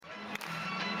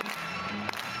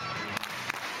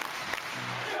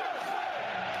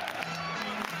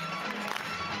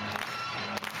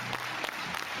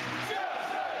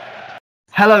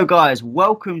Hello, guys.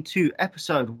 Welcome to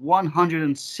episode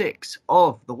 106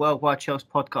 of the Worldwide Chelsea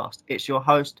podcast. It's your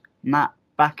host, Matt,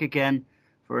 back again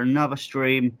for another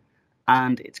stream,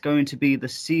 and it's going to be the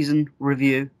season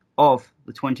review of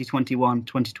the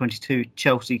 2021-2022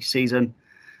 Chelsea season.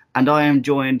 And I am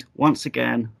joined once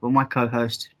again by my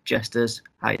co-host, Jesters.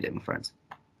 How you doing, my friends?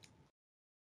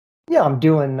 Yeah, I'm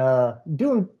doing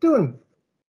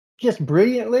just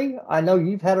brilliantly. I know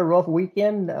you've had a rough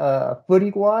weekend,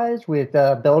 footy-wise, with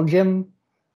Belgium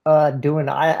doing.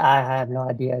 I have no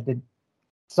idea.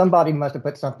 Somebody must have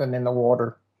put something in the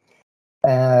water,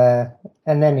 and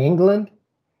then England.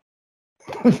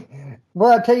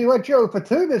 Well, I'll tell you what, you're for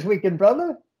 2 this weekend,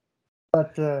 brother.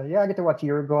 But yeah, I get to watch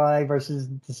Uruguay versus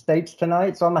the States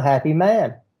tonight, so I'm a happy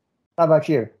man. How about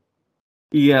you?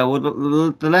 Yeah, well,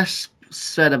 the less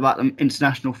said about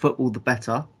international football, the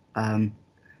better.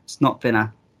 It's not been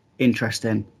an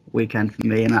interesting weekend for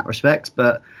me in that respect,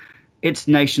 but it's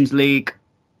Nations League.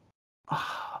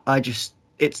 It's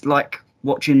like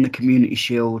watching the Community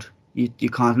Shield. You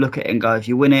kind of look at it and go, if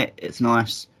you win it, it's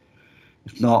nice.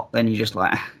 If not, then you just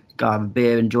like go have a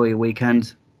beer, enjoy your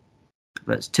weekend.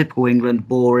 But it's typical England,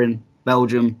 boring.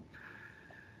 Belgium,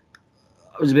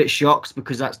 I was a bit shocked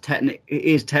because it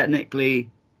is technically,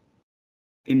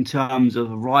 in terms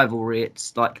of a rivalry,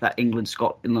 it's like that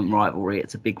England-Scotland rivalry.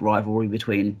 It's a big rivalry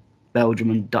between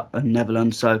Belgium and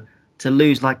Netherlands. So to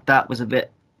lose like that was a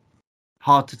bit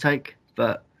hard to take,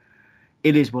 but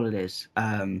it is what it is.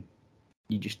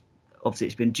 Obviously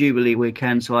it's been Jubilee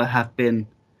weekend, so I have been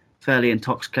fairly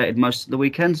intoxicated most of the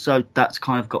weekend. So that's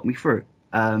kind of got me through.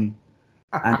 And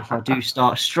if I do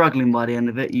start struggling by the end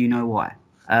of it, you know why.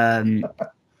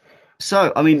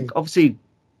 So, I mean, obviously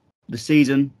the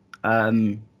season,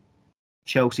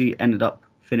 Chelsea ended up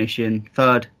finishing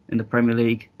third in the Premier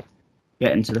League,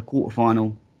 getting to the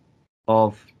quarterfinal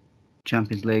of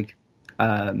Champions League.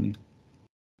 I'm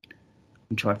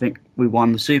trying to think. We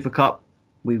won the Super Cup,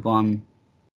 we won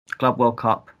the Club World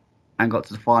Cup, and got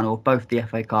to the final of both the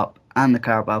FA Cup and the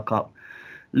Carabao Cup,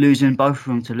 losing both of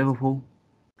them to Liverpool.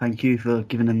 Thank you for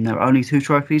giving them their only 2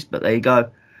 trophies, but there you go.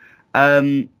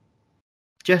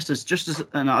 Just as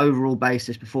an overall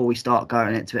basis, before we start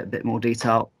going into it a bit more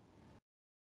detail,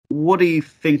 what do you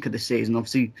think of the season?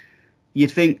 Obviously,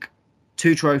 you'd think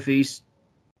 2 trophies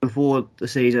before the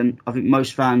season. I think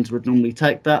most fans would normally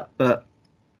take that, but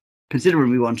considering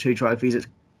we won 2 trophies, it's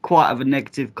quite of a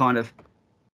negative kind of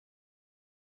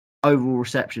overall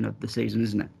reception of the season,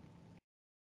 isn't it?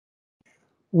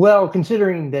 Well,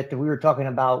 considering that we were talking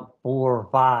about 4,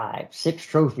 5, 6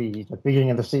 trophies at the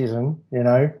beginning of the season,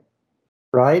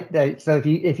 right? So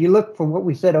if you look for what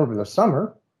we said over the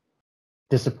summer,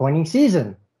 disappointing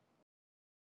season.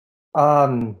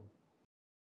 Now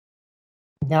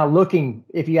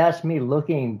if you ask me,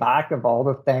 looking back of all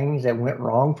the things that went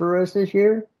wrong for us this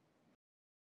year,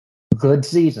 good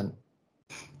season.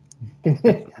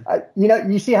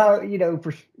 You see how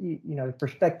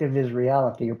perspective is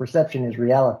reality, or perception is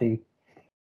reality.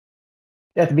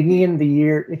 At the beginning of the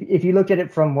year, if you looked at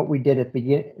it from what we did at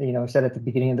the said at the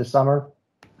beginning of the summer,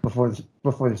 before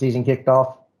the season kicked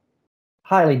off,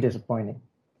 highly disappointing.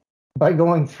 But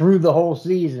going through the whole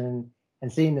season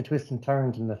and seeing the twists and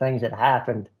turns and the things that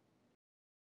happened,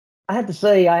 I have to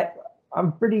say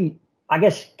I'm pretty, I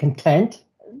guess, content,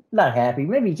 not happy,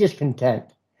 maybe just content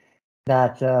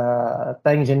that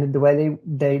things ended the way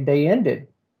they ended.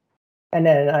 And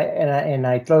then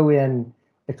I throw in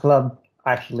the club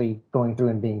actually going through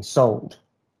and being sold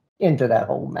into that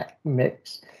whole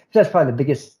mix. So that's probably the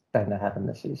biggest thing that happened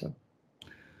this season.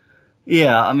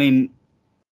 Yeah, I mean,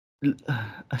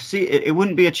 it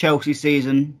wouldn't be a Chelsea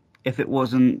season if it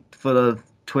wasn't full of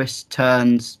twists,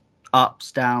 turns,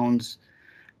 ups, downs,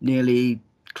 nearly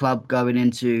club going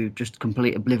into just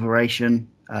complete obliteration.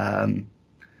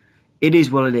 It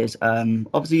is what it is.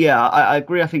 Obviously, yeah, I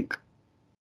agree. I think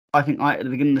at the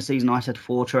beginning of the season I said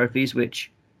 4 trophies,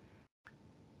 which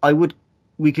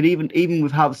we could even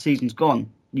with how the season's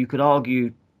gone, you could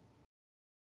argue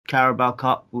Carabao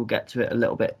Cup. We'll get to it a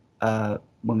little bit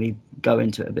when we go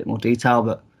into it a bit more detail,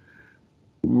 but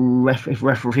if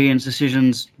refereeing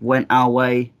decisions went our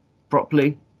way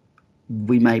properly,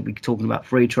 we may be talking about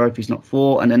 3 trophies, not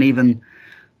 4. And then even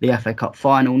the FA Cup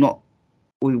final,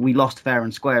 we lost fair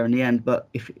and square in the end, but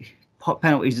if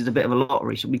penalties is a bit of a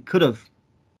lottery, so we could have,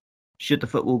 should the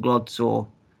football gods, or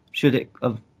should it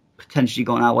have potentially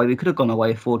gone our way, we could have gone away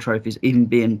with 4 trophies, even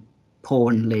being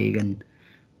poor in the league and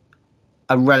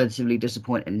a relatively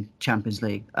disappointing Champions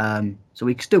League. So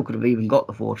we still could have even got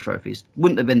the 4 trophies.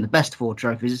 Wouldn't have been the best 4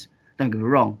 trophies, don't get me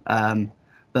wrong.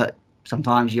 But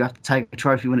sometimes you have to take a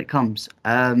trophy when it comes.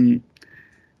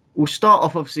 We'll start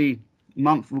off, obviously,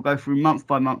 month. We'll go through month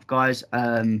by month, guys.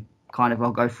 I'll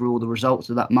go through all the results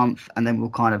of that month, and then we'll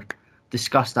kind of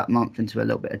discuss that month into a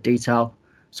little bit of detail.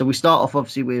 So we start off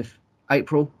obviously with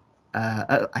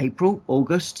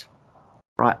August.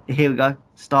 Right, here we go,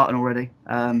 starting already.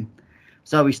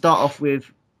 So we start off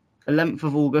with 11th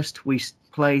of August. We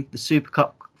play the Super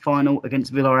Cup final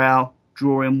against Villarreal,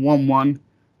 drawing 1-1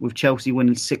 with Chelsea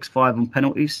winning 6-5 on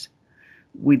penalties.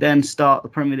 We then start the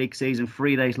Premier League season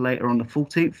 3 days later on the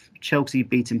 14th. Chelsea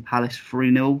beating Palace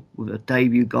 3-0 with a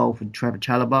debut goal for Trevor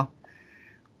Chalobah.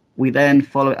 We then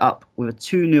follow it up with a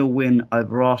 2-0 win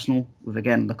over Arsenal, with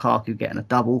again Lukaku getting a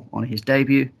double on his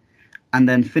debut. And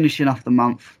then finishing off the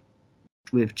month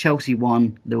with Chelsea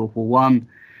 1, Liverpool 1,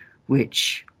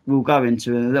 which we'll go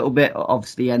into in a little bit.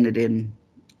 Obviously ended in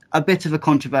a bit of a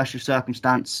controversial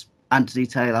circumstance. Anthony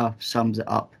Taylor sums it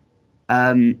up.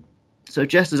 So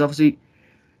just as obviously,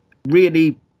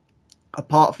 really,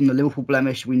 apart from the Liverpool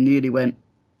blemish, we nearly went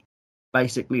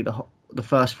basically the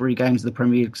first 3 games of the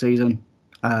Premier League season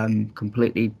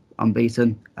completely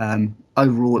unbeaten.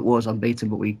 Overall, it was unbeaten,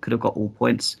 but we could have got all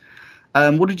points.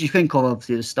 What did you think of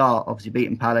obviously the start? Obviously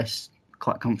beating Palace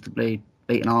quite comfortably,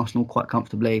 beating Arsenal quite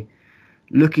comfortably,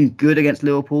 looking good against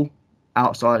Liverpool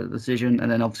outside of the decision, and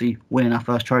then obviously winning our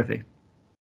first trophy.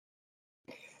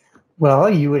 Well,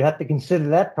 you would have to consider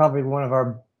that probably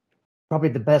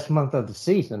the best month of the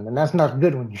season, and that's not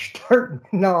good when you're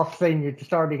starting off saying your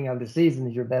starting of the season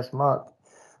is your best month.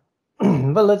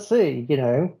 But let's see,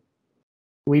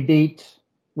 we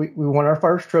won our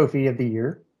first trophy of the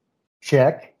year.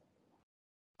 Check.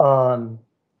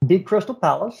 Beat Crystal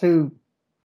Palace, who,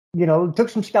 took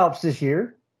some scalps this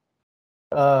year.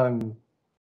 Got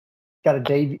a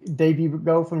debut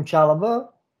goal from Chalobah.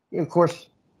 Of course,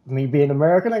 me being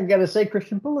American, I got to say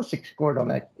Christian Pulisic scored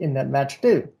in that match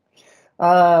too.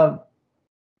 So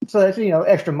that's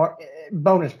extra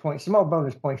bonus points, small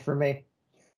bonus points for me.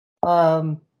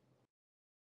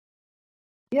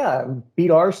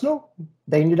 Beat Arsenal.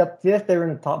 They ended up 5th. They were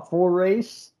in the top 4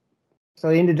 race, so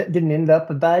they didn't end up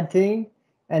a bad team.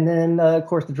 And then of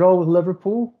course the draw with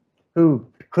Liverpool, who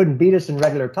couldn't beat us in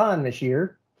regular time this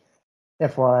year.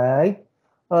 FYI.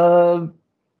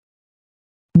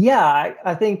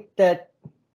 I think that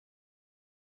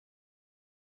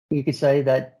you could say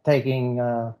that taking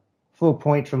full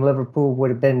points from Liverpool would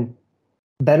have been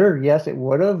better. Yes, it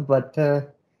would have, but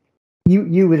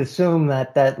you would assume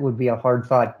that would be a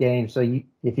hard-fought game. So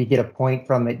if you get a point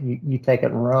from it, you take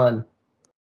it and run.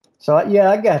 So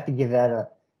I got to give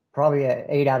that probably an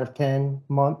 8 out of 10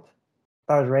 month if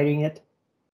I was rating it.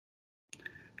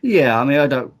 Yeah, I mean, I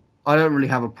don't really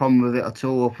have a problem with it at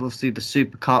all. Obviously, the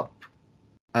Super Cup.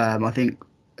 I think,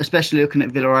 especially looking at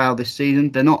Villarreal this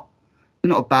season, they're not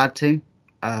a bad team.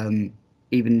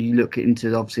 Even you look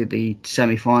into obviously the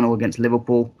semi-final against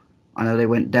Liverpool. I know they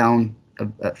went down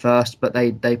at first, but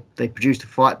they produced a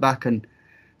fight back and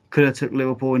could have took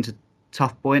Liverpool into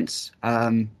tough points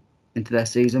into their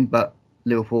season. But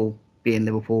Liverpool, being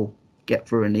Liverpool, get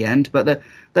through in the end. But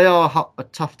they are a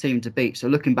tough team to beat. So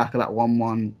looking back at that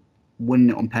 1-1, winning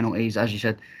it on penalties, as you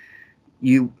said,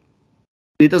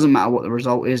 it doesn't matter what the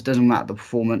result is, doesn't matter the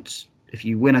performance. If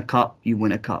you win a cup, you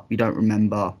win a cup. You don't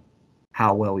remember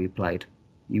how well you played.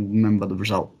 You remember the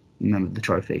result, you remember the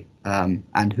trophy,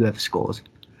 and whoever scores,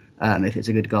 if it's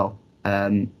a good goal.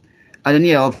 And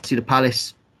then, obviously the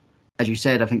Palace, as you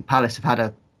said, I think Palace have had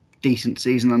a decent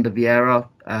season under Vieira.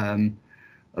 A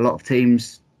lot of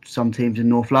teams, some teams in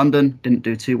North London didn't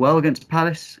do too well against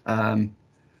Palace.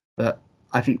 But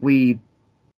I think we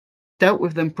dealt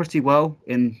with them pretty well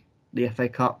in the FA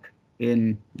Cup,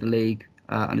 in the league,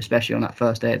 and especially on that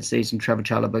first day of the season, Trevor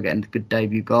Chalobah getting a good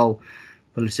debut goal,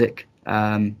 Pulisic.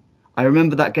 I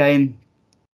remember that game.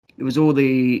 It was all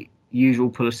the usual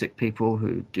Pulisic people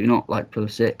who do not like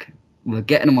Pulisic were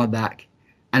getting on my back,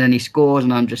 and then he scores,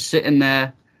 and I'm just sitting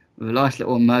there with a nice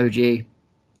little emoji,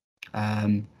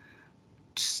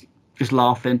 just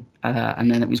laughing, and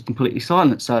then it was completely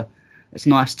silent. So it's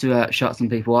nice to shut some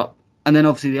people up. And then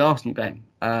obviously the Arsenal game,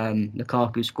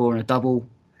 Lukaku scoring a double,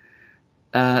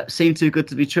 seemed too good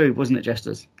to be true, wasn't it,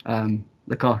 Jesters?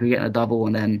 Lukaku getting a double,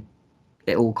 and then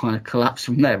it all kind of collapsed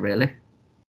from there, really.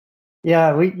 Yeah,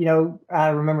 I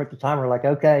remember at the time we're like,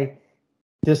 okay,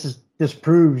 this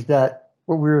proves that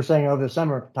what we were saying over the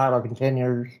summer, title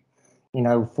contenders,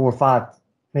 4 or 5,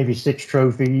 maybe 6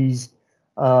 trophies.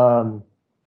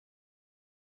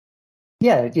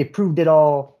 It proved it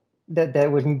all,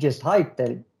 that wasn't just hype,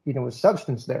 that was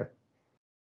substance there.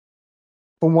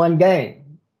 For one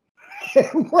game.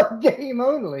 One game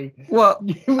only. Well,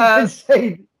 you would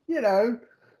say,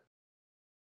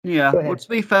 Yeah, well, to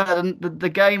be fair, the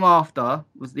game after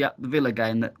was the Villa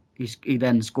game that he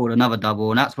then scored another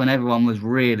double, and that's when everyone was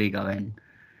really going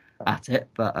at it.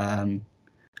 But I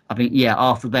think,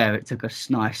 after there, it took a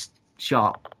nice,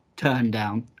 sharp turn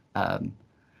down.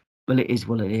 But it is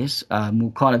what it is.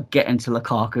 We'll kind of get into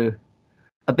Lukaku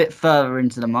a bit further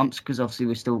into the months, because obviously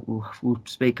we'll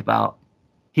speak about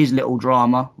his little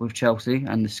drama with Chelsea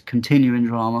and this continuing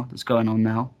drama that's going on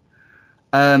now.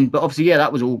 But obviously,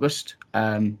 that was August.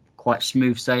 Quite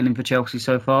smooth sailing for Chelsea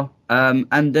so far.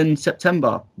 And then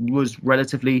September was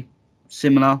relatively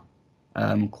similar,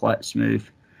 quite smooth.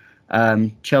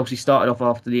 Chelsea started off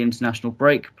after the international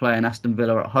break, playing Aston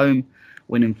Villa at home,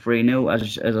 winning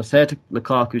 3-0. As I said,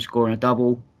 Lukaku scoring a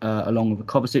double along with a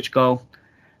Kovacic goal.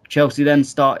 Chelsea then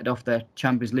started off their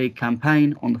Champions League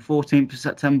campaign on the 14th of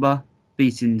September,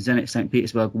 beating Zenit St.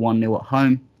 Petersburg 1-0 at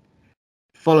home,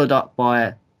 followed up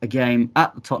by a game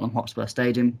at the Tottenham Hotspur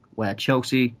Stadium where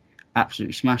Chelsea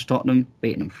absolutely smashed Tottenham,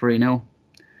 beating them 3-0.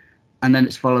 And then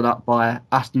it's followed up by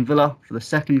Aston Villa for the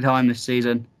second time this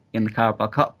season in the Carabao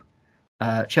Cup.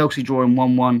 Chelsea drawing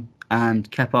 1-1 and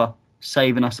Kepa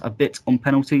saving us a bit on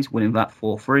penalties, winning that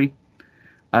 4-3.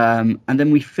 And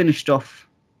then we finished off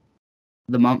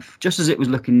the month just as it was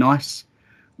looking nice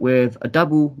with a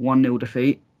double 1-0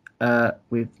 defeat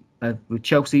with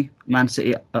Chelsea, Man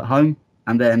City at home,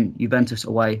 and then Juventus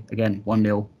away again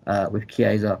 1-0 with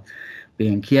Chiesa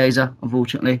being Chiesa,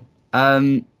 unfortunately.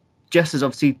 Just as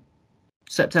obviously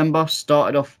September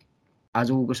started off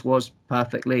as August was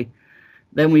perfectly.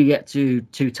 Then we get to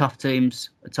two tough teams,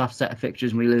 a tough set of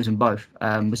fixtures, and we lose them both.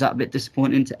 Was that a bit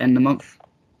disappointing to end the month?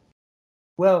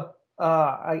 Well,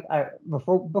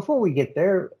 before we get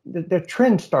there, the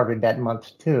trend started that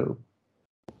month too.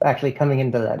 Actually, coming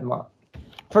into that month,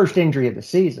 first injury of the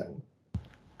season,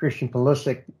 Christian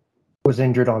Pulisic was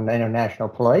injured on the international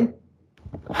play,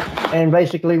 and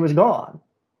basically was gone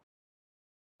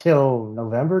till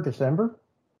November, December.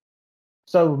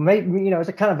 So maybe it's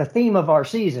a kind of a theme of our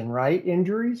season, right?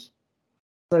 Injuries.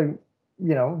 So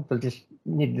we just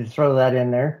need to throw that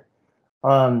in there.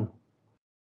 It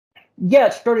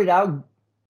started out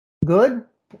good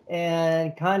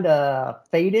and kind of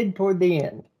faded toward the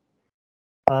end.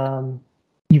 The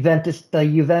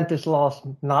Juventus loss,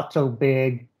 not so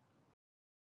big,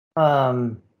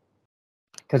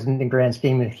 because in the grand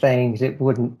scheme of things, it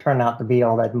wouldn't turn out to be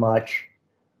all that much.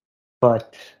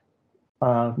 But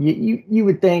you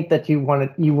would think that you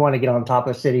want to get on top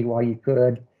of City while you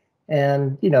could,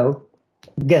 and I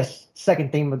guess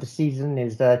second theme of the season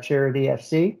is Charity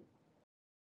FC.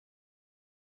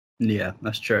 Yeah,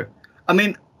 that's true. I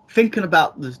mean, thinking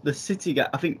about the City game,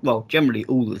 I think, generally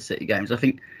all the City games, I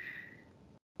think,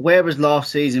 whereas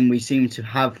last season we seemed to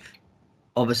have,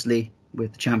 obviously,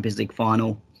 with the Champions League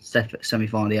final,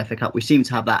 semi-final, the FA Cup, we seemed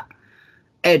to have that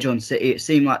edge on City. It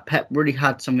seemed like Pep really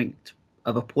had something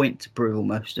of a point to prove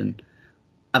almost, and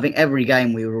I think every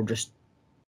game we were all just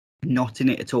not in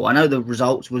it at all. I know the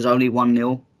results was only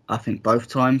 1-0, I think, both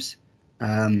times,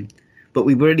 but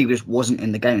we really just wasn't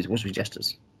in the games, was we,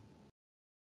 Jesters?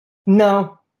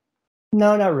 No,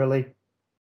 not really.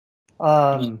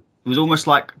 It was almost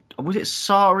like, was it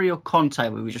Sarri or Conte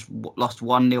where we just lost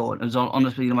 1-0? It was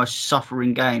honestly the most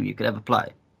suffering game you could ever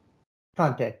play.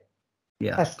 Conte.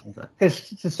 Yeah. Because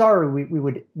to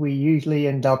Sarri, we usually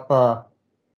end up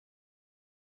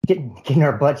getting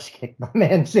our butts kicked by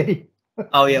Man City.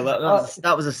 Oh yeah,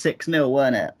 that was a 6-0,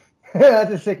 wasn't it?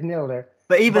 That's a 6-0 there.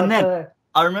 But then,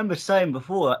 I remember saying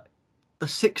before, the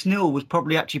 6-0 was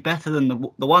probably actually better than the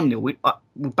 1-0.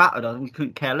 We battered us, we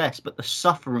couldn't care less, but the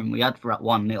suffering we had for that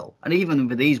 1-0, and even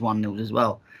with these 1-0s as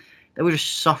well, they were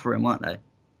just suffering, weren't they?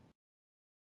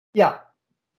 Yeah.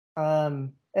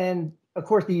 And of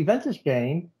course, the Juventus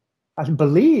game, I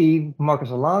believe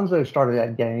Marcos Alonso started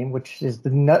that game, which is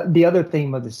the other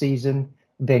theme of the season,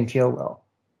 Ben Chilwell.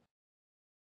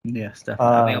 Yes, definitely.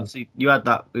 I mean, obviously, you had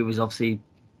that. It was obviously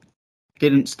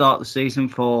didn't start the season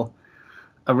for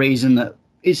a reason that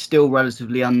is still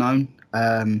relatively unknown.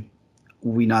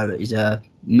 We know that it's a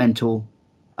mental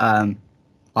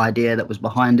idea that was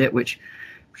behind it, which,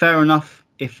 fair enough,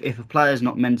 if a player's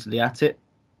not mentally at it,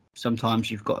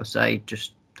 sometimes you've got to say,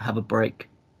 just have a break.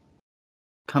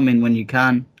 Come in when you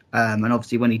can. And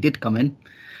obviously when he did come in,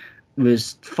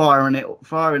 was firing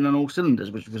on all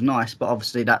cylinders, which was nice. But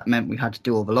obviously that meant we had to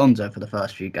deal with Alonso for the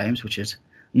first few games, which is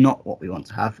not what we want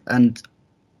to have. And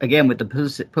again, with the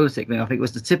Pulisic thing, I think it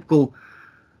was the typical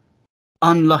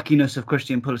unluckiness of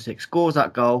Christian Pulisic. Scores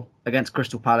that goal against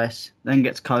Crystal Palace, then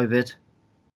gets COVID.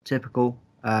 Typical.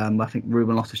 I think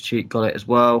Ruben Loftus-Cheek got it as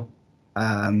well.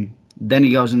 Then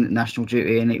he goes on national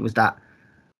duty, and it was that.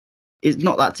 It's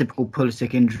not that typical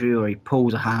Pulisic injury, or he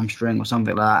pulls a hamstring or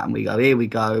something like that, and we go, here we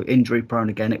go, injury prone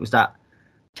again. It was that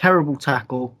Terrible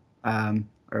tackle. I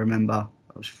remember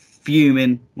I was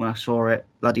fuming when I saw it.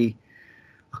 Bloody,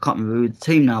 I can't remember who the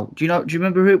team now. Do you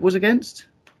remember who it was against?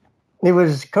 It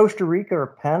was Costa Rica or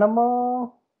Panama,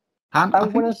 I I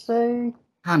think want to say.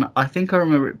 I think I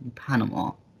remember it in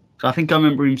Panama. So I think I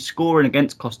remember him scoring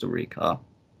against Costa Rica.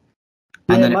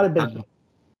 Yeah, And it then might have been.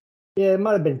 Yeah, it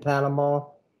might have been Panama.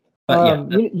 but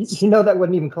yeah, That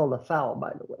wasn't even called a foul,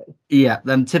 by the way. yeah,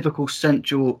 them typical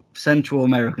Central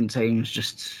American teams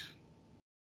just,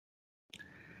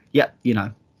 yeah,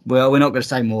 well, we're not going to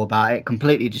say more about it.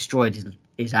 Completely destroyed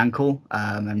his ankle,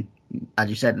 and as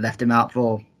you said, left him out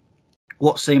for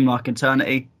what seemed like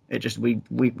eternity. It just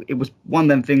it was one of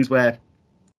them things where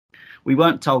we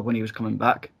weren't told when he was coming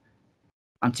back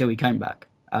until he came back,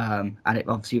 and it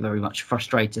obviously very much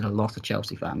frustrated a lot of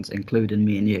Chelsea fans, including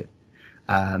me and you.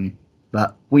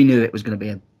 But we knew it was going to be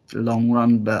a long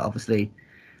run, but obviously,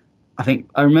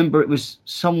 I remember it was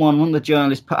one of the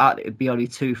journalists put out it would be only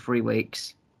 2-3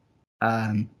 weeks,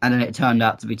 and then it turned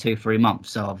out to be 2-3 months.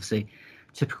 So obviously,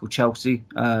 typical Chelsea,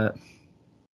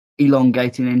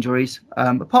 elongating injuries.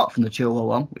 Apart from the Chilwell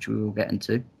one, which we will get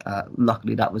into,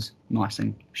 luckily that was nice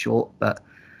and short. But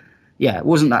yeah, it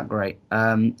wasn't that great.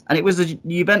 And it was the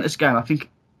Juventus game. I think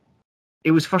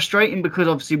it was frustrating because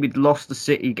obviously we'd lost the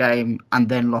City game and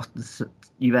then lost the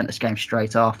Juventus game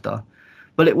straight after.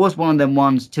 But it was one of them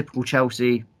ones, typical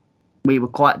Chelsea. We were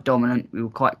quite dominant. We were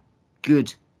quite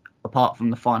good, apart from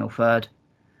the final third.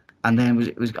 And then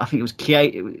it was I think it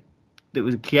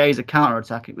was Chiesa counter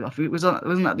attack. I think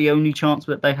wasn't that the only chance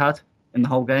that they had in the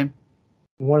whole game?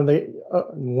 One of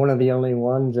the only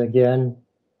ones. Again,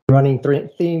 running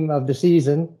theme of the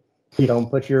season. You don't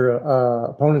put your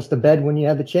opponents to bed when you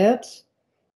have the chance.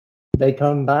 They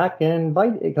come back and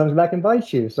bite. It comes back and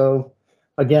bites you. So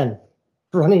again,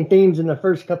 running themes in the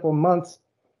first couple of months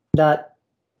that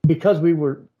because we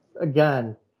were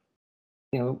again,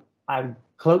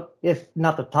 if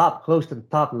not the top, close to the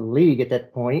top of the league at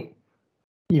that point,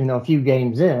 even though a few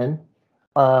games in,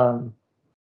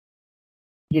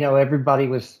 everybody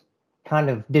was kind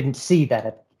of didn't see that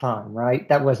at the time, right?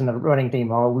 That wasn't a running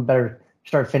theme. Oh, we better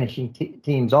start finishing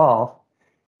teams off.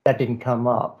 That didn't come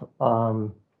up.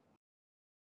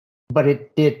 But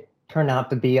it did turn out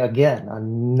to be, again,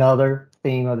 another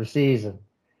theme of the season,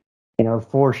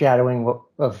 foreshadowing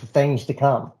of things to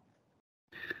come.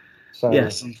 So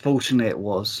yes, unfortunately it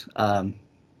was. And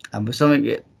for something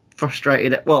it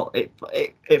frustrated it. Well,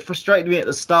 it frustrated me at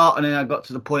the start, and then I got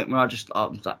to the point where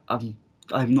I'm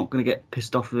not going to get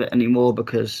pissed off with it anymore,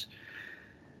 because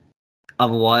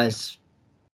otherwise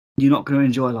you're not going to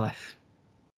enjoy life.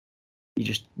 You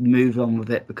just move on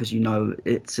with it because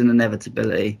it's an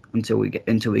inevitability until we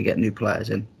get new players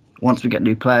in. Once we get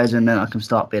new players in, then I can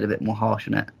start being a bit more harsh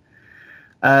on it.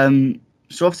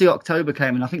 So obviously October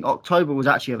came, and I think October was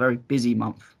actually a very busy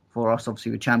month for us,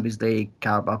 obviously with Champions League,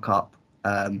 Carabao Cup.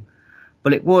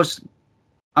 But it was,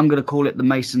 I'm going to call it the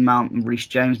Mason Mount and Reece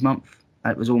James month.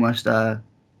 It was almost the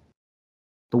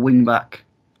wing-back,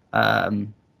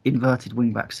 inverted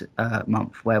wing-back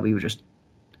month, where we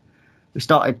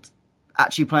started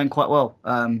actually playing quite well,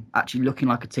 actually looking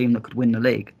like a team that could win the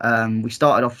league. We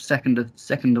started off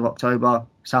 2nd of October,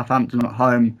 Southampton at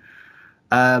home.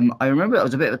 I remember it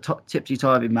was a bit of a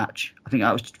tipsy-turvy match. I think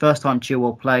that was the first time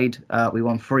Chilwell played. We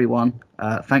won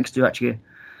 3-1, thanks to actually,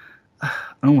 I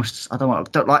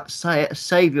don't like to say it, a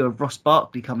saviour of Ross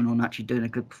Barkley coming on, actually doing a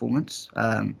good performance.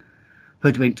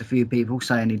 Hoodwinked a few people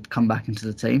saying he'd come back into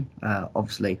the team.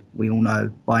 Obviously, we all know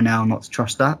by now not to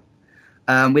trust that.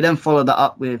 We then followed that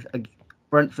up with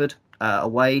Brentford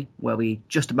away, where we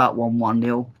just about won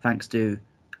 1-0, thanks to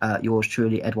yours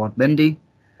truly, Edouard Mendy.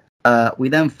 We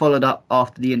then followed up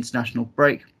after the international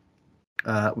break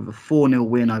with a 4-0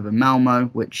 win over Malmo,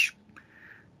 which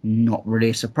not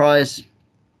really a surprise.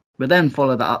 We then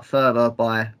followed that up further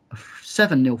by a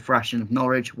 7-0 thrashing of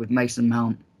Norwich, with Mason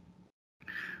Mount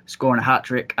scoring a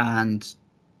hat-trick and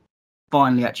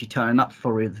finally actually turning up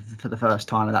for the first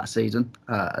time of that season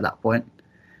at that point.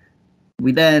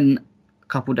 We then, a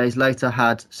couple of days later,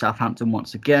 had Southampton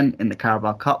once again in the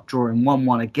Carabao Cup, drawing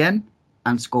 1-1 again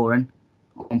and scoring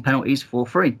on penalties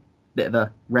 4-3. Bit of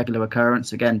a regular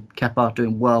occurrence. Again, Kepa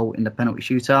doing well in the penalty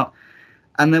shootout.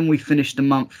 And then we finished the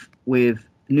month with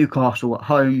Newcastle at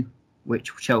home,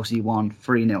 which Chelsea won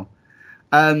 3-0.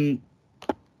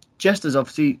 Just as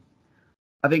obviously,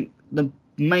 I think the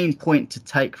main point to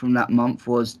take from that month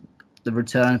was the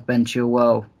return of Ben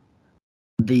Chilwell,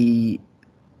 the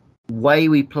way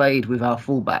we played with our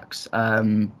fullbacks.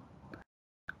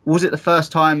 Was it the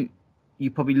first time you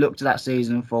probably looked at that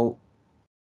season and thought,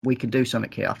 we could do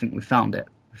something here? I think we found it.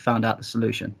 We found out the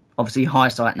solution. Obviously,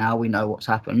 hindsight now, we know what's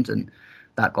happened, and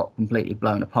that got completely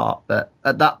blown apart. But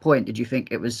at that point, did you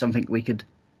think it was something we could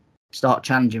start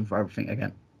challenging for everything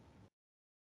again?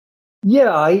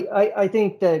 Yeah, I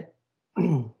think that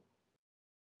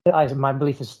my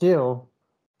belief is still,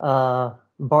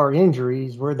 bar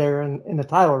injuries, we're there in the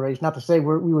title race. Not to say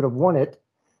we would have won it,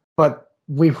 but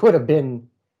we would have been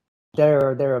there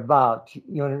or thereabouts.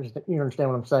 You understand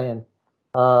what I'm saying?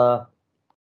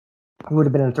 We would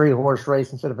have been in a 3-horse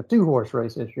race instead of a 2-horse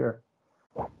race this year.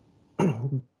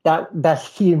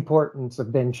 That's the importance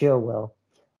of Ben Chilwell.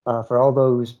 For all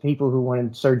those people who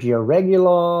wanted Sergio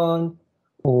Reguilon,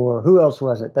 or who else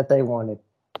was it that they wanted?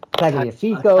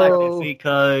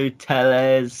 Tagliafico,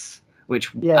 Tellez,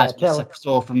 which, as we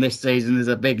saw from this season, is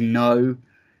a big no.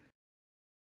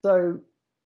 So,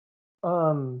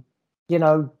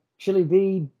 Chili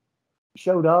V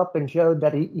showed up and showed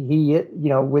that he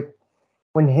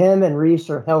when him and Reece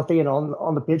are healthy and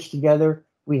on the pitch together,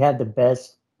 we had the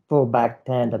best fullback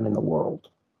tandem in the world.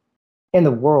 I'm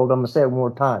going to say it one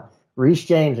more time. Reece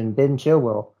James and Ben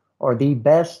Chilwell are the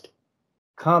best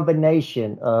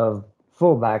combination of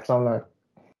fullbacks on the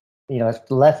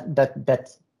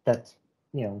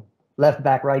left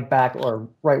back, right back, or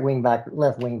right wing back,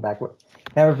 left wing back,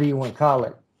 however you want to call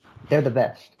it. They're the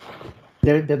best.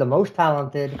 They're the most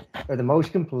talented. They're the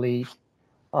most complete.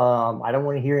 I don't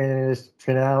want to hear any of this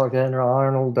Trent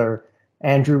Alexander-Arnold or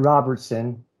Andrew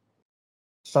Robertson.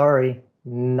 Sorry,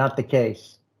 not the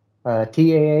case.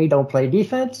 TAA don't play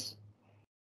defense,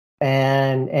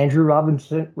 and Andrew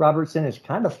Robertson has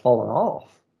kind of fallen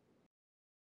off.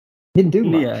 Didn't do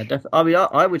much. Yeah, definitely. I mean,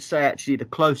 I would say actually the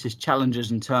closest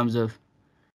challengers in terms of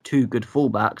two good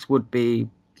fullbacks would be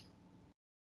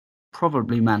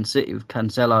probably Man City with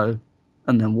Cancelo,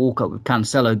 and then Walker, with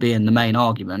Cancelo being the main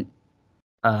argument.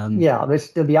 Yeah,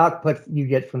 the output you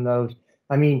get from those.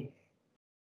 I mean,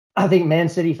 I think Man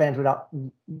City fans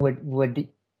would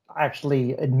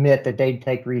actually admit that they'd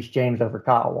take Reece James over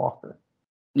Kyle Walker.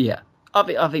 Yeah,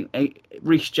 I think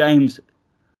Reece James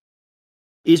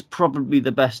is probably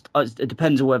the best. It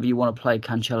depends on whether you want to play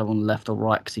Cancelo on the left or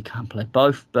right, because he can play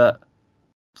both. But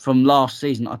from last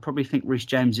season, I probably think Reece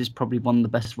James is probably one of the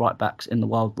best right backs in the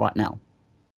world right now.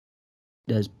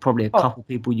 There's probably a couple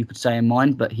people you could say in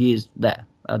mind, but he is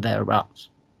thereabouts.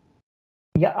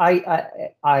 Yeah,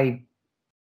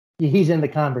 he's in the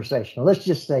conversation. Let's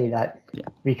just say that,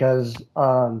 because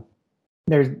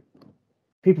there's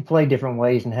people play different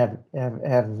ways and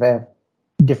have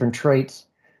different traits,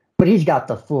 but he's got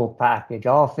the full package: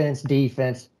 offense,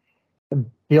 defense,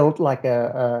 built like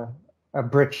a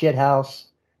brick shit house.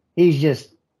 The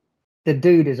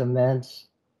dude is immense,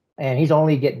 and he's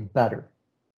only getting better.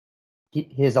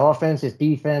 His offense, his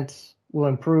defense will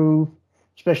improve,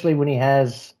 especially when he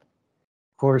has,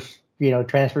 of course,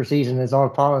 transfer season is on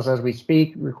upon us as we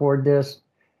speak, record this.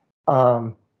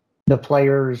 The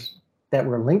players that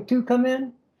we're linked to come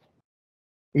in,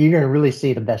 you're going to really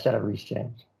see the best out of Reece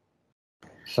James.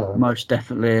 So most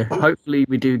definitely. Hopefully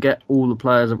we do get all the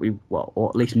players that or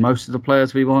at least most of the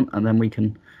players we want, and then we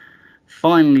can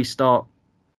finally start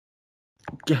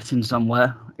getting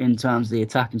somewhere in terms of the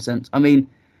attacking sense. I mean,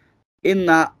 in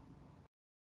that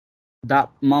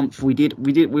month we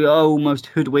were almost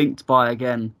hoodwinked by,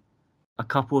 again, a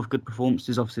couple of good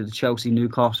performances. Obviously the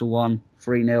Chelsea-Newcastle one,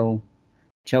 3-0.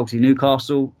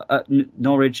 Chelsea-Newcastle,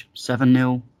 Norwich,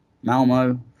 7-0.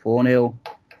 Malmo, 4-0.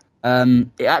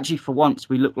 It actually, for once,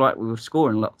 we looked like we were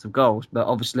scoring lots of goals, but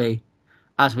obviously,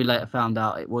 as we later found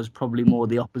out, it was probably more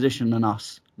the opposition than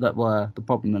us that were the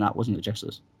problem in that, wasn't it,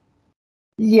 Jessus?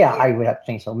 Yeah, I would have to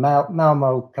think so.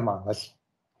 Malmo, come on, let's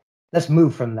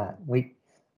move from that.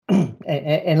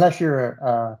 Unless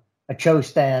you're a Cho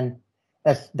stan,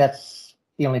 that's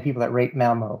the only people that rate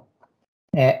Malmo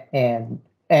and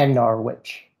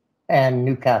Norwich and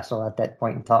Newcastle at that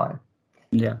point in time.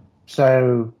 Yeah.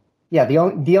 So yeah,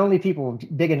 the only people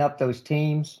bigging up those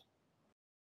teams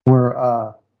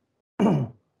were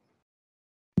the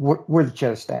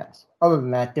Cho stans. Other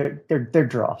than that, they're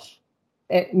draws.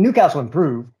 And Newcastle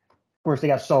improved. Of course, they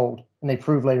got sold, and they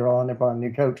proved later on they brought a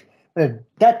new coach. But at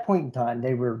that point in time,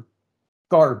 they were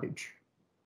garbage.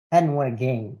 Hadn't won a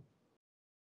game.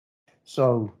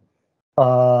 So,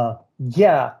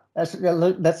 yeah,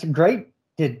 that's great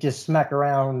to just smack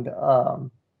around,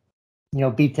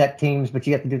 B-Tech teams, but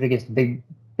you have to do it against big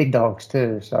dogs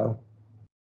too. So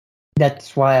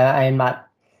that's why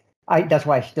that's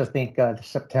why I still think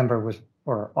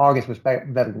August was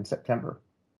better than September.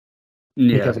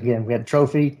 Yeah. Because again, we had a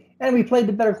trophy and we played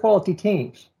the better quality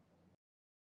teams.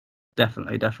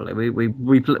 Definitely.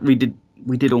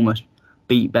 We did almost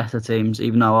beat better teams,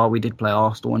 even though we did play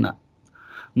Arsenal in that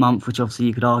month, which obviously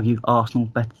you could argue Arsenal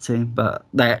better team, but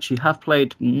they actually have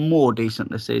played more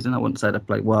decent this season. I wouldn't say they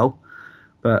played well,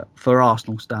 but for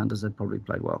Arsenal standards, they probably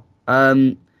played well.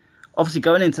 Obviously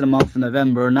going into the month of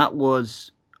November, and that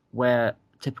was where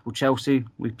typical Chelsea,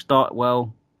 we start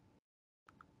well,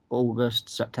 August,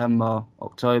 September,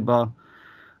 October,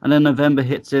 and then November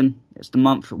hits in. It's the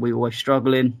month that we always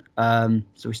struggle in.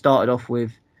 So we started off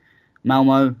with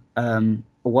Malmo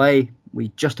away. We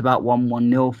just about won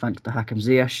 1-0 thanks to Hakim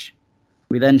Ziyech.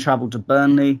 We then travelled to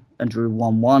Burnley and drew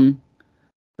 1-1,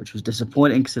 which was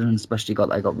disappointing considering especially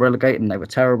they got relegated and they were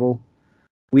terrible.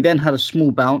 We then had a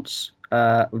small bounce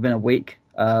within a week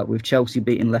with Chelsea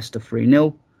beating Leicester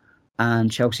 3-0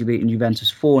 and Chelsea beating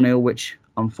Juventus 4-0, which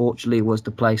unfortunately was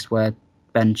the place where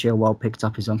Ben Chilwell picked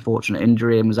up his unfortunate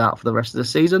injury and was out for the rest of the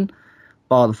season,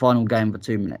 bar the final game for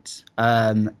 2 minutes.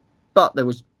 But there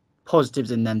was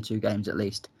positives in them 2 games at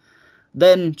least.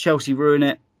 Then Chelsea ruin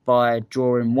it by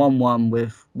drawing 1-1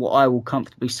 with what I will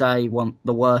comfortably say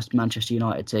the worst Manchester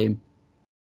United team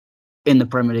in the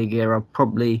Premier League era,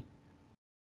 probably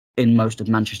in most of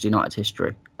Manchester United's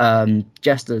history.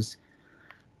 Jesters,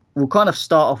 we'll kind of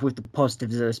start off with the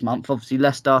positives of this month. Obviously,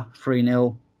 Leicester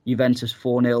 3-0, Juventus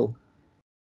 4-0.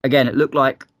 Again, it looked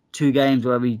like 2 games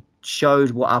where we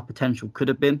showed what our potential could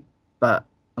have been, but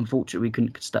unfortunately, we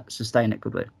couldn't sustain it,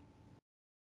 could we?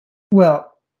 Well,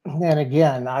 and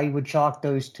again, I would chalk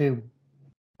those two,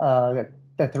 the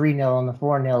 3-0 and the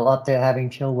 4-0, up to having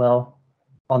Chilwell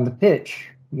on the pitch.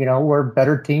 We're a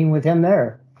better team with him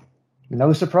there.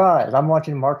 No surprise. I'm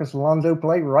watching Marcos Alonso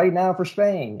play right now for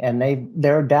Spain, and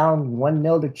they're down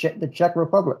 1-0 to the Czech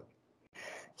Republic.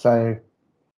 So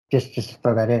just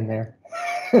throw that in there.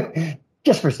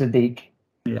 Just for Sadiq.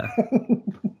 Yeah.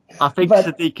 I think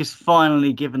Sadiq has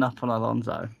finally given up on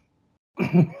Alonso.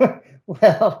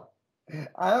 Well,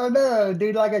 I don't know.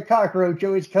 Dude, like a cockroach,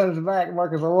 always comes back.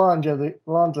 Marcos Alonso,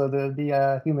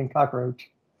 the human cockroach.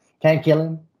 Can't kill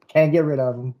him. Can't get rid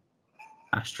of him.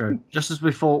 That's true. Just as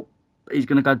we thought he's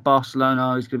going to go to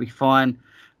Barcelona, he's going to be fine.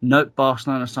 Nope,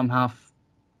 Barcelona somehow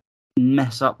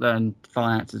mess up their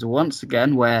finances once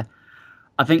again, where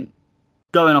I think,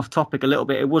 going off topic a little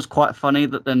bit, it was quite funny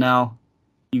that they're now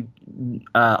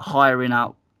hiring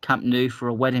out Camp Nou for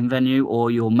a wedding venue,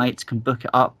 or your mates can book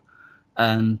it up,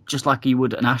 just like you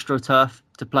would an AstroTurf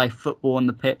to play football on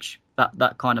the pitch.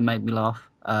 That kind of made me laugh.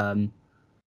 And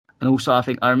also,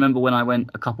 I remember when I went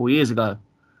a couple of years ago,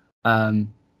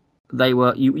 they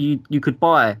were you could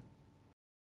buy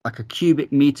like a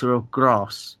cubic meter of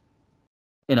grass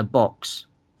in a box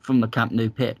from the Camp Nou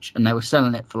pitch, and they were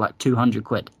selling it for like 200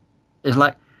 quid. It's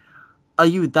like, are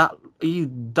you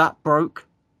that broke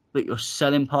that you're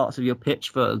selling parts of your pitch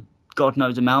for God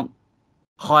knows amount,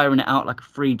 hiring it out like a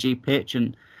 3G pitch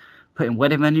and putting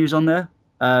wedding venues on there?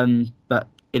 But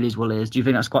it is what it is. Do you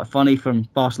think that's quite funny from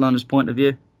Barcelona's point of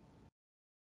view?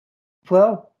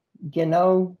 Well,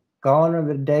 gone are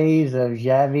the days of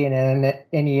Xavi and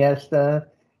Iniesta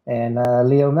and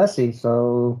Leo Messi.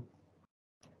 So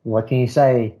what can you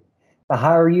say? The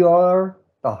higher you are,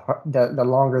 the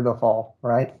longer the fall,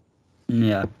 right?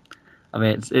 Yeah, I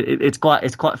mean it's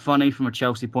quite funny from a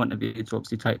Chelsea point of view to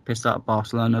obviously take piss out of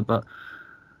Barcelona, but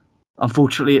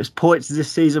unfortunately, it's points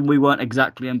this season we weren't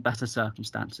exactly in better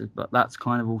circumstances, but that's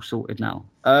kind of all sorted now.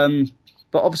 But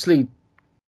obviously,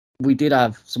 we did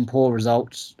have some poor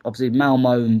results. Obviously,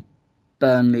 Malmo and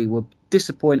Burnley were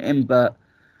disappointing, but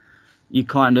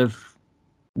the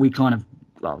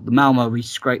Malmo we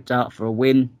scraped out for a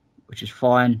win, which is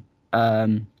fine.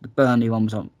 The Burnley one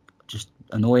was just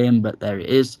annoying, but there it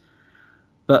is.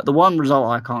 But the one result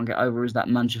I can't get over is that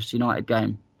Manchester United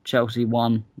game. Chelsea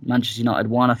won, Manchester United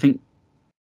won. I think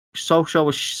Solskjaer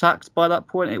was sacked by that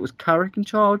point. It was Carrick in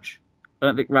charge. I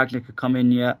don't think Rangnick had come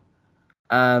in yet.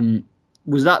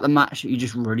 Was that the match that you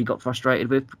just really got frustrated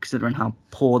with, considering how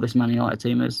poor this Man United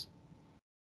team is?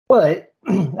 Well, it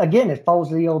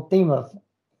follows the old theme of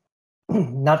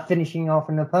not finishing off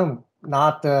an opponent,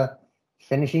 not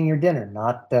finishing your dinner,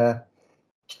 not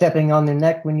stepping on their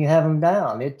neck when you have them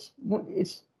down. It's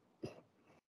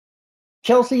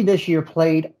Chelsea this year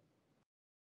played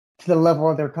to the level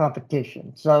of their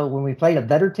competition. So when we played a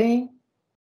better team,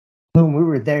 boom, we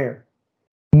were there.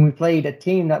 When we played a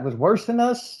team that was worse than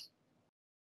us,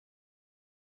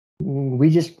 we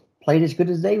just played as good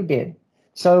as they did.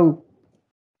 So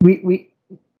when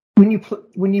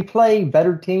you play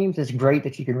better teams, it's great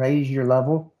that you can raise your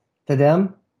level to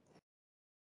them.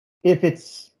 If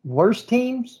it's worse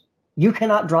teams, you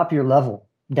cannot drop your level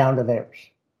down to theirs.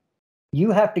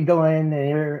 You have to go in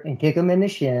there and kick them in the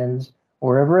shins,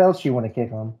 or wherever else you want to kick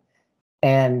them,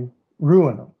 and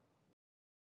ruin them.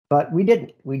 But we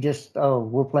didn't. We just,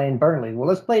 we're playing Burnley. Well,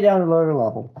 let's play down a lower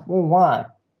level. Well, why?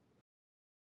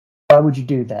 Why would you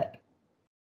do that?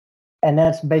 And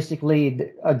that's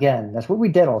basically, again, that's what we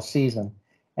did all season.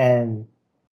 And,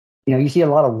 you see a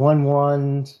lot of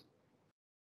 1-1s,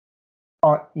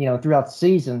 throughout the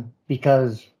season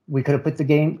because we could have put the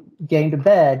game to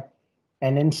bed.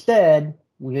 And instead,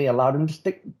 we allowed them to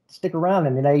stick around.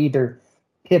 And then they either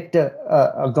picked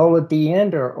a goal at the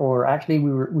end or actually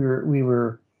we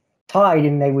were tied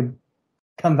and they would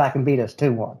come back and beat us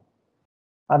 2-1.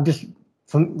 I'm just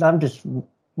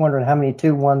wondering how many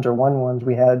 2-1s or 1-1s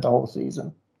we had the whole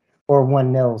season, or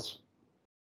 1-0s,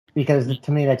 because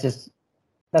to me that's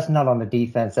not on the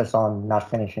defense. That's on not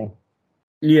finishing.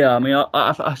 Yeah, I mean,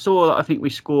 I saw that. I think we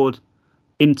scored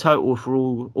in total for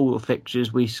all the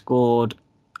fixtures. We scored,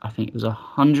 I think it was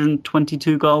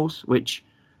 122 goals, which,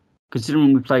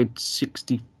 considering we played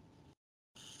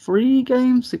 63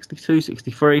 games, 62,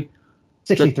 63.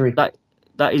 63.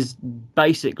 That is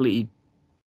basically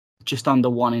just under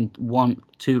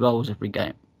 2 goals every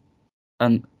game,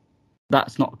 and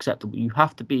that's not acceptable. You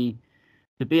have to be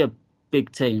a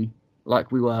big team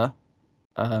like we were,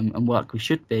 and like we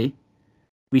should be.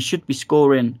 We should be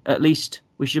scoring at least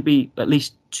 2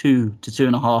 to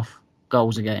 2.5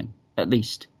 goals a game, at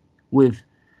least, with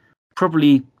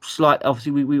probably slight.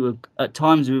 Obviously, we were at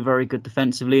times we were very good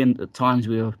defensively, and at times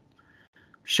we were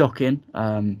shocking.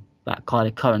 That kind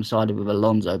of coincided with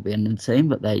Alonso being in the team,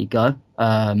 but there you go.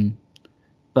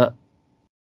 But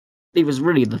it was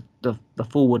really the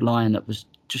forward line that was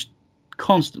just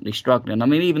constantly struggling. I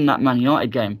mean, even that Man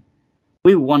United game,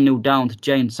 we were 1-0 down to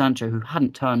Jadon Sancho, who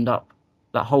hadn't turned up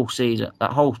that whole season,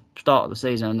 that whole start of the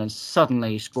season, and then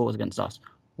suddenly he scores against us.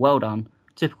 Well done.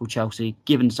 Typical Chelsea,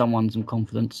 giving someone some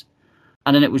confidence.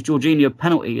 And then it was Jorginho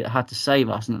penalty that had to save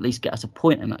us and at least get us a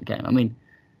point in that game. I mean,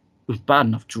 it was bad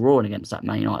enough drawing against that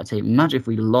Man United team. Imagine if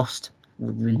we lost. It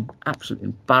would have been absolutely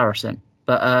embarrassing.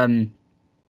 But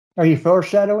are you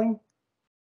foreshadowing?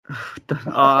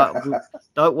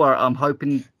 Don't worry. I'm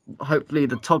hoping, hopefully,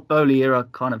 the Todd Bowley era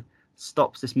kind of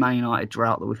stops this Man United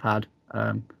drought that we've had.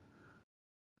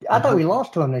 I thought we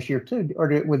lost to him this year too,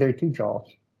 or were there 2 draws?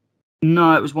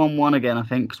 No, it was 1-1 again. I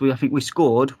think because I think we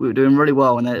scored. We were doing really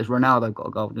well, and then it was Ronaldo got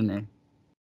a goal, didn't he?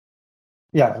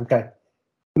 Yeah. Okay.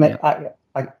 I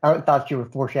thought you were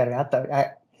foreshadowing.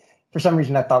 For some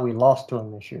reason I thought we lost to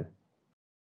him this year.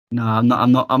 No, I'm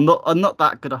not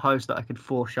that good a host that I could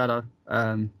foreshadow.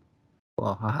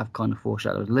 Well, I have kind of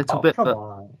foreshadowed a little bit, but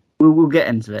we'll get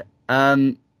into it.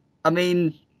 I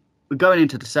mean, we're going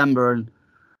into December, and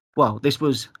well, this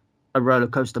was a roller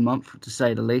coaster month to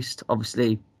say the least.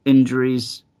 Obviously,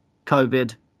 injuries,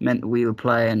 COVID meant that we were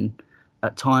playing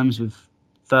at times with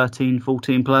 13,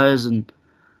 14 players, and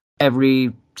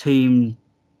every team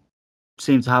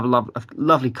seemed to have a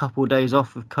lovely couple of days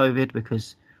off of COVID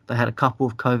because they had a couple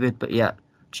of COVID, but yet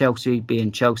Chelsea,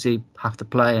 being Chelsea, have to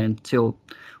play until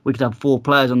we could have 4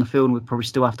 players on the field, and we'd probably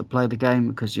still have to play the game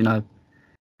because,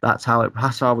 that's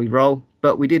how we roll.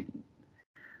 But we did,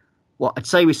 I'd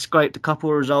say we scraped a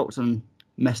couple of results and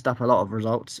messed up a lot of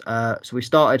results. So we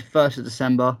started 1st of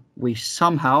December. We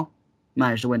somehow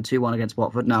managed to win 2-1 against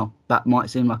Watford. Now, that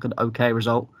might seem like an okay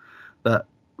result, but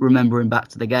remembering back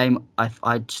to the game, I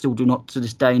still do not to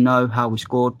this day know how we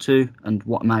scored 2 and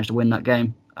what managed to win that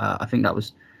game. I think that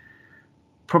was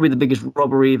probably the biggest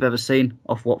robbery you've ever seen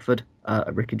off Watford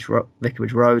at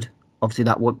Vicarage Road. Obviously,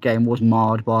 that game was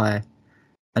marred by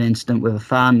an incident with a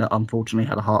fan that unfortunately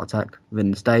had a heart attack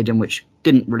within the stadium, which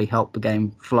didn't really help the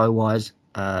game flow-wise.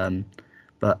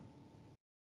 But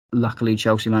luckily,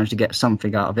 Chelsea managed to get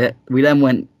something out of it. We then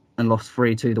went and lost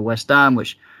 3-2 to West Ham,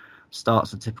 which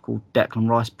starts a typical Declan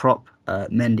Rice prop.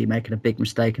 Mendy making a big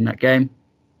mistake in that game.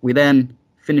 We then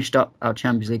finished up our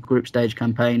Champions League group stage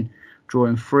campaign,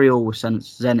 drawing 3-3 with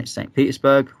Zenit St.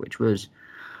 Petersburg, which was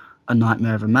a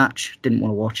nightmare of a match. Didn't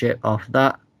want to watch it after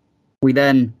that. We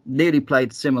then nearly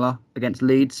played similar against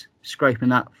Leeds, scraping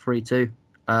that 3-2.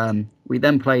 We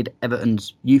then played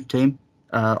Everton's youth team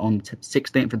on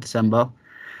 16th of December,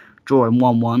 drawing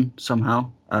 1-1 somehow,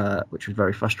 which was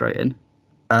very frustrating.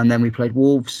 And then we played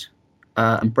Wolves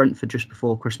and Brentford just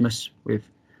before Christmas with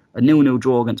a 0-0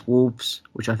 draw against Wolves,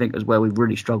 which I think is where we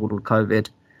really struggled with COVID.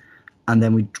 And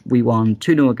then we won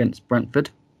 2-0 against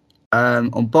Brentford.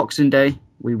 On Boxing Day,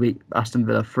 we beat Aston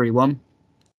Villa 3-1,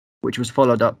 which was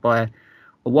followed up by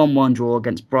a 1-1 draw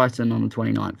against Brighton on the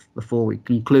 29th before we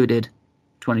concluded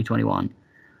 2021.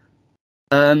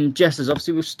 Jesters,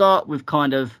 obviously we'll start with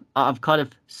I've kind of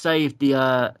saved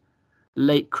the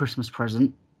late Christmas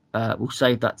present. We'll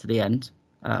save that to the end,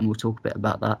 and we'll talk a bit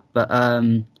about that. But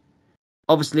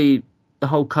obviously the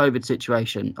whole COVID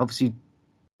situation, obviously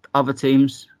other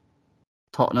teams,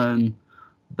 Tottenham,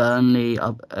 Burnley,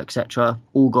 etc.,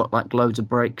 all got like loads of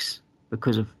breaks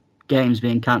because of games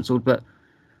being cancelled. But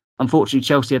unfortunately,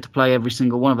 Chelsea had to play every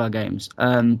single one of our games.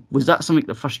 Was that something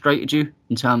that frustrated you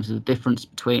in terms of the difference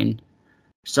between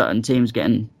certain teams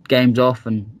getting games off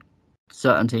and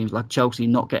certain teams like Chelsea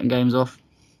not getting games off?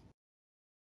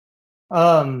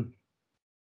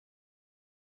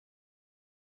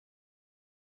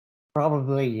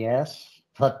 Probably yes,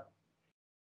 but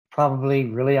probably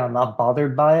really I'm not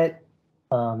bothered by it.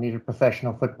 These are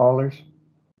professional footballers.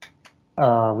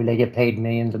 They get paid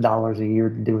millions of dollars a year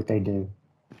to do what they do.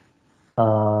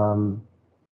 And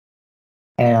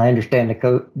I understand the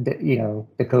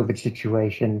COVID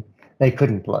situation. They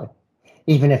couldn't play,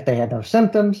 even if they had no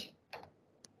symptoms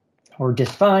or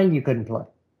just fine. You couldn't play.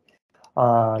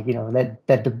 That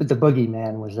the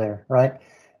boogeyman was there, right?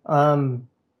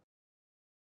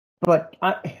 But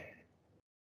I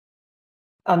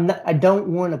don't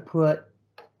want to put.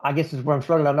 I guess is where I'm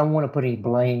struggling. I don't want to put any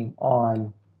blame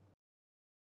on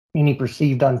any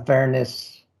perceived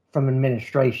unfairness from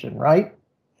administration, right?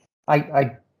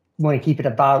 I want to keep it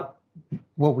about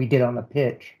what we did on the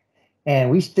pitch,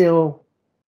 and we still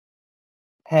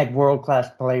had world-class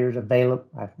players available.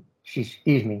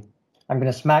 Excuse me. I'm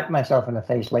going to smack myself in the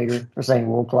face later for saying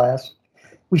world-class.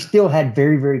 We still had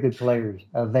very, very good players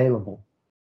available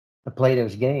to play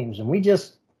those games, and we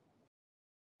just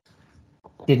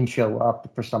didn't show up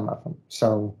for some of them.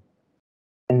 So,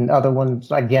 and other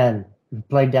ones, again, we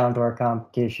played down to our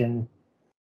competition.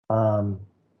 I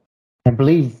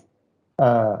believe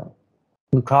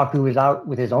Lukaku was out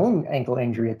with his own ankle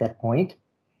injury at that point,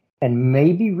 and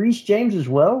maybe Reece James as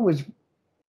well.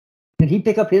 Did he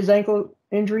pick up his ankle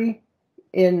injury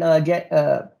in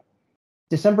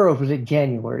December, or was it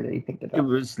January that he picked it up? It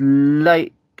was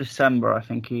late December, I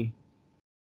think. I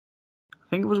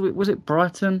think it was it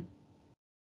Brighton?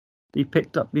 He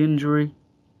picked up the injury.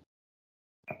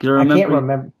 I can't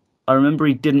remember. I remember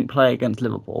he didn't play against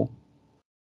Liverpool,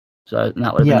 so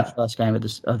that would have been the first game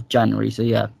of January. So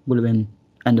yeah, would have been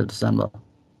end of December.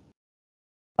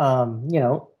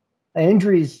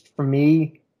 Injuries for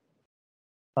me.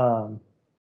 Of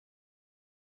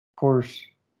course,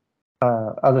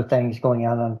 other things going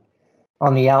on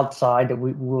the outside that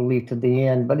we will leave to the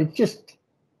end, but it's just.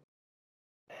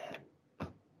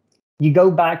 You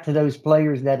go back to those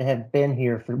players that have been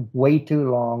here for way too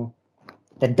long,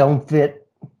 that don't fit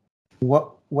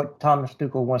what Thomas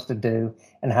Tuchel wants to do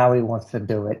and how he wants to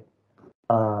do it.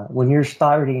 When you're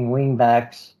starting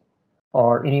wingbacks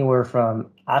or anywhere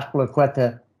from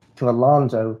Azpilicueta to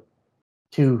Alonso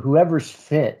to whoever's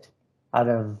fit out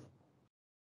of,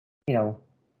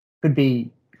 could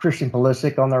be Christian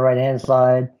Pulisic on the right-hand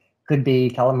side, could be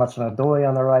Callum Hudson-Odoi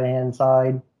on the right-hand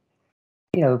side,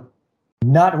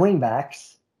 not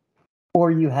wingbacks, or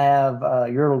you have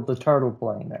Yertle the Turtle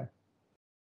playing there.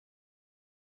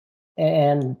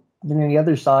 And then on the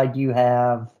other side, you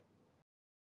have,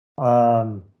 I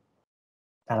don't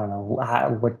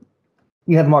know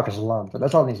you have Marcus Alonso.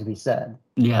 That's all that needs to be said.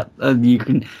 Yeah, you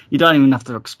don't even have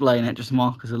to explain it. Just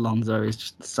Marcus Alonso is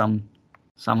just sum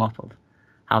up of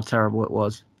how terrible it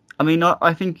was. I mean,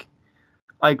 I think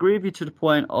I agree with you to the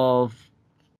point of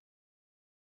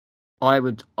I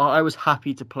was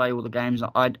happy to play all the games.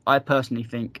 I personally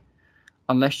think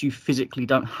unless you physically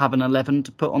don't have an 11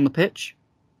 to put on the pitch,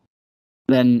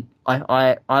 then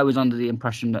I was under the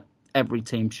impression that every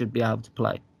team should be able to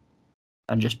play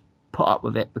and just put up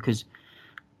with it, because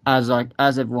as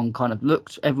everyone kind of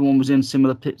looked, everyone was in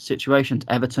similar situations.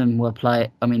 Everton were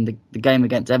playing. I mean, the game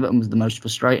against Everton was the most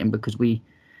frustrating because we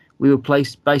were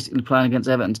basically playing against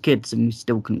Everton's kids and we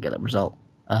still couldn't get a result.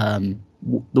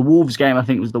 The Wolves game, I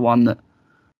think, was the one that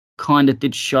kind of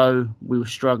did show we were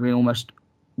struggling, almost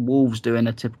Wolves doing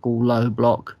a typical low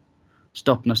block,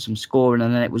 stopping us from scoring.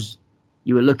 And then it was,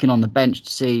 you were looking on the bench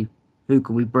to see who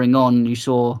could we bring on. You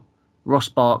saw Ross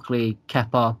Barkley,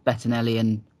 Kepa, Bettinelli,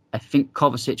 and I think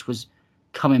Kovacic was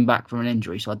coming back from an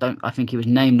injury. So I think he was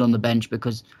named on the bench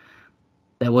because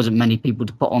there wasn't many people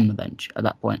to put on the bench at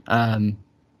that point.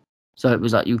 So it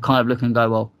was like you kind of look and go,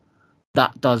 well,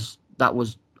 that was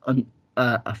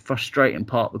a frustrating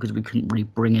part because we couldn't really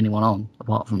bring anyone on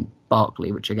apart from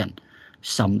Barkley, which again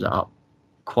sums it up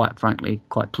quite frankly,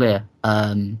 quite clear.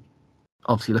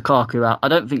 Obviously Lukaku out. I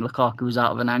don't think Lukaku was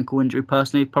out of an ankle injury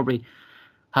personally. Probably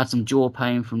had some jaw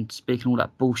pain from speaking all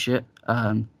that bullshit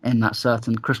in that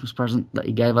certain Christmas present that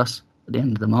he gave us at the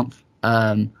end of the month.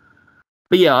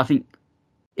 But yeah, I think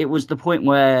it was the point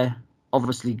where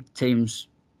obviously teams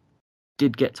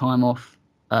did get time off.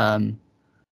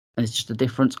 And it's just a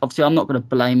difference. Obviously, I'm not going to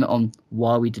blame it on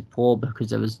why we did poor because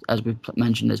there was, as we've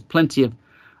mentioned, there's plenty of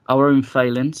our own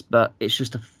failings, but it's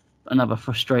just another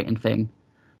frustrating thing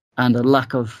and a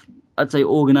lack of, I'd say,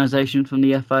 organisation from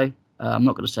the FA. I'm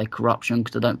not going to say corruption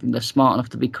because I don't think they're smart enough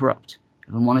to be corrupt.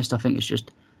 If I'm honest, I think it's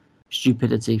just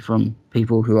stupidity from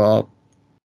people who are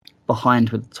behind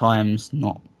with the times,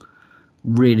 not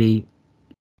really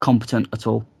competent at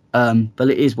all. But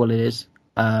it is what it is.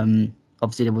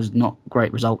 Obviously, there was not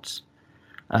great results.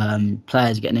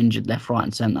 Players getting injured left, right,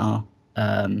 and centre.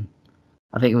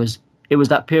 I think it was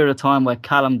that period of time where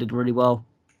Callum did really well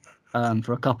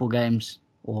for a couple games,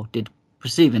 or did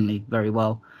perceivingly very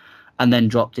well, and then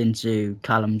dropped into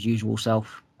Callum's usual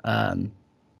self,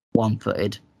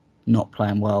 one-footed, not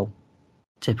playing well,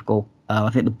 typical. I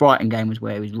think the Brighton game was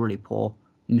where he was really poor,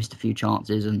 missed a few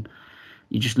chances, and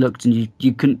you just looked and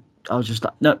you couldn't. I was just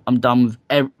like, no, I'm done with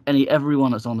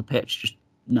everyone that's on the pitch. Just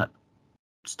no,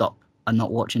 stop. I'm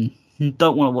not watching.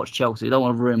 Don't want to watch Chelsea. Don't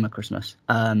want to ruin my Christmas.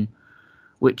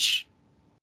 Which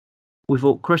we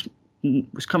thought Christmas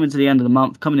was coming to the end of the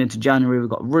month, coming into January. We've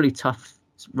got a really tough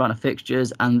run of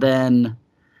fixtures, and then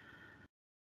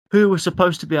who was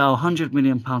supposed to be our £100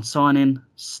 million signing,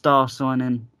 star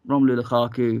signing, Romelu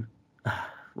Lukaku,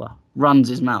 well, runs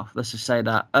his mouth. Let's just say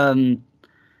that.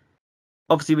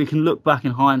 Obviously, we can look back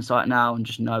in hindsight now and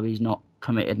just know he's not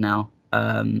committed now.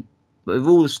 But with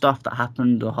all the stuff that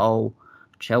happened, the whole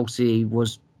Chelsea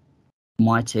was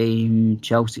my team,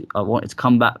 Chelsea, I wanted to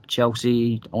come back to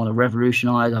Chelsea, I want to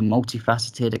revolutionise, I'm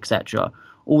multifaceted, etc.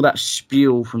 All that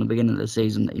spew from the beginning of the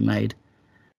season that he made.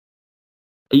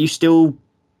 Are you still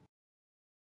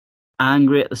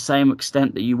angry at the same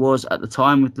extent that you was at the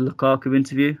time with the Lukaku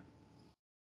interview?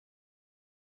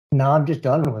 No, I'm just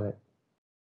done with it.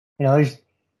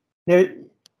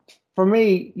 For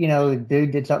me, the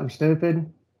dude did something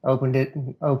stupid, opened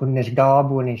his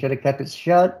gob when he should have kept it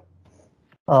shut.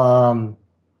 Now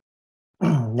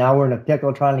we're in a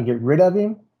pickle trying to get rid of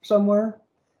him somewhere,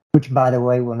 which, by the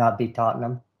way, will not be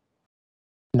Tottenham.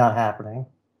 Not happening.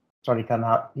 It's already come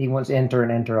out. He wants Inter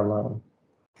and Inter alone.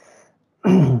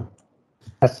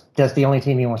 That's the only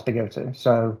team he wants to go to.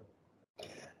 So,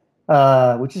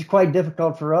 which is quite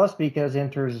difficult for us because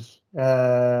Inter's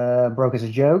broke as a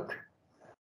joke.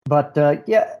 But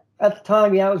yeah, at the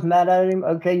time, I was mad at him.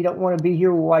 Okay, you don't want to be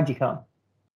here. Well, why'd you come?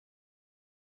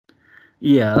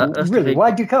 Yeah, that's really.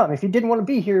 Why'd you come? If you didn't want to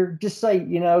be here, just say,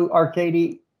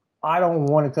 Arcady, I don't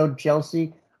want to go to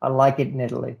Chelsea. I like it in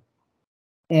Italy.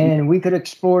 And we could have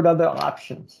explored other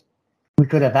options. We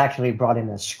could have actually brought in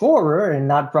a scorer and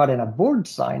not brought in a board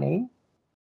signing.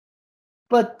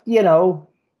 But, who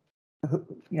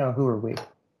are we?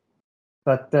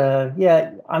 But,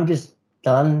 yeah, I'm just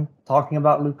done talking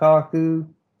about Lukaku.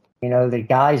 The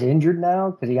guy's injured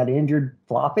now because he got injured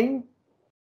flopping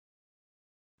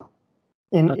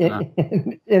in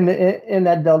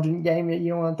that Belgian game that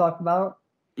you want to talk about.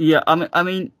 Yeah, I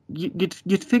mean,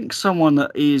 you'd think someone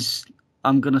that is,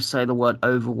 I'm going to say the word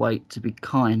overweight to be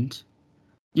kind.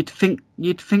 You'd think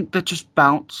they'd just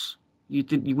bounce. You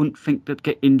wouldn't think they'd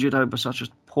get injured over such a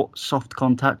soft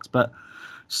contact, but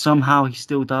somehow he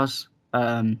still does.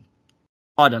 I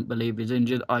don't believe he's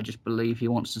injured. I just believe he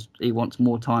wants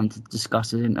more time to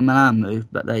discuss his Inter Milan move.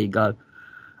 But there you go.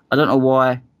 I don't know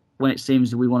why, when it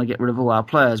seems that we want to get rid of all our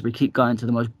players, we keep going to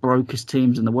the most brokest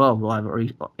teams in the world, either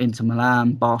Inter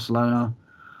Milan, Barcelona.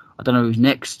 I don't know who's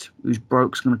next, who's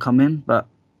broke's going to come in, but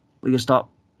we can start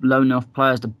loaning off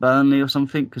players to Burnley or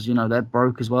something because they're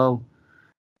broke as well.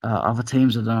 Other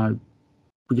teams, I don't know.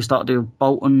 We can start doing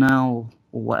Bolton now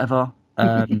or whatever.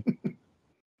 I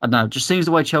don't know. It just seems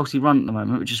the way Chelsea run at the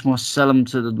moment. We just want to sell them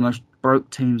to the most broke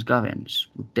teams going. It's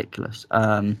ridiculous.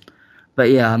 But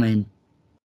yeah, I mean,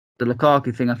 the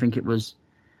Lukaku thing, I think it was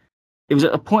at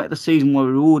a point of the season where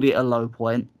we were already at a low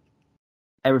point.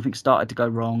 Everything started to go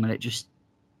wrong, and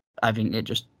I think it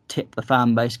just tipped the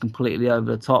fan base completely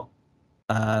over the top.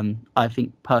 I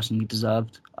think personally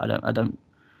deserved. I don't.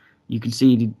 You can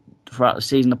see throughout the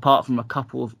season, apart from a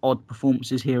couple of odd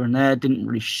performances here and there, didn't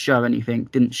really show anything.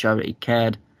 Didn't show that he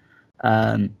cared.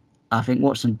 I think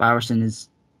what's embarrassing is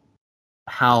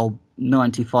how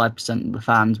 95% of the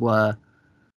fans were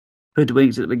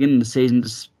hoodwinked at the beginning of the season,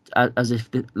 as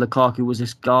if Lukaku was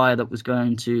this guy that was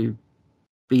going to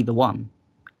be the one.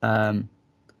 And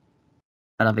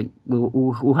I think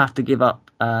we'll have to give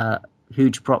up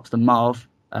huge props to Marv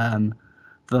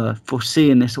for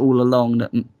foreseeing this all along,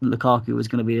 that Lukaku was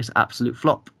going to be this absolute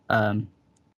flop.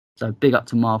 So big up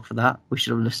to Marv for that. We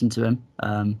should have listened to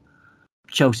him.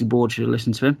 Chelsea board should have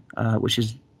listened to him, which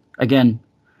is, again,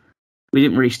 we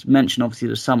didn't really mention obviously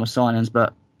the summer signings,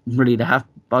 but really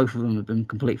both of them have been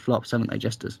complete flops, haven't they,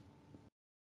 Jesters?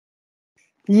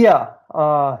 Yeah.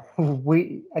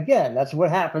 That's what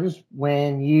happens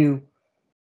when you,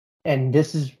 and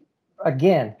this is,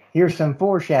 again, here's some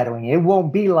foreshadowing. It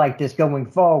won't be like this going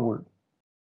forward.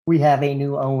 We have a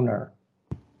new owner.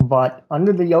 But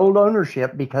under the old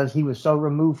ownership, because he was so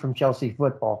removed from Chelsea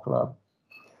Football Club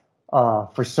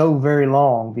for so very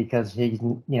long, because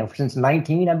since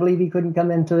 19, I believe he couldn't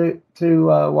come in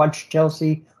to watch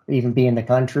Chelsea or even be in the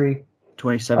country.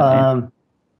 2017.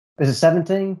 Is it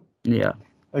 17? Yeah.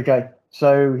 Okay.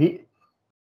 So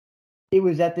it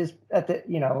was at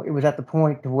the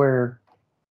point where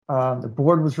the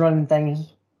board was running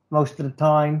things most of the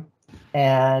time.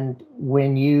 And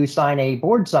when you sign a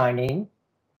board signing,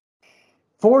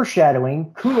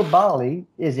 foreshadowing, Koulibaly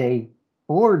is a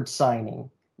board signing,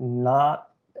 not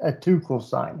a Tuchel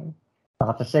signing.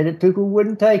 Not to say that Tuchel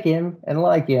wouldn't take him and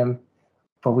like him,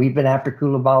 but we've been after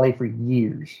Koulibaly for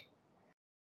years.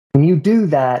 When you do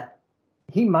that,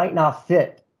 he might not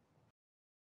fit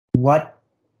what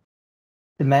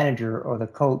the manager or the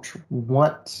coach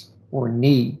wants or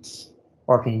needs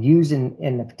or can use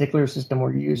in the particular system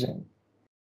we're using.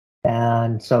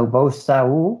 And so both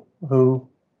Saul, who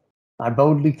I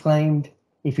boldly claimed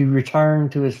if he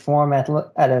returned to his form at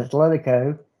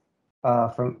Atletico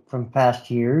from past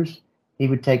years, he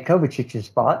would take Kovacic's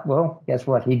spot. Well, guess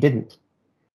what? He didn't.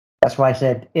 That's why I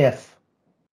said if.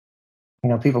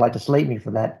 People like to slate me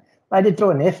for that. I did throw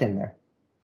an if in there.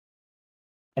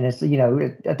 And it's,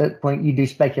 at that point you do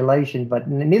speculation, but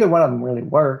neither one of them really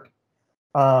worked.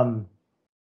 I'd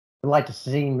like to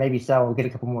see maybe Sal get a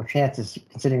couple more chances,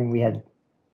 considering we had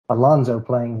Alonso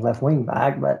playing left wing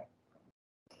back, but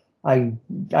I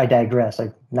digress.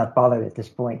 I'm not bothered at this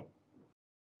point.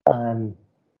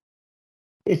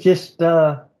 It's just,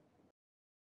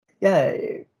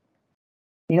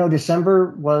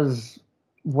 December was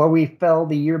where we fell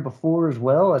the year before as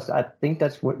well. I think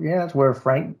that's where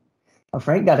Frank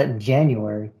got it in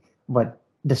January, but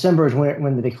December is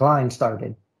when the decline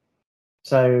started.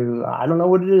 So I don't know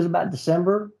what it is about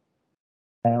December.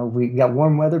 We got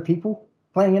warm weather people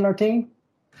playing in our team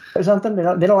or something. They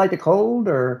don't like the cold,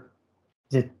 or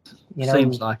is it?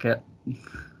 Seems like it.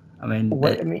 I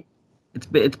mean,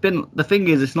 it's been the thing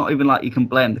is, it's not even like you can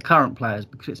blame the current players,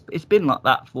 because it's been like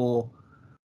that for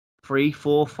 3,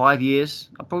 4, 5 years.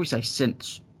 I'd probably say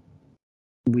since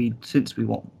we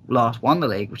last won the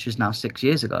league, which is now 6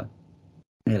 years ago,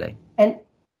 nearly.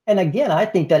 And again, I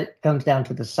think that it comes down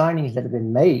to the signings that have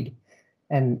been made.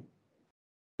 And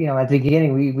at the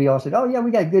beginning, we all said, "Oh yeah,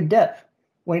 we got good depth."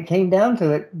 When it came down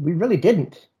to it, we really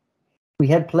didn't. We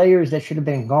had players that should have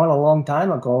been gone a long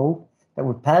time ago, that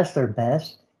were past their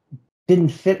best, didn't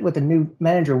fit what the new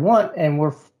manager want, and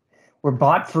were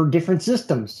bought for different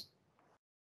systems.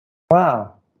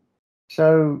 Wow.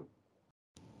 So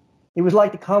it was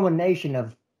like the combination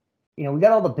of, we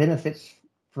got all the benefits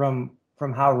from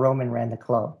how Roman ran the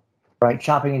club, right?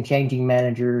 Chopping and changing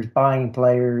managers, buying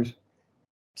players,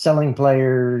 selling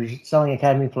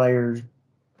academy players,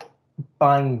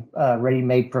 buying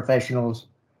ready-made professionals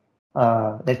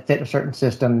that fit a certain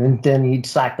system, and then he'd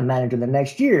sack the manager the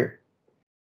next year.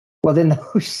 Well, then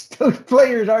those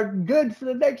players aren't good for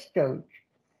the next coach.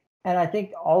 And I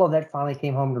think all of that finally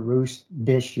came home to roost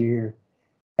this year.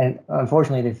 And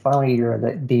unfortunately, the final year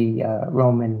of the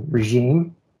Roman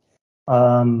regime,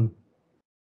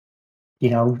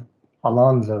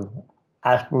 Alonso,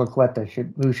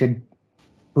 Azpilicueta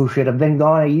who should have been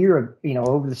gone a year,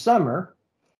 over the summer,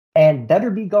 and better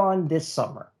be gone this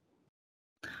summer.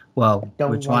 Well,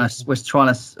 we're trying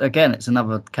to again. It's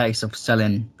another case of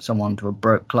selling someone to a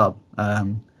broke club.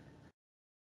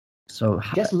 So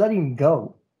just let him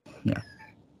go. Yeah.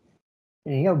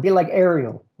 And, be like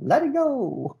Ariel, let it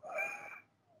go.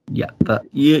 Yeah, but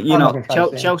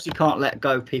Chelsea can't let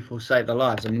go people save their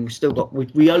lives. I mean, we've still got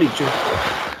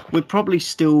we're probably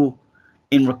still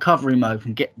in recovery mode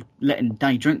from letting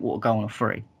Danny Drinkwater go on a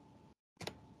free.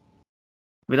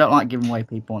 We don't like giving away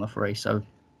people on a free, so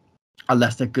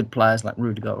unless they're good players like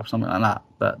Rudiger or something like that.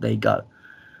 But there you go.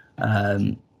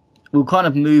 We'll kind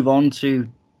of move on to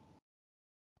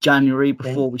January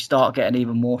before we start getting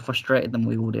even more frustrated than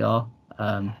we already are.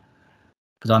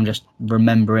 Because I'm just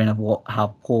remembering of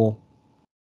how poor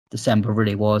December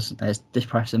really was. It's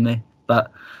depressing me.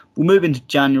 But we'll move into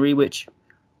January, which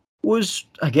was,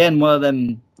 again, one of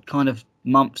them kind of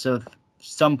months of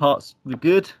some parts were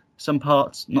good, some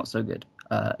parts not so good,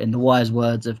 in the wise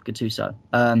words of Gattuso.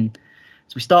 So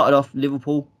we started off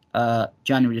Liverpool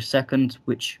January the 2nd,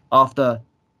 which after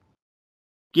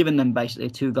giving them basically a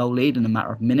 2-goal lead in a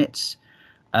matter of minutes,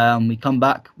 we come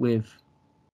back with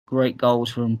great goals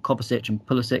from Kovacic and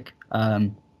Pulisic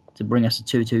to bring us a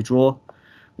 2-2 draw.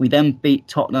 We then beat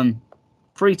Tottenham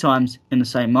three times in the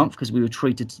same month because we were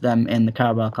treated to them in the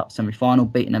Carabao Cup semi-final,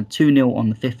 beating them 2-0 on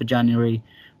the 5th of January.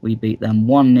 We beat them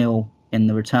 1-0 in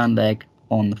the return leg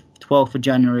on the 12th of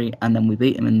January, and then we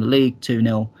beat them in the league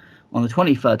 2-0 on the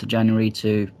 23rd of January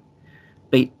to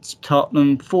beat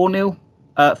Tottenham 4-0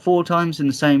 four times in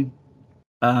the same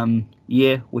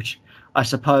year, which I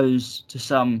suppose to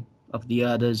some of the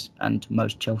Erders and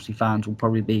most Chelsea fans will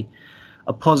probably be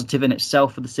a positive in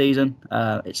itself for the season.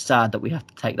 It's sad that we have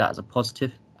to take that as a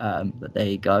positive, but there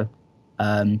you go.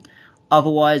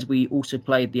 Otherwise, we also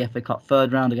played the FA Cup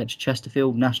third round against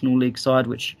Chesterfield National League side,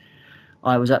 which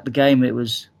I was at the game. It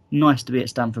was nice to be at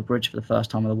Stamford Bridge for the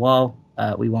first time in a while.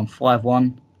 We won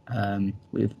 5-1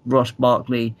 with Ross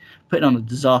Barkley putting on a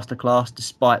disaster class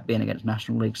despite being against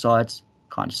National League sides.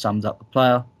 Kind of sums up the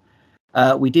player.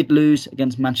 We did lose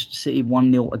against Manchester City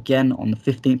 1-0 again on the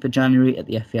 15th of January at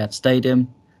the Etihad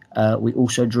Stadium. We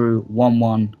also drew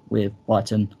 1-1 with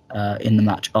Brighton in the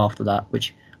match after that,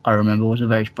 which I remember was a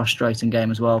very frustrating game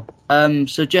as well.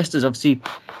 So Jesters, obviously,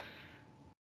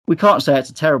 we can't say it's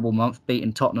a terrible month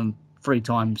beating Tottenham three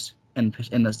times in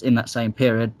that same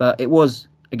period, but it was,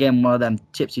 again, one of them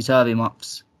tipsy-turvy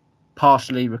months,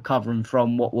 partially recovering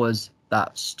from what was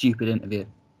that stupid interview.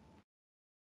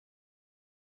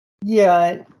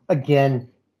 Yeah, again,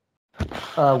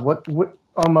 what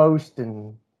almost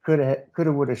and coulda,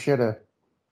 woulda, shoulda,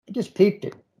 just peaked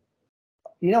it.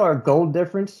 You know, our goal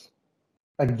difference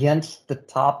against the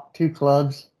top two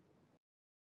clubs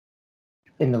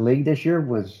in the league this year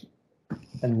was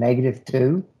a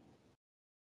 -2.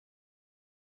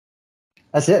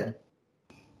 That's it.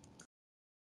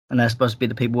 And they're supposed to be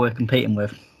the people we're competing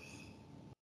with.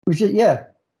 Yeah.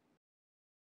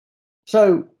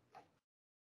 So,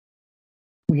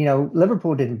 you know,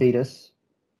 Liverpool didn't beat us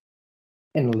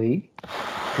in the league.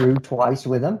 Drew twice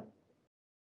with them.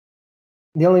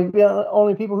 The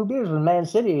only people who beat us was Man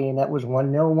City, and that was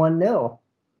 1-0, 1-0.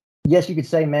 Yes, you could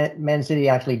say Man City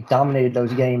actually dominated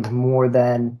those games more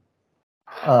than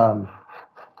the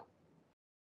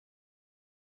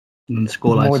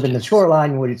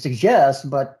scoreline would suggest,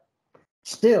 but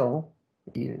still,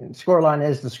 the scoreline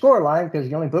is the scoreline because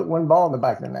you only put one ball in the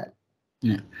back of the net.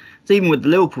 Yeah. So even with the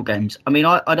Liverpool games, I mean,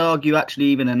 I'd argue actually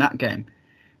even in that game,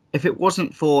 if it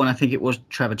wasn't for, and I think it was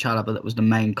Trevor Chalobah that was the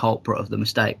main culprit of the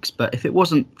mistakes, but if it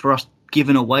wasn't for us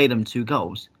giving away them 2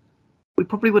 goals, we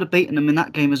probably would have beaten them in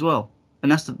that game as well.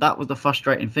 And that was the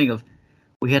frustrating thing of,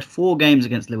 we had 4 games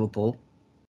against Liverpool,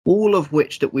 all of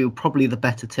which that we were probably the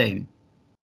better team,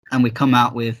 and we come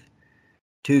out with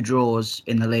 2 draws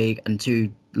in the league and 2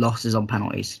 losses on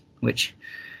penalties, which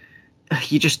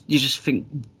you just think,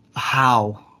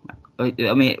 how?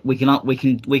 I mean, we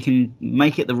can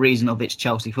make it the reason of it's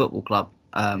Chelsea Football Club,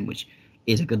 which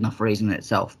is a good enough reason in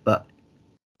itself, but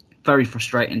very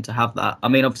frustrating to have that. I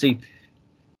mean, obviously,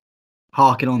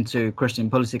 harking on to Christian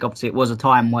Pulisic, obviously it was a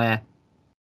time where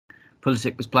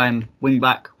Pulisic was playing wing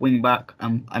back.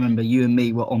 I remember you and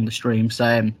me were on the stream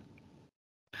saying,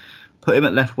 put him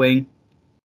at left wing,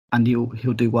 and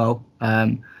he'll do well.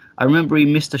 I remember he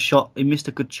missed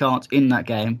a good chance in that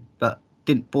game, but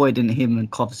didn't him and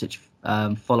Kovacic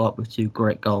follow up with 2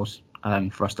 great goals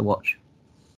for us to watch.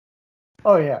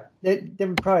 Oh yeah, they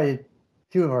were probably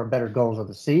 2 of our better goals of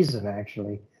the season,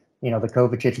 actually. You know, the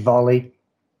Kovacic volley,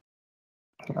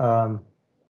 and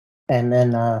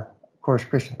then of course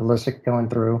Christian Pulisic going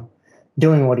through,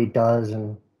 doing what he does,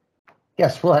 and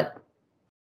guess what?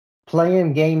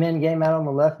 Playing game in, game out on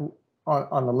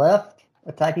the left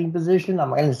attacking position. I'm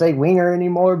not going to say winger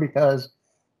anymore because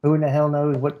who in the hell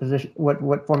knows what position,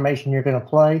 what formation you're going to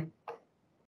play.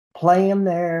 Play him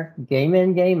there, game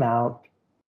in, game out,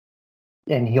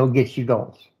 and he'll get you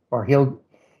goals. Or he's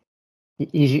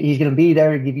going to be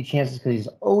there to give you chances because he's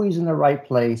always in the right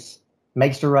place,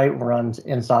 makes the right runs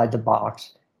inside the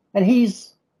box, and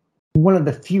he's one of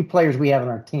the few players we have on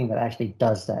our team that actually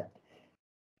does that.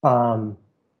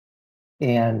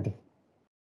 And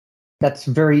that's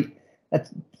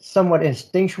somewhat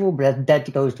instinctual, but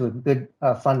that goes to a good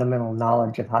fundamental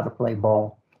knowledge of how to play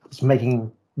ball. It's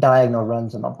making diagonal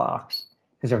runs in the box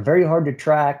because they're very hard to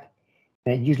track,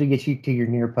 and it usually gets you to your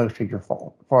near post or your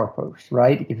far post,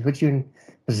 right? It puts you in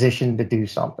position to do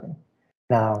something.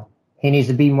 Now, he needs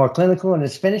to be more clinical in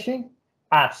his finishing.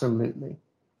 Absolutely.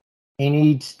 He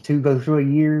needs to go through a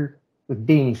year with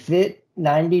being fit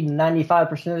 90 to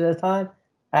 95% of the time.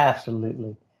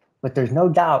 Absolutely. But there's no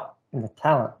doubt in the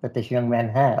talent that this young man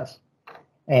has.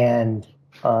 And,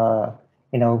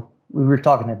 you know, we were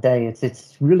talking today,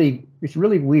 it's really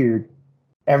weird.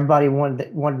 Everybody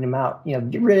wanted him out. You know,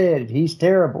 get rid, he's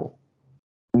terrible.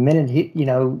 The minute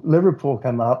Liverpool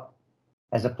come up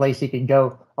as a place he could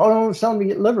go, oh, don't sell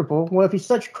me at Liverpool. Well, if he's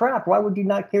such crap, why would you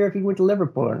not care if he went to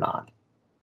Liverpool or not?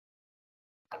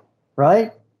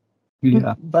 Right?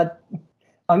 Yeah. But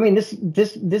I mean,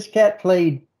 this cat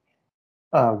played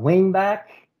wing back,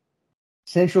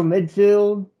 central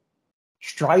midfield,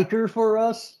 striker for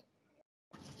us.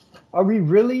 Are we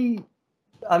really?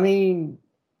 I mean,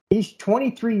 he's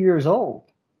 23 years old.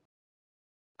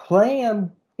 Play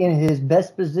him in his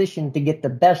best position to get the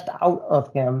best out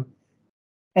of him.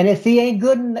 And if he ain't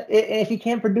good, if he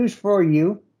can't produce for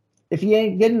you, if he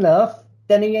ain't good enough,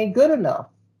 then he ain't good enough.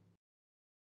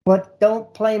 But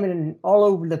don't play him in all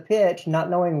over the pitch, not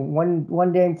knowing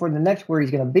one game for the next where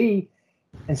he's going to be,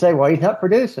 and say, well, he's not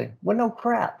producing. Well, no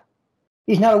crap.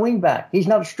 He's not a wingback. He's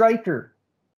not a striker.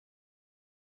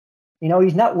 You know,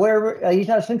 he's not wherever. He's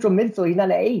not a central midfield. He's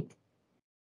not an 8.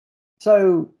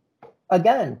 So,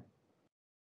 again,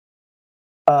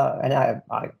 and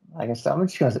I guess I'm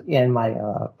just going to end my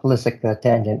Pulisic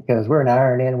tangent because we're an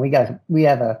hour in. We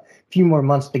have a few more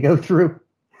months to go through.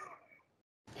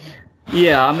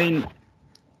 Yeah, I mean,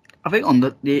 I think on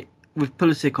the with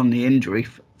Pulisic on the injury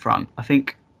front, I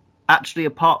think actually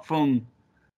apart from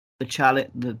the challenge,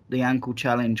 the ankle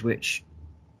challenge, which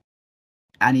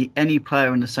any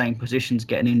player in the same position's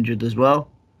getting injured as well.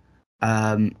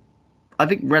 I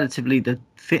think relatively the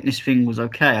fitness thing was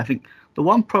okay. I think the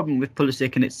one problem with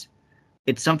Pulisic, and it's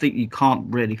something you can't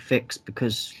really fix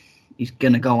because he's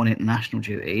going to go on international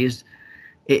duty, is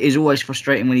it is always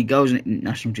frustrating when he goes on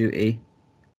international duty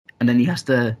and then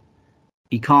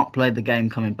he can't play the game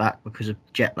coming back because of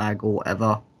jet lag or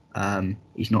whatever.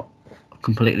 He's not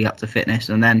completely up to fitness.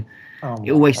 And then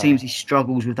it always seems he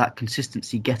struggles with that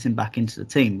consistency getting back into the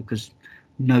team because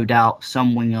no doubt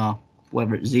some winger,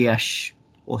 whether it's Ziyech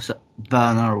or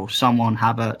Werner or someone,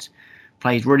 Havertz,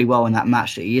 plays really well in that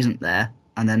match that he isn't there.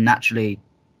 And then naturally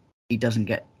he doesn't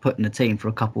get put in the team for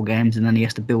a couple of games and then he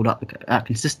has to build up that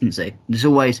consistency. And it's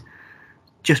always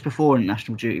just before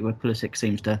international duty where Pulisic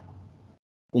seems to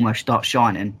almost start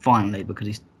shining finally because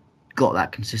he's got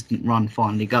that consistent run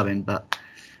finally going. But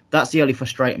that's the only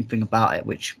frustrating thing about it,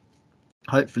 which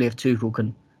hopefully if Tuchel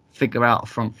can figure out a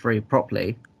front three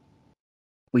properly,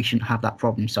 we shouldn't have that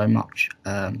problem so much.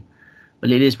 But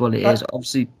it is what it is.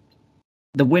 Obviously,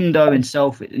 the window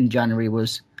itself in January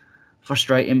was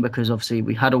frustrating because obviously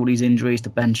we had all these injuries to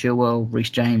Ben Chilwell, Reece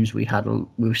James. We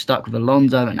were stuck with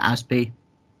Alonso and Aspi,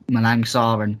 Malang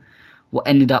Sarr, and what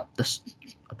ended up the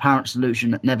apparent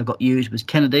solution that never got used was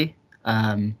Kennedy.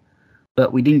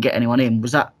 But we didn't get anyone in.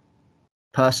 Was that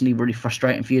personally really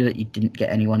frustrating for you that you didn't get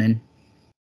anyone in?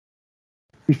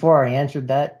 Before I answered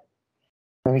that,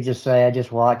 let me just say I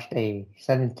just watched a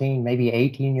 17, maybe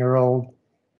 18-year-old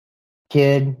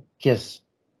kid just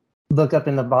look up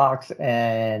in the box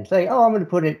and say, oh, I'm going to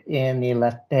put it in the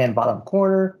left-hand bottom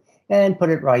corner and put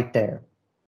it right there.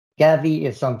 Gavi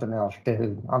is something else,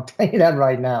 dude. I'm telling you that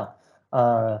right now.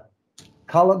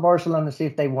 Call up Barcelona to see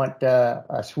if they want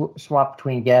a swap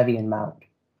between Gavi and Mount.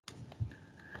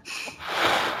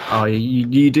 Oh,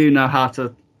 you do know how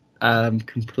to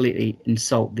completely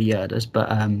insult the Yerders, but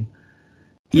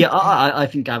yeah, I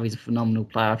think Gavi's a phenomenal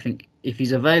player. I think if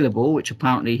he's available, which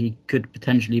apparently he could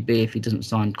potentially be if he doesn't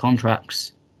sign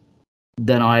contracts,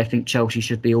 then I think Chelsea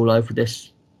should be all over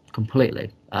this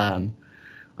completely. I'm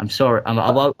sorry,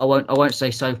 I won't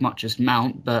say so much as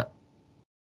Mount, but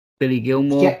Billy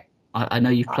Gilmore. Yeah. I know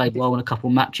you've played well in a couple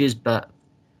matches, but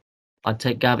I'd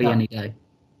take Gavi any day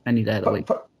of the week.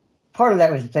 Part of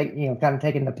that was kind of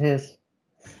taking the piss.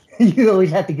 You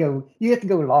always have to go. You have to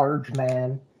go large,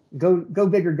 man. Go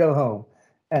big or go home,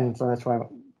 and so that's why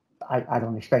I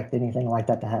don't expect anything like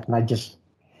that to happen.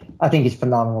 I think he's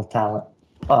phenomenal talent.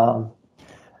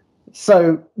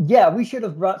 So yeah, we should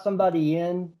have brought somebody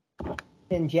in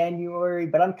January,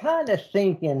 but I'm kind of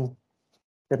thinking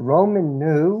that Roman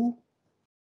knew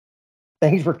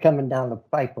things were coming down the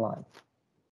pipeline.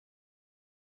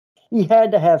 He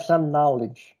had to have some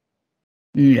knowledge.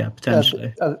 Yeah,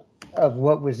 potentially. Of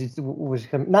what was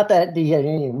coming. Not that he had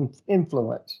any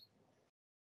influence,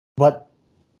 but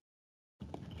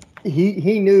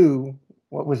he knew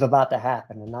what was about to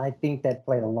happen, and I think that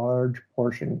played a large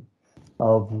portion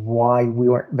of why we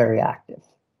weren't very active.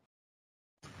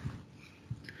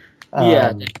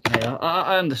 Yeah,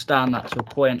 I understand that to a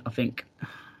point. I think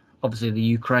obviously the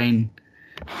Ukraine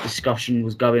discussion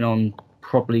was going on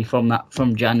probably from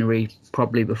January,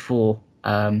 probably before.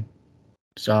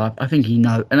 So I think he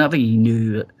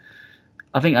knew that.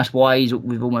 I think that's why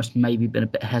we've almost maybe been a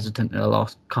bit hesitant in the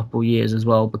last couple of years as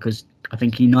well, because I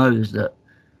think he knows that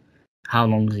how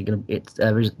long is he going to?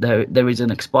 There is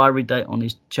an expiry date on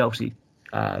his Chelsea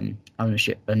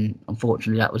ownership, and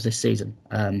unfortunately that was this season.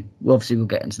 We'll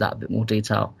get into that a bit more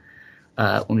detail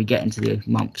when we get into the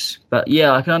months. But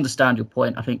yeah, I can understand your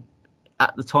point. I think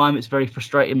at the time it's very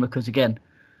frustrating because, again,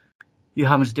 you're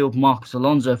having to deal with Marcos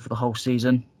Alonso for the whole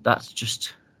season. That's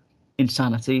just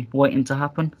insanity waiting to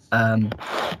happen. And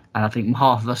I think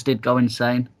half of us did go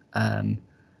insane, and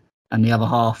the other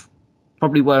half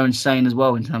probably were insane as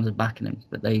well in terms of backing him.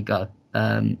 But there you go.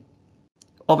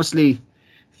 Obviously,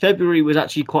 February was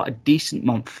actually quite a decent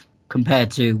month compared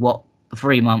to what the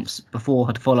 3 months before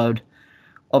had followed.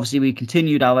 Obviously, we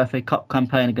continued our FA Cup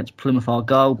campaign against Plymouth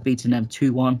Argyle, beating them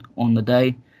 2-1 on the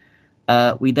day.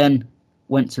 We then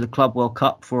went to the Club World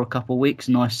Cup for a couple of weeks,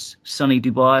 nice sunny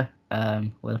Dubai,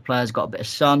 where the players got a bit of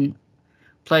sun,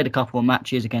 played a couple of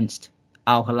matches against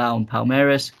Al Hilal and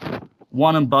Palmeiras,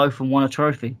 won them both and won a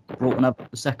trophy, brought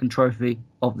the second trophy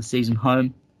of the season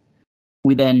home.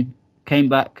 We then came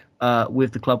back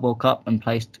with the Club World Cup and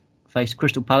faced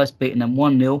Crystal Palace, beating them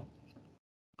 1-0,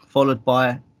 followed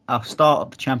by our start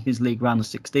of the Champions League round of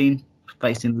 16,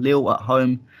 facing Lille at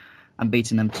home and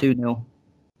beating them 2-0.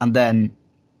 And then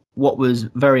what was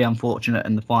very unfortunate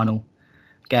in the final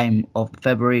game of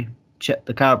February,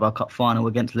 the Carabao Cup final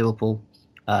against Liverpool,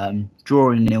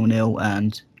 drawing 0-0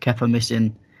 and Kepa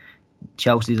missing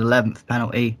Chelsea's 11th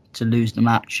penalty to lose the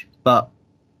match. But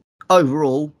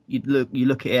overall, you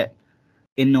look at it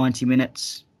in 90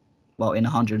 minutes, well, in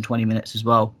 120 minutes as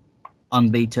well,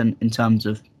 unbeaten in terms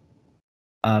of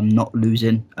not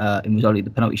losing. It was only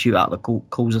the penalty shootout that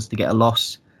caused us to get a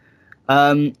loss.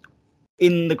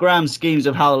 In the grand schemes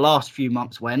of how the last few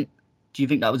months went, do you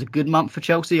think that was a good month for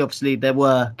Chelsea? Obviously, there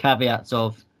were caveats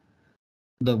of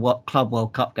the Club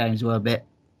World Cup games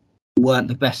weren't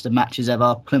the best of matches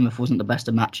ever. Plymouth wasn't the best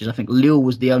of matches. I think Lille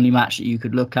was the only match that you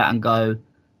could look at and go,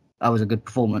 that was a good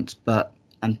performance.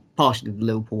 And partially the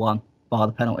Liverpool one, bar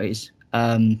the penalties.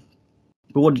 But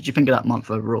what did you think of that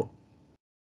month overall?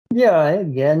 Yeah,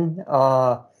 again,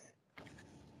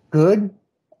 good.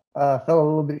 Fell a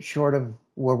little bit short of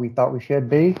where we thought we should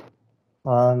be.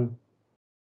 Of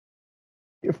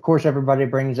course, everybody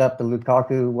brings up the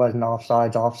Lukaku wasn't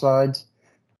offsides.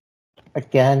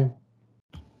 Again,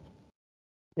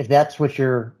 if that's what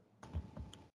you're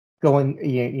going,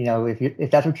 if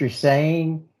that's what you're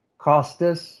saying, cost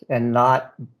us and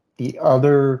not the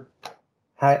other,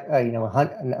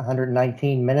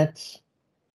 119 minutes.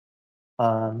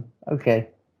 Okay,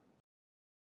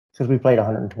 because we played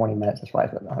 120 minutes, that's why I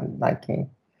said 119.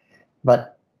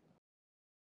 But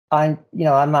I'm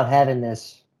not having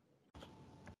this.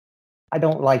 I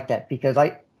don't like that because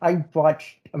I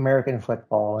watch American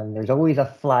football and there's always a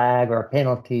flag or a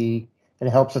penalty that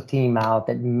helps a team out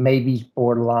that maybe's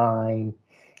borderline.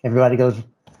 Everybody goes,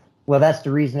 well, that's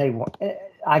the reason they want.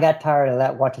 I got tired of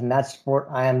that watching that sport.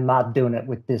 I am not doing it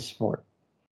with this sport.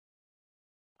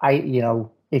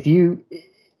 If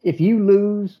you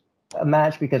lose a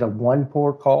match because of one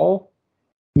poor call,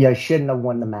 you shouldn't have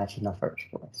won the match in the first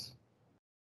place.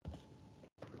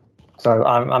 So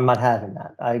I'm not having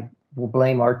that. I will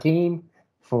blame our team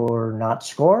for not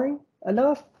scoring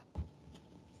enough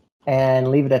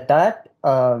and leave it at that.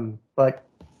 But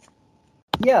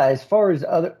yeah, as far as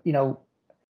other,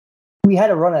 we had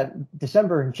a run of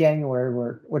December and January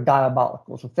were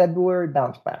diabolical. So February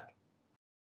bounced back.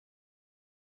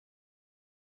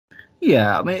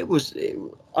 Yeah, I mean,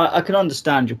 I can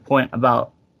understand your point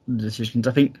about the decisions.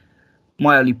 I think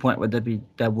my only point would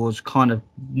there was kind of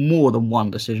more than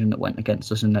one decision that went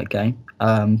against us in that game.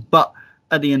 But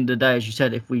at the end of the day, as you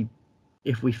said, if we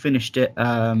finished it,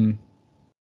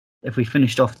 if we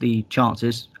finished off the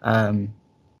chances,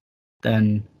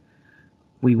 then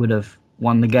we would have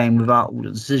won the game without all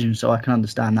the decisions. So I can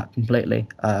understand that completely.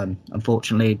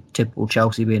 Unfortunately, typical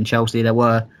Chelsea being Chelsea, there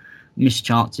were missed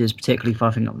chances, particularly for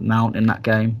I think Mount in that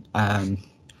game. A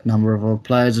number of other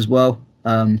players as well.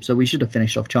 So we should have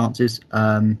finished off chances.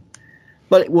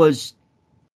 But it was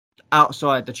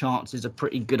outside the chances a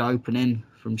pretty good opening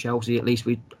from Chelsea. At least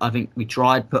I think we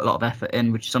tried, put a lot of effort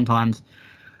in, which sometimes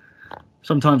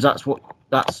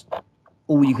that's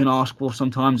all you can ask for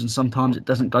sometimes, and sometimes it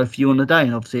doesn't go for you on the day.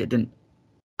 And obviously it didn't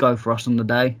go for us on the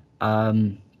day.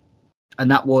 And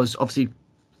that was obviously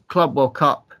Club World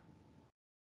Cup.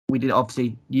 We did,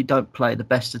 obviously, you don't play the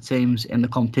best of teams in the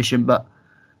competition, but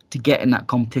to get in that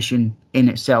competition in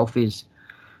itself is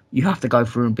you have to go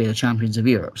through and be the champions of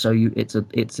Europe. So it's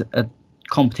a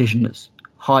competition that's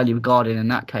highly regarded in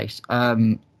that case. How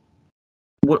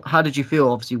did you feel,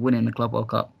 obviously, winning the Club World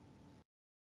Cup?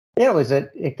 Yeah,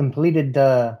 it completed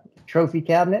the trophy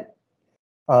cabinet.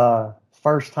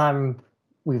 First time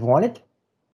we've won it.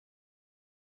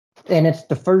 and it's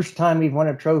the first time we've won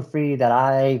a trophy that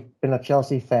I've been a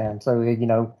Chelsea fan. So,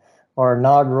 our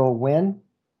inaugural win,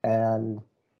 and of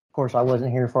course, I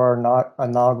wasn't here for our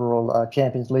inaugural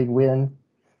Champions League win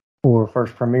or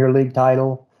first Premier League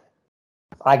title.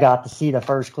 I got to see the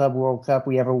first Club World Cup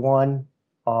we ever won.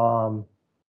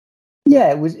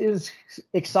 It was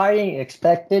exciting,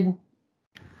 expected.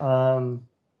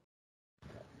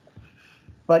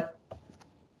 But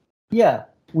yeah,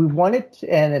 we won it,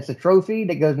 and it's a trophy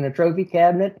that goes in a trophy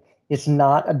cabinet. It's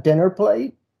not a dinner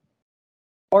plate.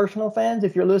 Arsenal fans,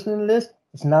 if you're listening to this,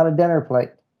 it's not a dinner plate.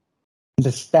 The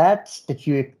stats that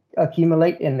you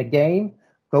accumulate in the game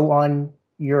go on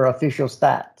your official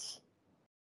stats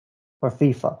for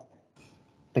FIFA.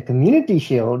 The Community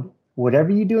Shield, whatever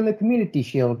you do in the Community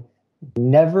Shield,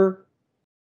 never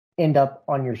end up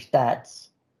on your stats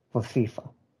for FIFA.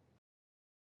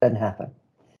 Doesn't happen.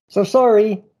 So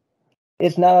sorry,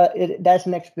 it's not. That's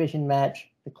an exhibition match.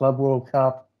 The Club World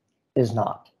Cup is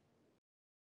not.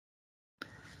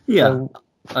 Yeah, so,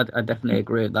 I definitely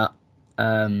agree with that.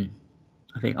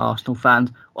 I think Arsenal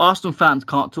fans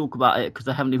can't talk about it because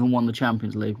they haven't even won the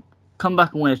Champions League. Come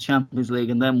back and win a Champions League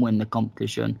and then win the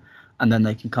competition, and then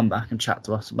they can come back and chat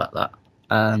to us about that.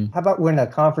 How about win a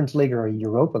Conference League or a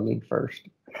Europa League first?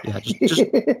 Yeah,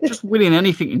 just winning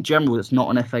anything in general that's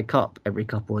not an FA Cup every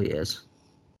couple of years.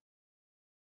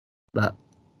 But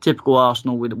typical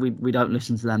Arsenal, we don't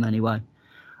listen to them anyway.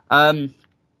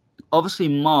 Obviously,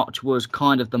 March was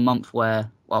kind of the month where,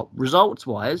 well,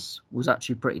 results-wise, was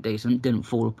actually pretty decent. Didn't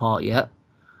fall apart yet.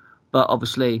 But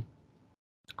obviously,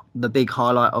 the big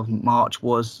highlight of March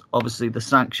was obviously the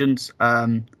sanctions.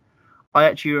 I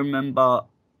actually remember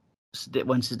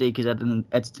when Sadiq is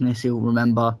editing this, he'll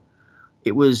remember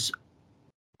it was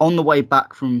on the way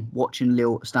back from watching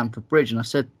Lille at Stamford Bridge. And I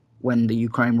said, when the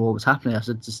Ukraine war was happening, I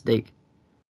said to Sadiq,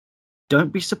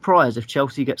 don't be surprised if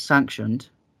Chelsea gets sanctioned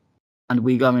and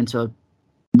we go into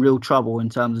real trouble in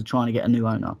terms of trying to get a new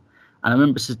owner. And I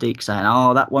remember Sadiq saying,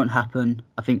 oh, that won't happen.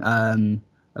 I think there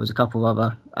was a couple of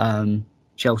other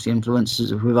Chelsea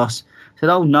influencers with us. Said,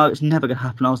 oh, no, it's never going to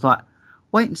happen. I was like,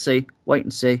 wait and see.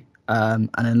 And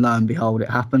then lo and behold, it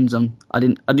happens. And I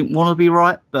didn't want to be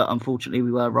right, but unfortunately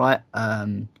we were right.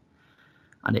 And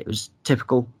it was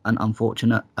typical and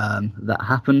unfortunate that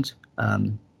happened.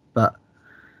 But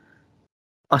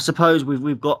I suppose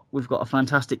we've got a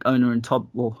fantastic owner in Todd.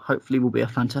 Well, hopefully we'll be a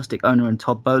fantastic owner in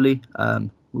Todd Boehly.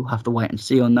 We'll have to wait and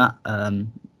see on that.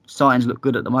 Signs look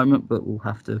good at the moment, but we'll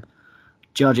have to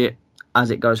judge it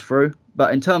as it goes through.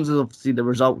 But in terms of obviously the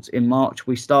results in March,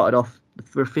 we started off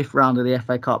the fifth round of the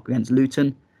FA Cup against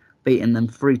Luton, beating them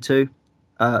 3-2.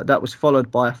 That was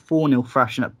followed by a 4-0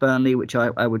 thrashing at Burnley, which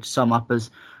I would sum up as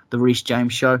the Reece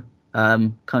James show,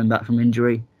 coming back from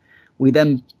injury. We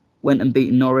then went and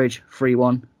beat Norwich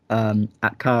 3-1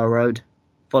 at Carrow Road,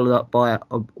 followed up by a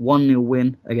 1-0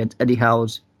 win against Eddie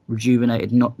Howe's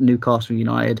rejuvenated Newcastle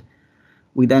United.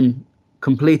 We then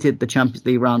completed the Champions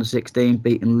League round of 16,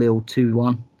 beating Lille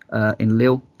 2-1 in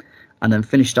Lille, and then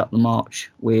finished up the March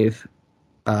with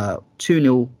a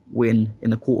 2-0 win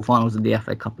in the quarterfinals of the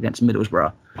FA Cup against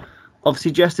Middlesbrough.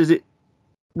 Obviously, just as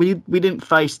we didn't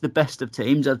face the best of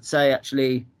teams, I'd say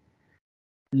actually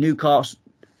Newcastle,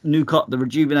 the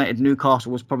rejuvenated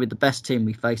Newcastle was probably the best team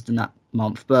we faced in that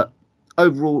month. But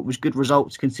overall, it was good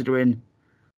results considering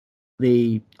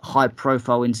the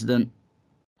high-profile incident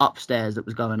upstairs that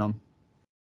was going on.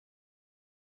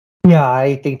 Yeah,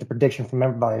 I think the prediction from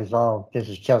everybody is, this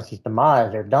is Chelsea's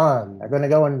demise. They're done. They're going to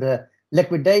go into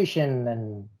liquidation,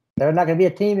 and they're not going to be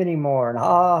a team anymore. And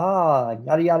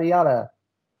yada, yada, yada.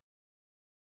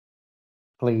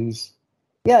 Please.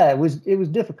 Yeah, it was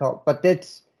difficult, but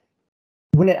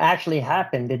when it actually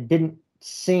happened, it didn't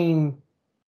seem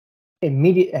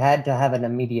immediate. It had to have an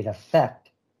immediate effect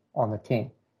on the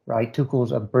team, right?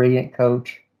 Tuchel's a brilliant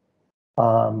coach.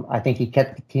 I think he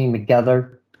kept the team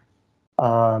together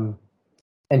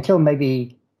until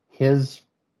maybe his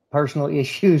personal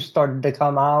issues started to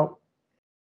come out.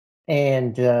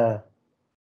 And I'm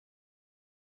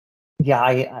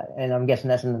guessing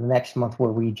that's in the next month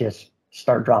where we just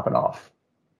start dropping off.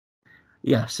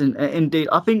 Yes, indeed.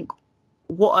 I think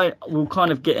we'll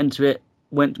kind of get into it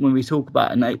when we talk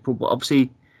about it in April, but obviously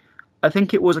I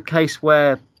think it was a case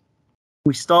where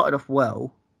we started off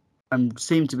well and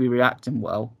seemed to be reacting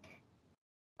well.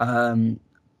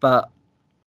 But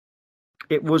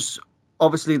it was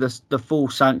obviously the full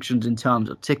sanctions in terms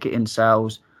of ticketing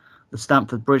sales, the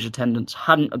Stamford Bridge attendance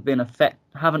haven't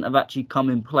have actually come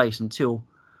in place until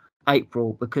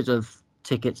April because of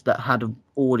tickets that had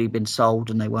already been sold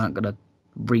and they weren't going to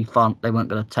refund. They weren't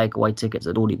going to take away tickets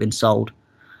that had already been sold.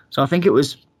 So I think it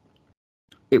was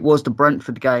it was the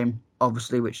Brentford game,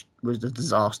 obviously, which was the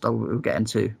disaster we'll get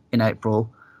into in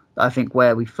April. I think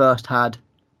where we first had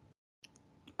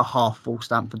a half-full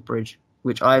Stamford Bridge,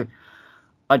 which I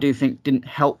do think didn't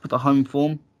help with the home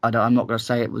form. I'm not going to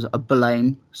say it was a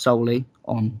blame solely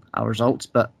on our results,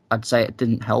 but I'd say it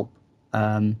didn't help.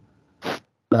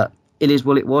 But it is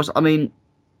what it was. I mean,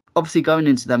 obviously going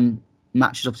into them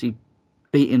matches, obviously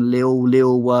beating Lille.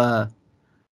 Lille were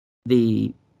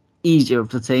the easier of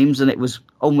the teams, and it was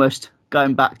almost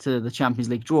going back to the Champions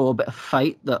League draw, a bit of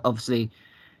fate that obviously,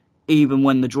 even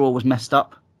when the draw was messed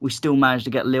up, we still managed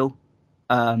to get Lille.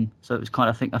 So it was kind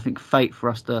of, I think fate for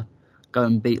us to go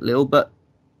and beat Lille. But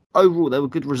overall, they were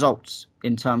good results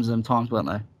in terms of them times, weren't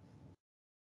they?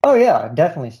 Oh yeah,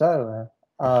 definitely so.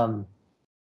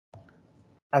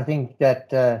 I think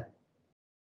that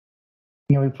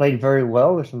we played very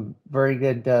well with some very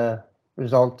good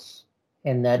results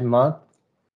in that month.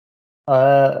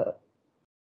 And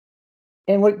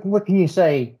what can you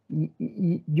say?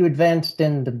 You advanced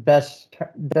in the best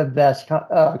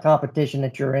competition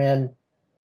that you're in.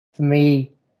 For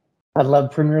me, I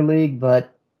love Premier League,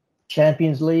 but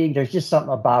Champions League, there's just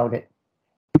something about it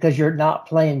because you're not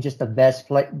playing just the best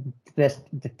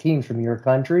the teams from your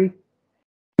country.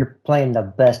 You're playing the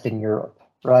best in Europe,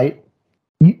 right?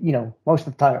 You know, most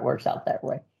of the time it works out that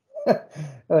way.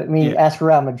 I mean, ask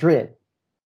Real Madrid.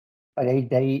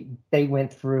 They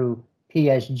went through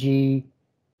PSG,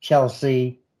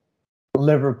 Chelsea,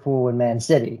 Liverpool, and Man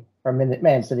City, or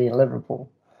Man City and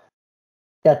Liverpool.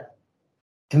 That,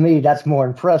 to me, that's more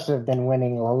impressive than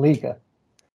winning La Liga.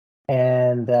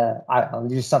 And I don't know,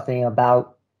 there's just something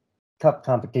about cup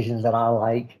competitions that I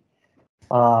like.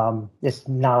 It's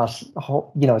not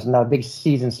it's not a big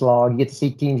season slog. You get to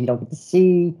see teams you don't get to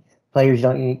see, players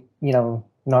you don't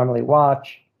normally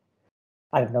watch.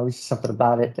 I don't know, there's something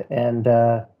about it. And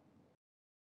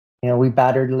we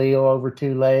battered Leo over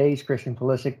 2 legs. Christian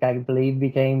Pulisic, I believe,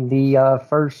 became the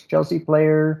first Chelsea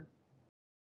player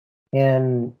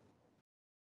in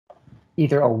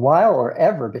either a while or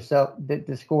ever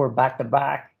to score back to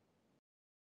back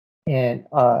in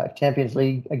Champions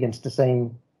League against the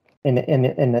same in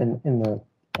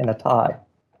a tie.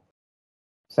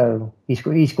 So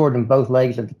he scored in both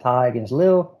legs of the tie against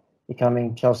Lille,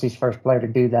 becoming Chelsea's first player to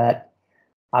do that.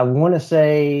 I want to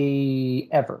say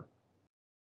ever,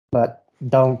 but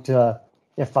don't.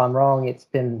 If I'm wrong, it's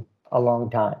been a long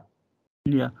time.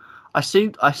 Yeah, I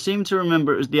seem to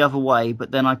remember it was the other way, but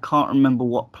then I can't remember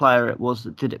what player it was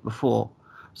that did it before.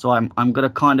 So I'm going to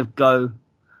kind of go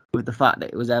with the fact that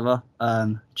it was ever,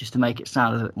 just to make it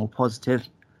sound a bit more positive.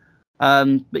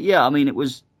 But yeah, I mean, it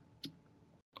was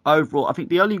overall. I think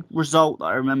the only result that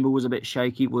I remember was a bit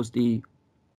shaky was the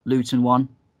Luton one,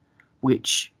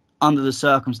 which under the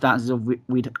circumstances of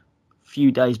we'd a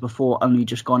few days before only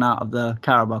just gone out of the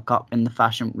Carabao Cup in the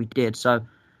fashion we did. So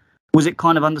was it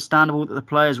kind of understandable that the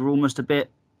players were almost a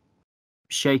bit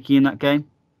shaky in that game?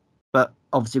 But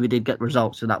obviously we did get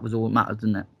results, so that was all that mattered,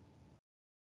 didn't it?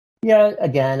 Yeah,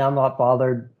 again, I'm not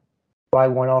bothered by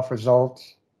one-off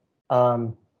results.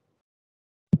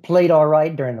 Played all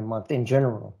right during the month in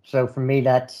general. So for me,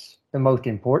 that's the most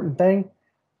important thing.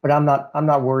 But I'm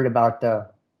not worried about the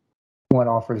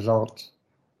one-off results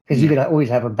because you could always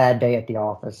have a bad day at the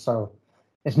office. So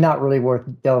it's not really worth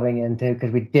delving into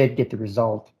because we did get the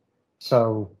result.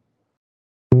 So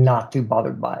not too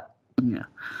bothered by it. Yeah.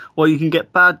 Well, you can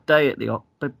get bad days at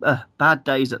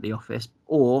the office,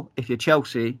 or if you're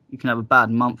Chelsea, you can have a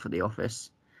bad month at the office,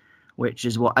 which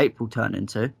is what April turned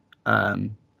into.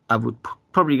 I would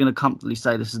probably going to comfortably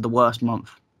say this is the worst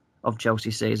month of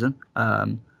Chelsea's season.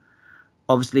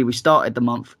 Obviously, we started the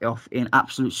month off in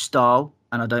absolute style,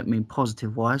 and I don't mean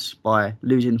positive-wise, by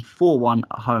losing 4-1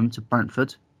 at home to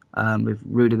Brentford, with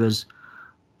Rudiger's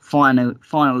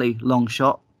finally long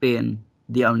shot being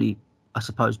the only, I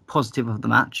suppose, positive of the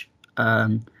match.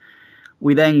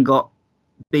 We then got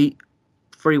beat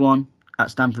 3-1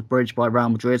 at Stamford Bridge by Real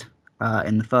Madrid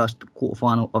in the first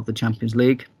quarterfinal of the Champions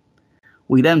League.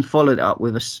 We then followed it up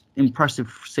with an impressive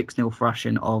 6-0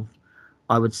 thrashing of,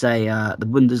 I would say, the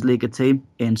Bundesliga team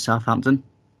in Southampton.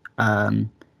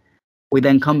 We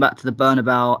then come back to the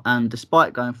Bernabeu, and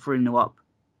despite going 3-0 up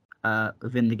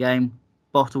within the game,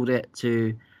 bottled it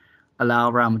to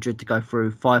allow Real Madrid to go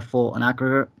through 5-4 on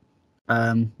aggregate,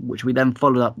 which we then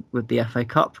followed up with the FA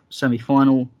Cup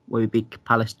semi-final, where we beat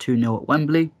Palace 2-0 at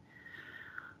Wembley.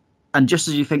 And just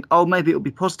as you think, oh, maybe it'll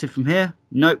be positive from here,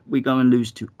 nope, we go and lose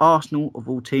to Arsenal, of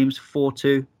all teams,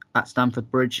 4-2 at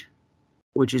Stamford Bridge,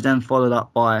 which is then followed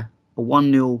up by a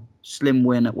 1-0 slim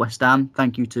win at West Ham.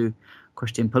 Thank you to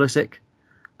Christian Pulisic.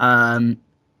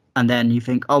 And then you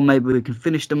think, oh, maybe we can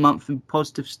finish the month in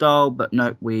positive style. But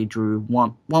no, we drew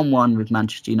 1-1 with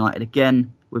Manchester United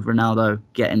again, with Ronaldo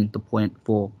getting the point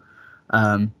for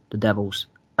the Devils.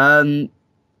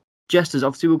 Jesters,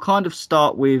 obviously, we'll kind of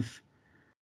start with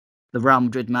the Real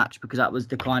Madrid match because that was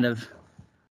the kind of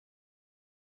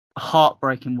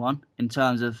heartbreaking one in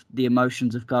terms of the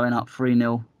emotions of going up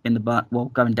 3-0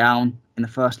 going down in the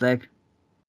first leg,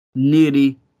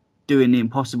 nearly doing the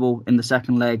impossible in the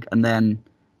second leg, and then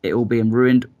it all being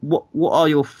ruined. What are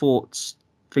your thoughts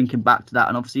thinking back to that?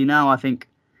 And obviously now I think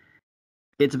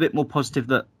it's a bit more positive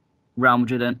that Real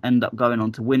Madrid end up going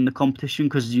on to win the competition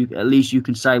because at least you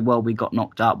can say, well, we got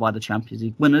knocked out by the Champions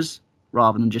League winners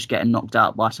rather than just getting knocked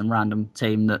out by some random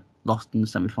team that lost in the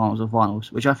semi-finals or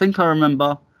finals, which I think I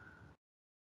remember.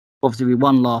 Obviously, we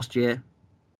won last year.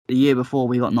 The year before,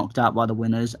 we got knocked out by the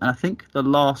winners. And I think the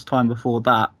last time before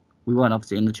that, we weren't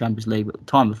obviously in the Champions League, but the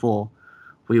time before,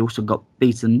 we also got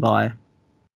beaten by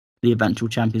the eventual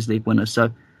Champions League winners.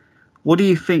 So what do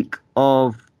you think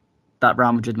of that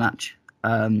Real Madrid match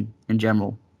in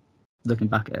general, looking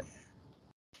back at it?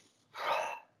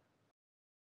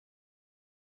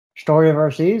 Story of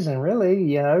our season,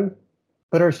 really,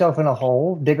 put ourselves in a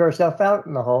hole, dig ourselves out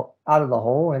of the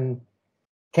hole, and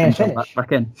can't finish.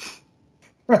 Back in.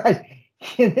 Right.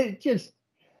 It's just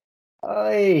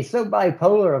so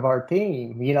bipolar of our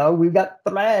team. We got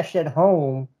thrashed at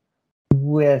home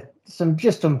with some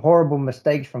horrible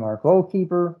mistakes from our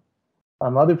goalkeeper,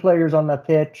 other players on the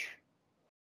pitch.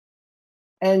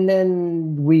 And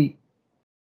then we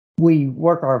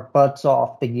work our butts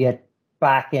off to get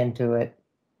back into it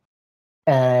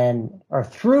and are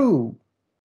through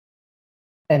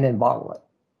and then bottle it.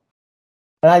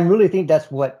 And I really think that's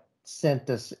what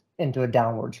sent us into a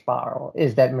downward spiral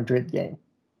is that Madrid game.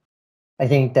 I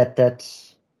think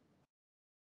that's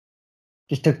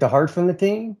just took the heart from the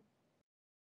team.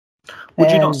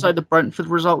 Would you not say the Brentford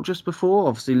result just before?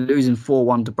 Obviously, losing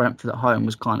 4-1 to Brentford at home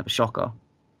was kind of a shocker.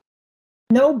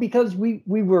 No, because we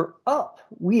were up.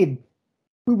 We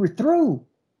were through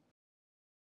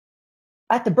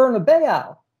at the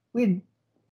Bernabeu. We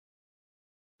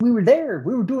were there.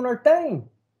 We were doing our thing.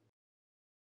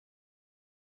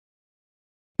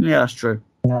 Yeah, that's true.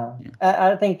 No,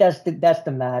 I think that's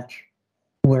the match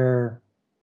where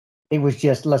it was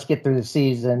just let's get through the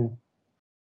season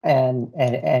and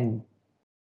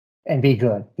be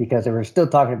good, because they were still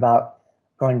talking about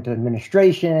going to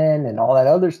administration and all that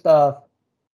other stuff.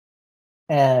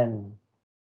 And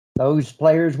those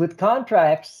players with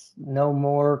contracts no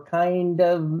more kind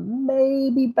of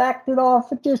maybe backed it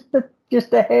off just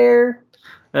a hair.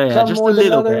 Yeah, just a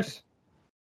little bit.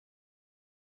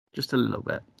 Just a little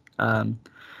bit.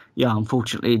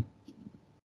 Unfortunately,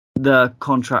 the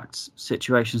contract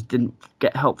situations didn't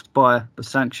get helped by the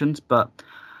sanctions, but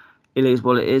it is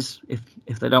what it is.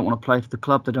 If they don't want to play for the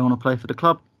club, they don't want to play for the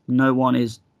club. No one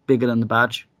is bigger than the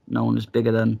badge. No one is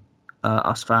bigger than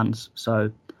us fans.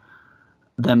 So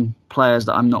them players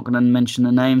that I'm not going to mention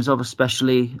the names of,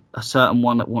 especially a certain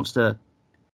one that wants to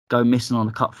go missing on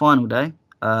the cup final day,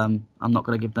 I'm not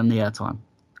going to give them the airtime.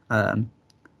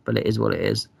 But it is what it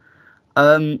is.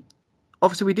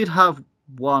 Obviously, we did have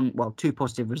two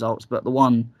positive results, but the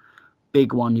one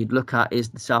big one you'd look at is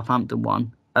the Southampton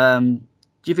one. Do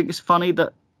you think it's funny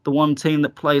that the one team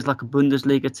that plays like a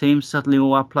Bundesliga team, suddenly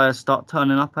all our players start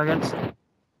turning up against it?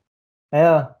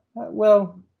 Yeah,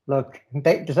 well, look,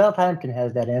 the Southampton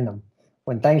has that in them.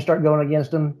 When things start going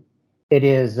against them, it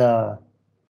is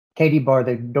Katie bar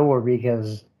the door,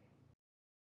 because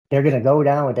they're going to go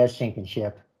down with that sinking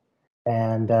ship.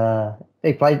 And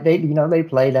they play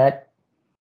that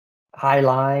high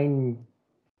line,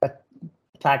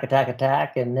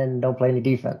 attack, and then don't play any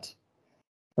defense.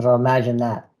 So imagine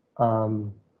that.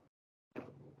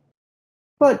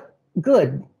 But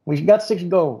good. We got 6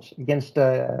 goals against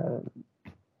a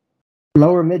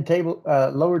lower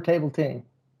table team.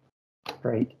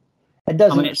 Great. It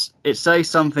doesn't. I mean, it says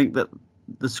something that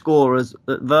the scorers,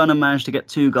 that Werner managed to get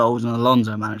 2 goals and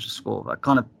Alonso managed to score. That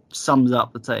kind of sums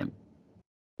up the team.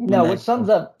 No, what sums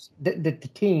up the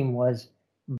team was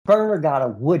Werner got a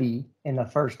woody in the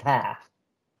first half.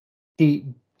 The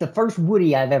first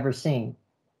woody I've ever seen.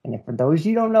 And for those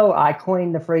you don't know, I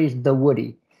coined the phrase the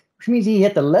woody, which means he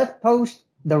hit the left post,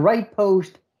 the right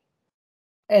post,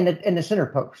 and the center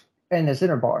post, and the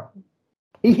center bar.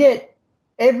 He hit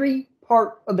every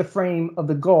part of the frame of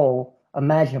the goal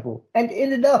imaginable and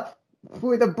ended up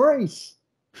with a brace.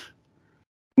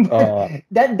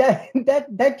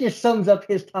 That just sums up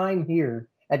his time here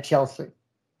at Chelsea.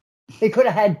 He could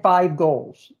have had 5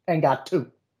 goals and got 2.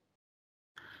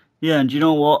 Yeah, and do you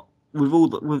know what? With all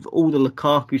the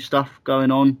Lukaku stuff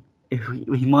going on,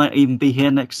 he might even be here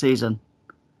next season.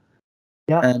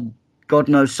 Yeah. And God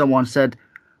knows, someone said,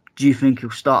 "Do you think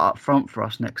he'll start up front for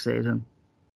us next season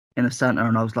in the centre?"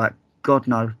 And I was like, "God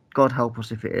no, God help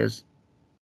us if it is."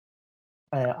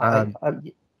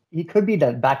 He could be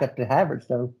the backup to Havertz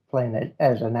though, playing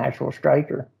as a natural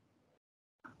striker.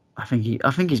 I think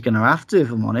he's going to have to,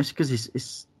 if I'm honest,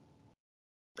 because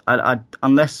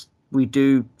unless we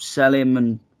do sell him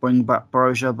and bring back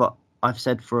Broja, but I've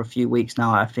said for a few weeks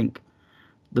now, I think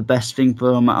the best thing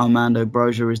for Armando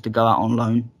Broja is to go out on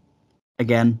loan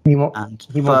again and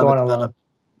further develop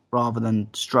rather than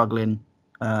struggling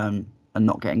and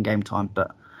not getting game time.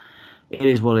 But it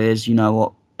is what it is. You know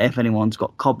what? If anyone's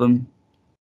got Cobham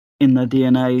in their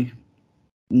DNA,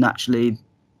 naturally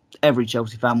every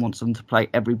Chelsea fan wants them to play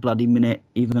every bloody minute,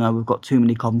 even though we've got too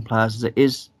many Cobham players as it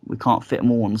is. We can't fit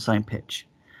them all on the same pitch.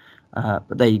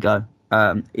 But there you go.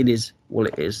 It is what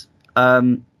it is.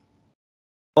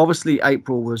 Obviously,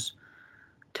 April was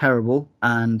terrible,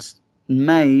 and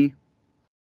May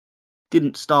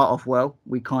didn't start off well.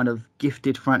 We kind of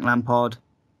gifted Frank Lampard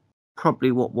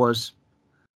probably what was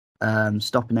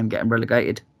stopping them getting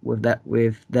relegated with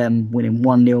them winning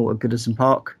 1-0 at Goodison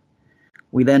Park.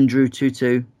 We then drew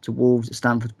 2-2 to Wolves at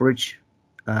Stamford Bridge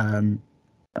on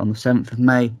the 7th of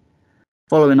May,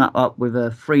 following that up with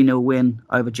a 3-0 win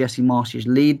over Jesse Marsh's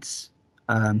Leeds,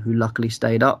 who luckily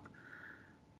stayed up.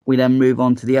 We then move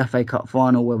on to the FA Cup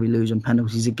final, where we lose on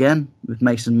penalties again, with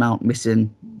Mason Mount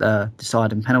missing the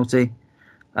deciding penalty.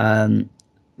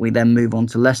 We then move on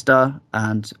to Leicester,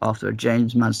 and after a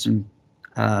James Maddison,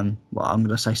 I'm going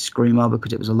to say screamer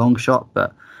because it was a long shot,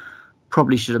 but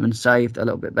probably should have been saved a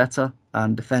little bit better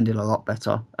and defended a lot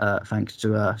better, thanks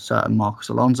to a certain Marcos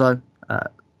Alonso.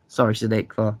 Sorry,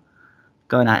 Sadiq, for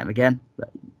going at him again,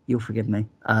 but you'll forgive me.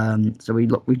 So we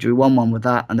drew 1-1 with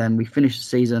that, and then we finished the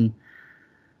season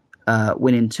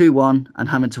winning 2-1 and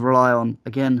having to rely on,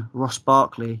 again, Ross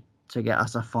Barkley to get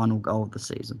us our final goal of the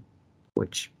season,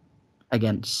 which,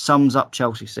 again, sums up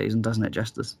Chelsea's season, doesn't it,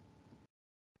 Justus?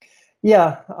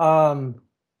 Yeah,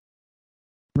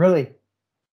 really.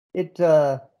 It,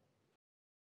 the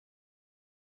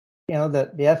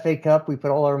FA Cup, we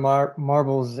put all our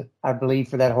marbles, I believe,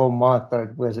 for that whole month.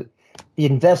 Or was it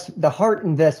the heart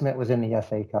investment was in the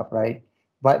FA Cup, right?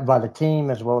 By the team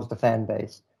as well as the fan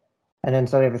base. And then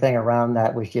so everything around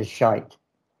that was just shite.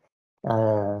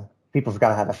 People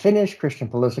forgot how to finish. Christian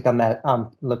Pulisic,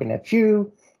 I'm looking at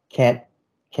you. You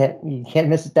can't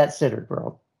miss that sitter,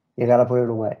 bro. You got to put it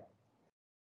away.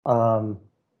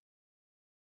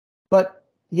 But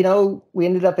we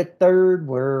ended up at third.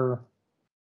 We're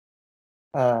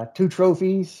 2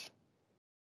 trophies.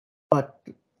 But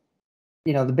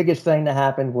the biggest thing that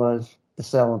happened was the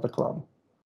sale of the club.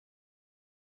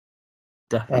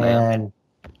 Definitely. And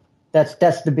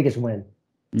that's the biggest win.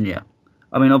 Yeah.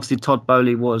 I mean, obviously, Todd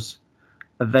Boehly was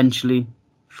eventually,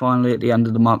 finally, at the end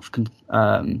of the month,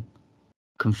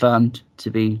 confirmed to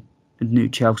be the new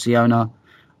Chelsea owner.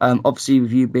 Obviously,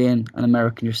 with you being an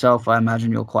American yourself, I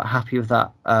imagine you're quite happy with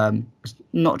that. It's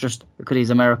not just because he's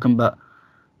American, but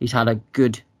he's had a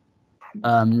good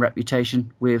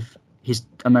reputation with his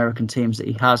American teams that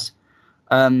he has.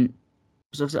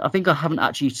 So I think I haven't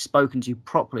actually spoken to you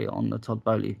properly on the Todd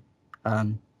Boehly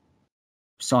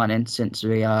signing since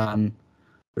we've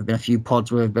been a few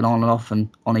pods where we've been on and off and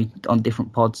on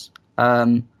different pods.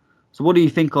 So what do you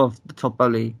think of the Todd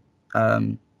Boehly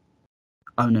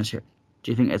ownership? Do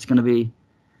you think it's going to be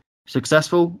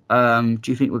successful? Do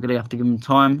you think we're going to have to give him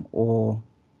time, or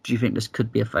do you think this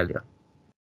could be a failure?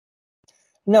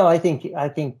 No, I think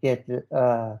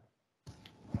that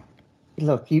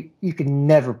look, you can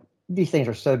never. These things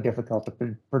are so difficult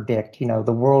to predict.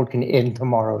 The world can end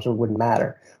tomorrow, so it wouldn't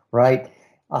matter, right?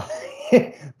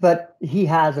 But he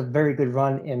has a very good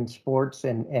run in sports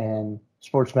and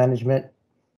sports management.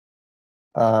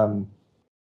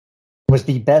 Was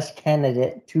the best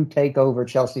candidate to take over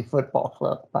Chelsea Football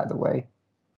Club, by the way.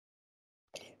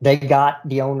 They got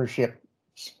the ownership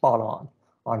spot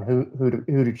on who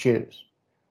to choose.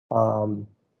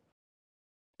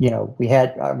 We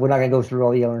had we're not going to go through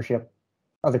all the ownership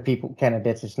other people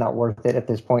candidates. It's not worth it at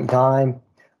this point in time.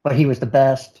 But he was the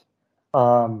best.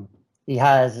 He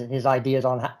has his ideas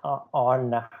on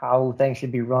how things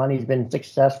should be run. He's been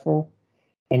successful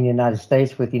in the United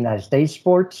States with United States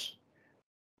sports.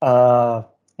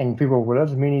 And people, well,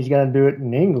 doesn't mean he's going to do it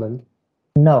in England.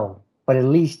 No, but at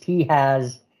least he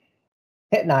has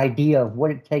an idea of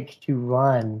what it takes to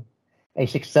run a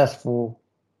successful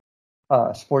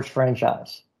sports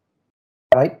franchise,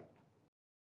 right?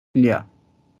 Yeah.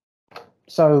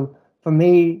 So for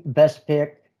me, best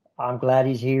pick. I'm glad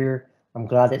he's here. I'm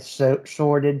glad it's so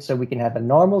sorted so we can have a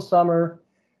normal summer.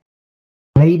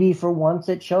 Maybe for once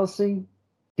at Chelsea,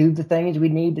 do the things we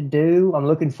need to do. I'm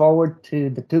looking forward to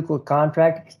the Tuchel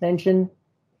contract extension.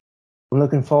 I'm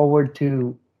looking forward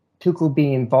to Tuchel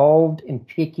being involved in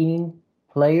picking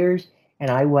players,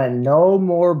 and I want no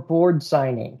more board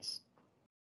signings.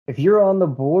 If you're on the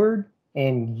board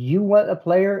and you want a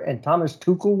player and Thomas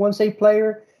Tuchel wants a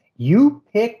player, you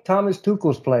pick Thomas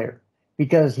Tuchel's player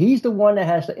because he's the one that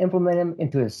has to implement him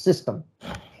into his system.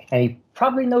 And he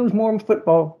probably knows more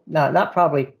football. No, not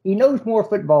probably. He knows more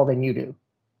football than you do.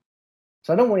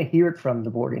 So I don't want to hear it from the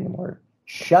board anymore.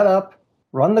 Shut up,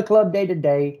 run the club day to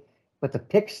day, but the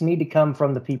picks need to come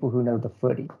from the people who know the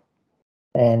footy.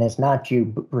 And it's not you,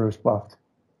 Bruce Buck.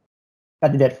 I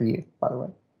did that for you, by the way.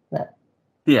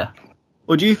 Yeah.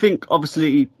 Well, do you think,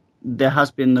 obviously, there has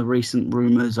been the recent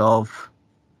rumours of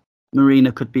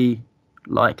Marina could be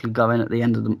likely going at the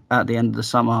end of the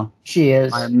summer? She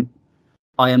is.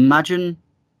 I imagine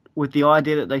with the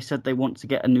idea that they said they want to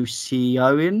get a new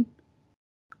CEO in,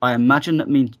 I imagine that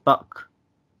means Buck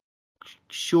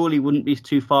surely wouldn't be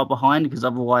too far behind because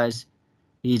otherwise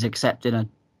he's accepting a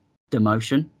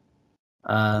demotion.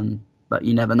 But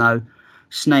you never know.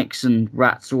 Snakes and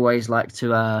rats always like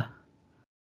to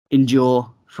endure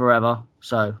forever,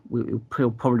 so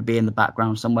he'll probably be in the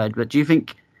background somewhere. But do you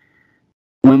think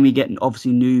when we get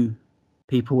obviously new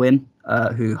people in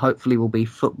who hopefully will be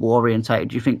football orientated,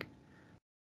 do you think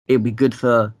it'd be good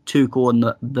for Tuchel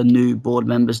and the new board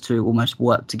members to almost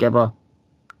work together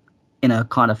in a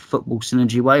kind of football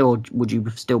synergy way, or would you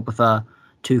still prefer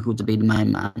Tuchel to be the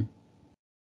main man?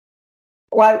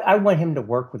 Well, I want him to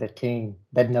work with a team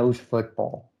that knows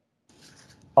football,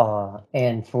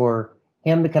 and for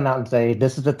him to come out and say,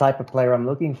 this is the type of player I'm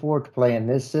looking for to play in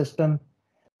this system.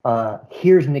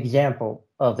 Here's an example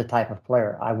of the type of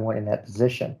player I want in that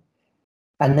position.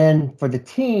 And then for the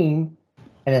team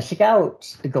and the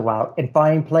scouts to go out and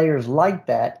find players like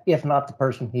that, if not the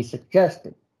person he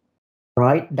suggested,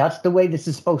 right? That's the way this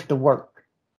is supposed to work.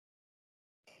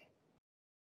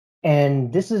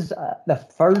 And this is the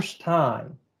first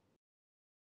time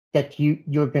that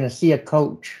you're going to see a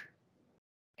coach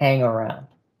hang around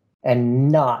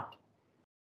and not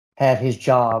have his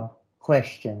job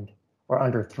questioned or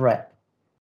under threat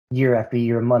year after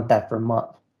year, month after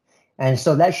month. And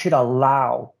so that should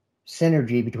allow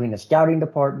synergy between the scouting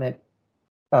department,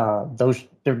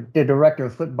 the director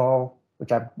of football,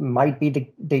 which might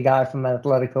be the guy from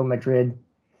Atletico Madrid,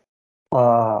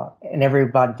 and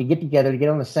everybody to get together, to get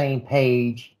on the same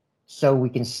page so we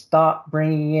can stop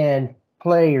bringing in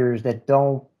players that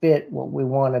don't fit what we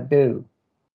want to do.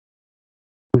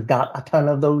 We've got a ton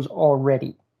of those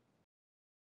already.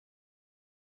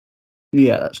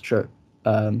 Yeah, that's true.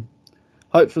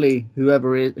 Hopefully,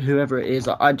 whoever it is,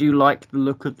 I do like the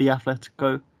look of the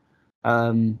Atletico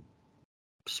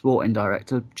sporting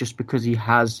director, just because he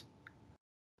has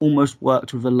almost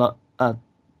worked with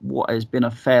what has been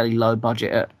a fairly low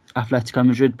budget at Atletico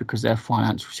Madrid, because their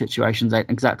financial situations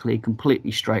ain't exactly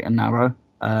completely straight and narrow.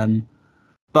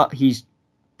 But he's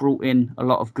brought in a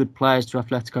lot of good players to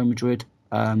Atletico Madrid.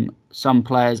 Some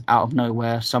players out of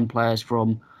nowhere, some players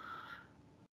from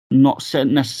not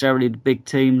necessarily the big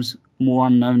teams, more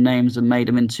unknown names, and made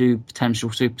them into potential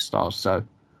superstars. So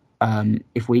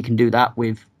if we can do that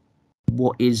with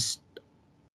what is,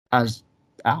 as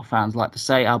our fans like to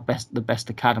say, the best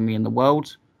academy in the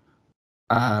world,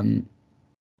 some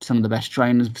of the best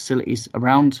trainers, facilities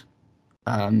around,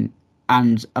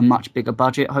 and a much bigger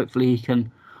budget, hopefully he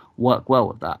can work well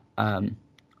with that.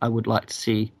 I would like to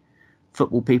see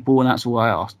football people, and that's all I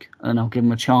ask, and I'll give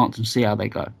them a chance and see how they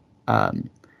go.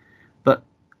 But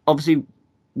obviously,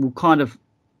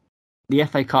 the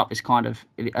FA Cup is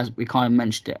as we kind of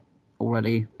mentioned it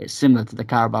already, it's similar to the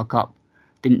Carabao Cup.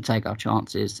 Didn't take our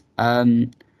chances. Do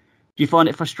you find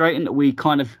it frustrating that we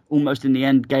kind of almost in the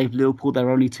end gave Liverpool their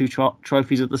only two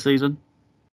trophies of the season?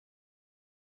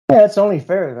 Yeah, it's only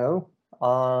fair though.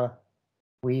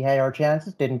 We had our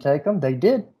chances, didn't take them. They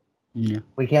did. Yeah.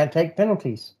 We can't take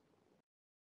penalties.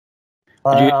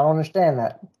 I understand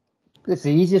that. It's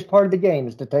the easiest part of the game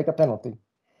is to take a penalty,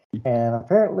 and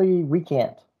apparently we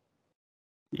can't.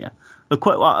 Yeah,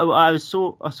 I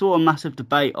saw a massive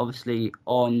debate, obviously,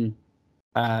 on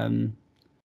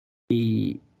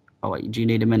the. Oh wait, do you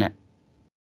need a minute?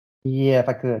 Yeah, if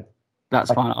I could.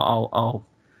 That's fine. I'll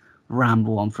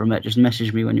ramble on for a minute. Just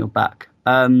message me when you're back.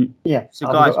 Yeah. So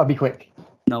guys, I'll be quick.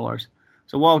 No worries.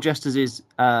 So while Jesters is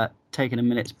taking a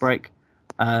minute's break,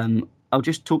 I'll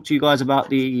just talk to you guys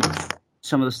about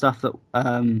some of the stuff that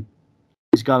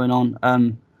is going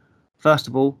on. First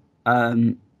of all,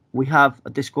 we have a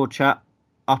Discord chat.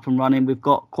 up and running.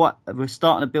 We're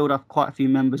starting to build up quite a few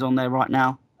members on there right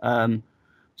now.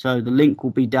 So the link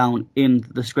will be down in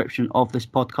the description of this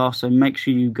podcast. So make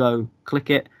sure you go click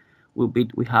it.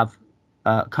 We have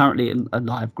currently a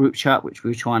live group chat, which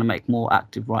we're trying to make more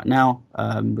active right now.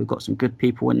 We've got some good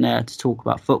people in there to talk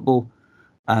about football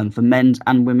for men's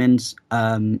and women's.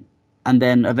 And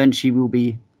then eventually we'll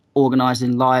be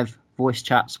organising live voice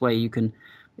chats where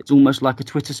it's almost like a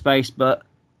Twitter space, but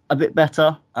a bit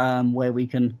better, where we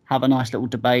can have a nice little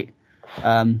debate.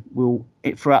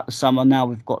 Throughout the summer now,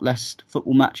 we've got less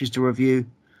football matches to review.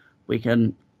 We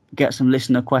can get some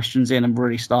listener questions in and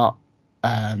really start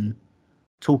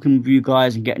talking with you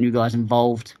guys and getting you guys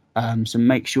involved. So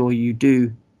make sure you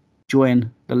do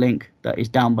join the link that is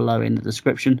down below in the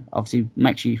description. Obviously,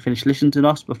 make sure you finish listening to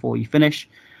us before you finish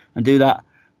and do that.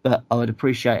 But I would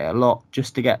appreciate it a lot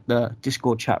just to get the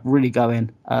Discord chat really going.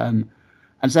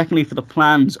 And secondly, for the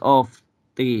plans of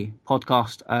the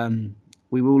podcast,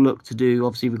 we will look to do,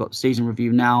 obviously, we've got the season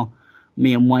review now.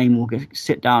 Me and Wayne will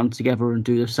sit down together and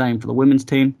do the same for the women's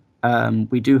team.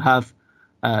 We do have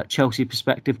Chelsea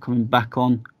Perspective coming back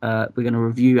on. We're going to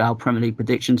review our Premier League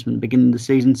predictions from the beginning of the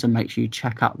season, so make sure you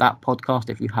check out that podcast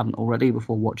if you haven't already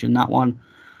before watching that one.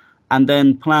 And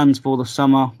then plans for the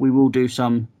summer, we will do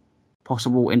some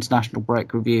possible international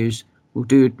break reviews.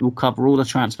 We'll cover all the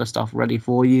transfer stuff ready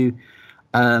for you.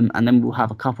 And then we'll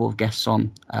have a couple of guests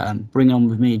on. Bring on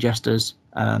with me, Jesters.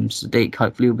 Sadiq,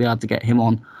 hopefully we'll be able to get him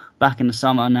on back in the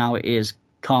summer. Now it is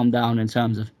calmed down in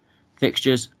terms of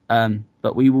fixtures.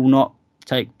 But we will not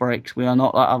take breaks. We are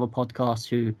not like other podcasts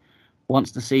who,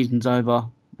 once the season's over,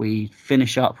 we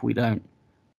finish up. We don't.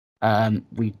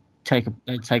 We take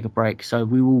a break. So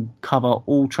we will cover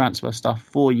all transfer stuff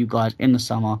for you guys in the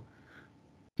summer.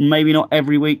 Maybe not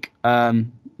every week.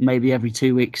 Maybe every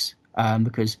 2 weeks.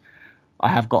 Because I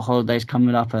have got holidays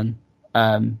coming up, and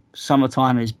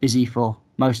summertime is busy for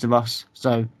most of us.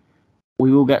 So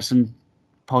we will get some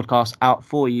podcasts out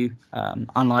for you,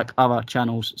 unlike other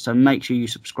channels. So make sure you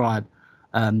subscribe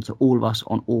to all of us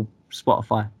on all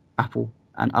Spotify, Apple,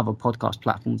 and other podcast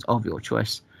platforms of your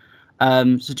choice.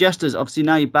 Jesters, obviously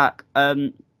now you're back.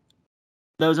 There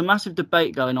was a massive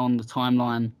debate going on the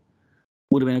timeline.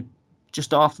 Would have been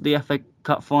just after the FA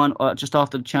Cup final, or just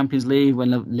after the Champions League,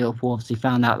 when Liverpool obviously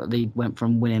found out that they went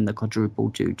from winning the quadruple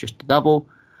to just the double,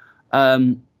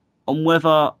 on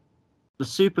whether the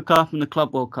Super Cup and the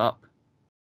Club World Cup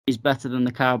is better than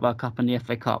the Carabao Cup and the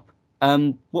FA Cup.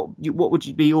 What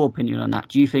would be your opinion on that?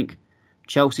 Do you think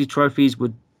Chelsea trophies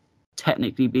would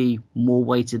technically be more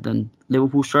weighted than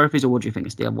Liverpool's trophies, or what do you think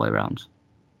it's the other way around?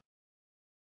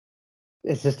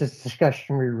 Is this a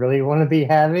discussion we really want to be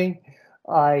having?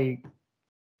 I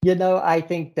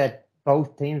think that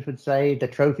both teams would say the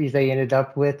trophies they ended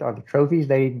up with are the trophies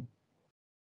they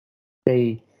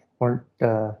weren't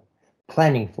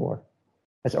planning for,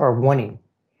 or wanting.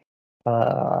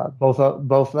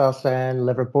 Both us and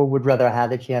Liverpool would rather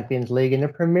have the Champions League and the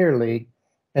Premier League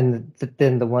than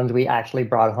the ones we actually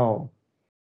brought home.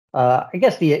 I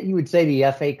guess you would say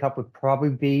the FA Cup would probably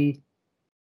be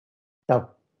the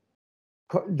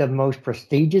most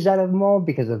prestigious out of them all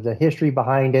because of the history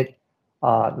behind it.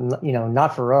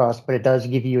 Not for us, but it does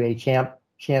give you a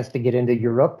chance to get into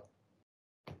Europe.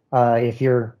 If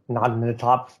you're not in the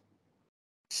top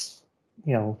 6.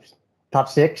 Well,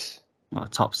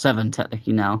 top 7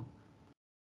 technically now.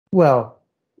 Well,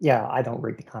 yeah, I don't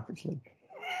rate the Conference League.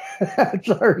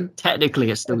 Sorry. Technically,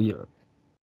 it's still Europe.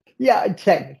 Yeah,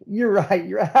 technically, you're right.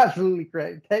 You're absolutely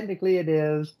correct. Technically, it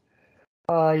is.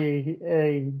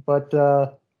 But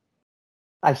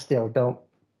I still don't.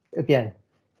 Again,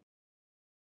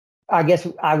 I guess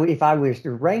if I was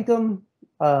to rank them,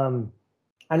 I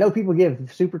know people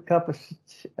give Super Cup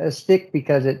a stick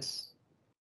because it's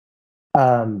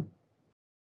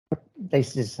they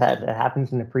just had it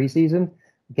happens in the preseason.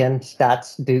 Again,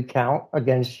 stats do count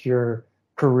against your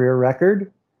career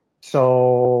record.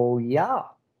 So yeah,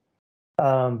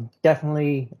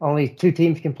 definitely only 2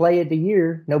 teams can play it a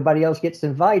year. Nobody else gets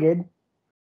invited,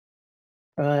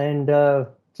 and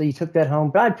so you took that home.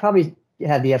 But I'd probably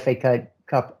have the FA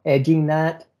Cup edging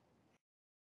that.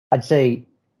 I'd say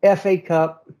FA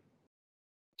Cup,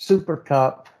 Super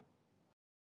Cup,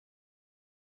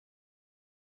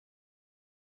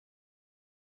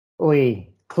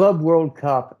 Club World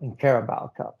Cup, and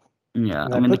Carabao Cup. Yeah,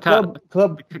 I mean I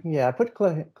put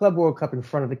Club World Cup in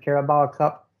front of the Carabao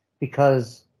Cup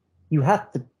because you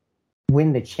have to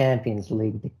win the Champions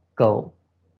League to go.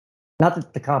 Not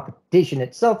that the competition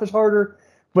itself is harder,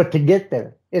 but to get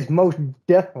there is most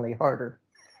definitely harder.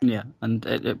 Yeah, and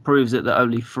it proves that there are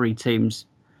only 3 teams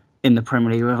in the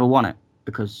Premier League who ever won it,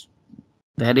 because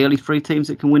They're the only three teams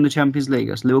that can win the Champions League.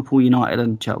 It's Liverpool, United,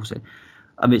 and Chelsea.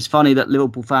 I mean, it's funny that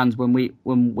Liverpool fans, when we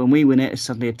win it, it's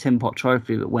suddenly a tin pot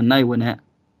trophy. But when they win it,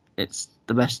 it's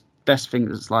the best thing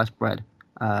that's sliced bread.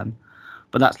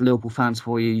 But that's Liverpool fans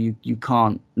for you. You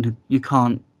can't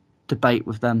debate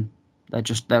with them. They're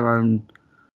just their own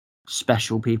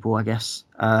special people, I guess.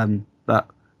 But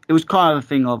it was kind of a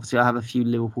thing. Obviously, I have a few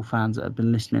Liverpool fans that have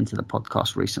been listening to the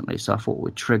podcast recently, so I thought it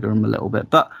would trigger them a little bit.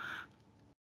 But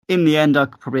in the end, I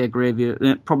could probably agree with you.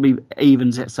 It probably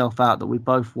evens itself out that we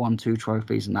both won 2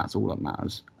 trophies, and that's all that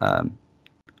matters.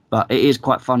 But it is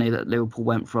quite funny that Liverpool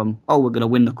went from, we're going to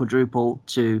win the quadruple,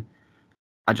 to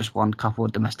I just won a couple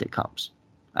of domestic cups,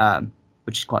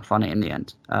 which is quite funny in the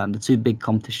end. The 2 big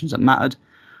competitions that mattered,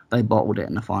 they bottled it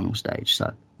in the final stage.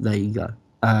 So there you go.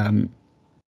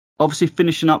 Obviously,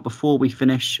 finishing up before we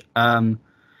finish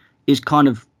is kind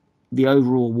of the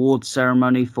overall awards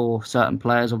ceremony for certain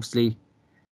players. Obviously,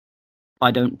 I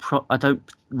don't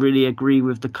really agree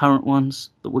with the current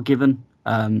ones that were given.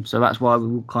 So that's why we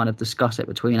will kind of discuss it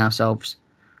between ourselves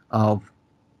of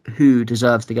who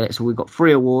deserves to get it. So we've got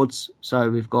 3 awards.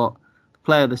 So we've got the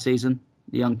Player of the Season,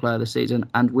 the Young Player of the Season,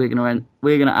 and we're gonna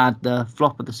add the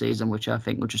Flop of the Season, which I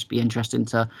think will just be interesting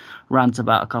to rant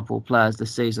about a couple of players this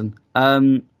season.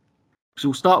 So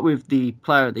we'll start with the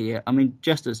Player of the Year. I mean,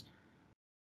 Jesters,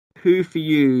 who for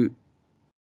you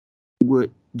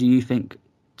do you think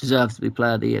deserves to be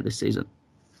Player of the Year this season?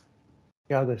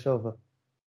 Thiago Silva.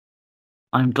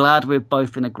 I'm glad we're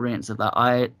both in agreement of that.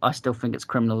 I still think it's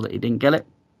criminal that he didn't get it,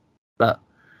 but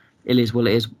it is what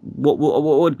it is. What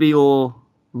would be your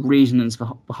reasonings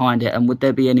behind it, and would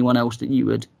there be anyone else that you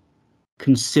would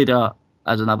consider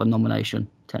as another nomination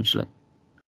potentially?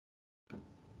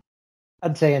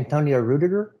 I'd say Antonio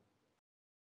Rudiger.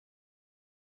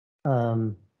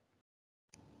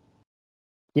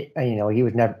 He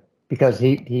was never, because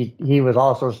he was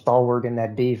also stalwart in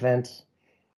that defense,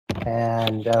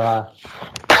 and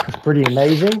it's pretty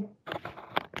amazing.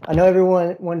 I know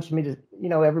everyone wants me to,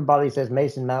 everybody says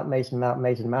Mason Mount, Mason Mount,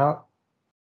 Mason Mount.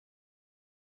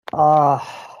 But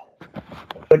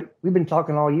we've been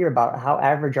talking all year about how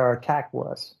average our attack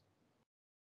was.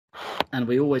 And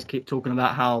we always keep talking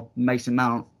about how Mason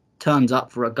Mount turns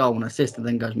up for a goal and assist and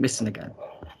then goes missing again.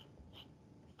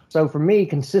 So for me,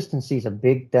 consistency is a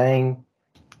big thing.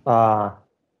 And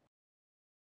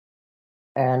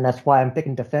that's why I'm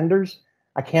picking defenders.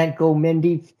 I can't go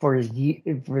Mendy for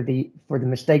the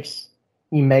mistakes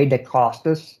he made that cost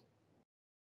us,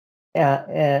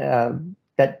 that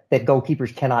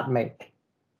goalkeepers cannot make.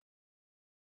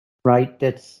 Right?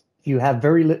 That's, if you have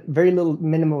very little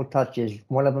minimal touches,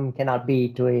 one of them cannot be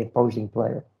to a opposing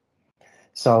player.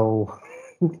 So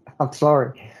I'm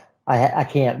sorry, I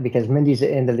can't, because Mendy's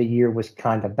end of the year was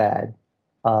kind of bad.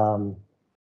 But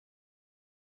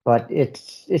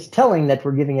it's telling that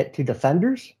we're giving it to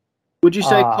defenders. Would you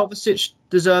say Kovacic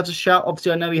deserves a shout?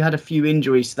 Obviously, I know he had a few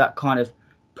injuries, so that kind of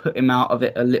put him out of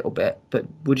it a little bit. But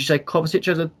would you say Kovacic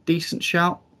has a decent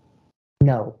shout?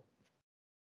 No.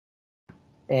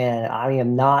 And I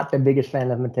am not the biggest fan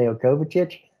of Mateo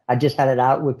Kovacic. I just had it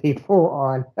out with people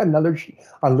on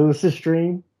on Lewis's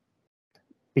stream,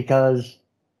 because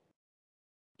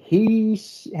he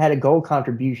had a goal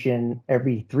contribution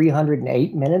every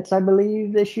 308 minutes, I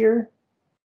believe, this year.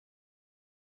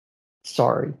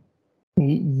 Sorry.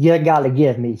 You got to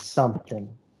give me something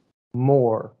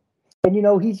more.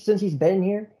 And since he's been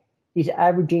here, he's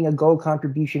averaging a goal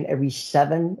contribution every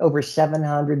over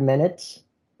 700 minutes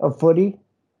of footy.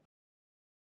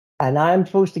 And I'm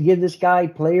supposed to give this guy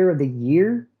Player of the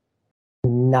Year?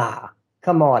 Nah,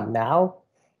 come on now.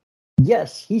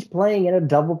 Yes, he's playing in a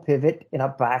double pivot in a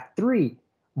back 3,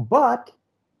 but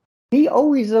he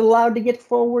always is allowed to get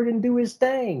forward and do his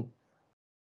thing.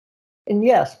 And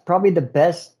yes, probably the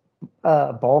best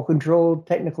ball control,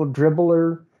 technical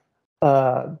dribbler.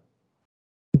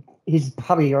 He's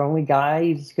probably your only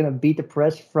guy who's going to beat the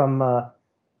press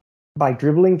by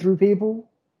dribbling through people.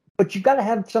 But you got to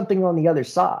have something on the other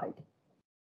side.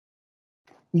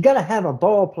 You got to have a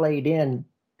ball played in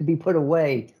to be put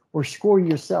away or score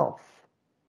yourself.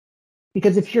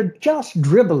 Because if you're just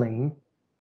dribbling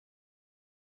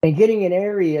and getting in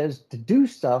areas to do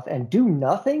stuff and do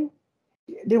nothing,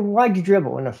 then why'd you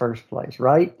dribble in the first place,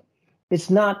 right?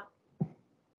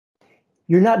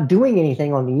 You're not doing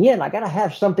anything on the end. I got to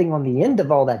have something on the end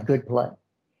of all that good play.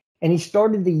 And he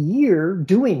started the year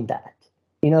doing that,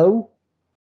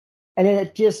 and then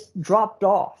it just dropped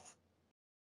off.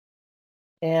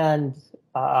 And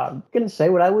I'm going to say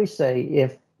what I always say.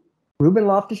 If Ruben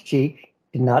Loftus-Cheek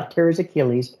did not tear his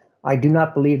Achilles, I do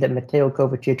not believe that Mateo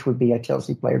Kovacic would be a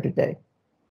Chelsea player today.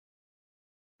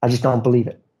 I just don't believe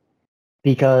it.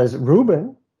 because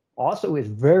Ruben also is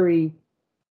very,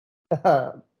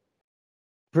 uh,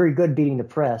 very good beating the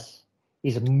press.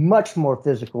 He's much more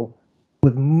physical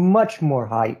with much more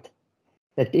height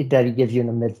that he gives you in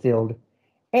the midfield.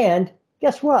 And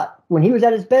guess what? When he was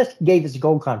at his best, he gave his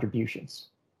goal contributions.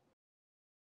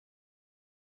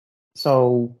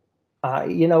 So, I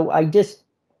know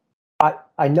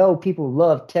people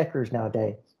love techers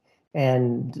nowadays,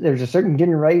 and there's a certain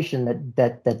generation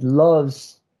that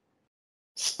loves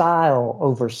style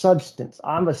over substance.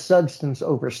 I'm a substance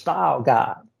over style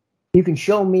guy. You can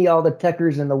show me all the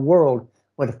techers in the world,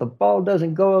 but if the ball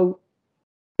doesn't go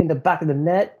in the back of the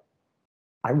net,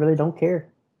 I really don't care.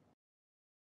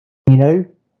 You know,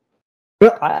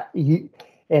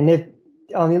 and if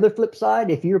on the other flip side,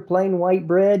 if you're plain white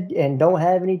bread and don't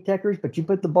have any techers, but you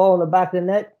put the ball in the back of the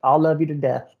net, I'll love you to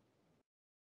death.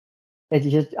 It's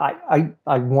just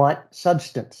I want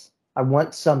substance. I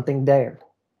want something there.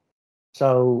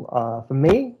 So for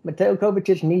me, Mateo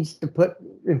Kovacic needs to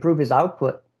improve his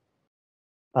output,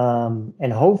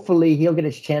 and hopefully he'll get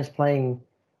his chance playing.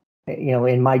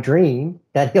 In my dream,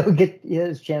 that he'll get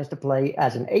his chance to play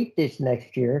as an 8 this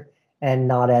next year and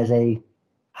not as a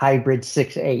hybrid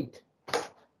 6-8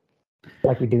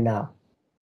 like we do now.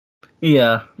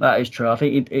 Yeah, that is true. I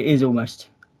think it is almost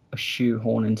a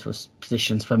shoehorn into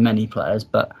positions for many players.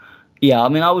 But yeah, I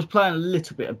mean, I was playing a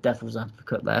little bit of devil's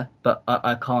advocate there, but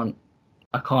I can't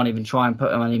even try and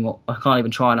put him anymore. I can't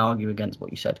even try and argue against what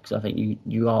you said, because I think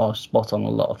you are spot on a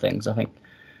lot of things. I think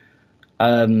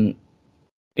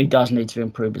he does need to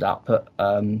improve his output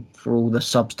for all the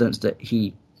substance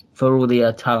for all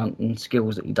the talent and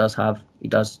skills that he does have. He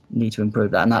does need to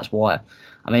improve that, and that's why.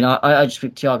 I mean, I just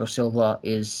think Thiago Silva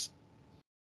is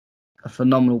a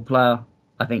phenomenal player.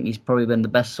 I think he's probably been the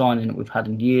best signing that we've had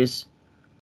in years.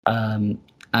 And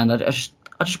I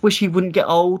just wish he wouldn't get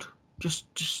old.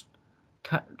 Just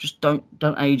don't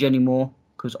age anymore,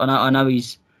 because I know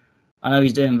he's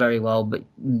doing very well, but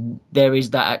there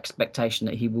is that expectation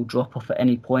that he will drop off at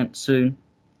any point soon.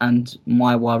 And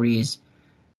my worry is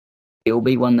it will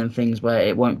be one of them things where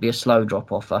it won't be a slow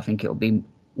drop off. I think it will be,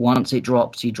 once it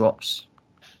drops, he drops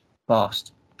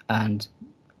fast. And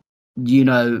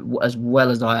as well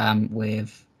as I am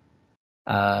with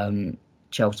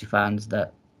Chelsea fans,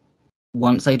 that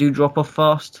once they do drop off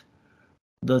fast,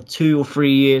 the 2 or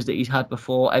 3 years that he's had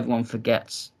before, everyone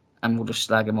forgets and will just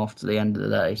slag him off to the end of the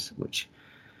days, which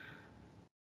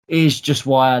is just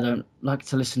why I don't like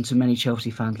to listen to many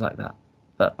Chelsea fans like that.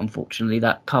 But unfortunately,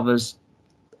 that covers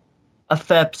a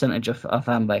fair percentage of our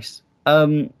fan base.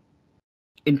 In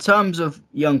terms of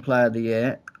Young Player of the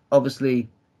Year, obviously,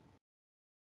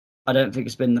 I don't think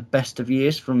it's been the best of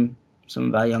years from some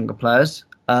of our younger players.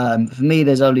 For me,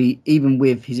 even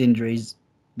with his injuries,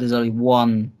 there's only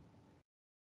one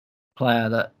player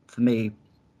that, for me,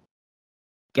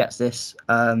 gets this.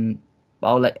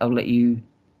 I'll let you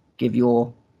give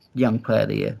your Young Player of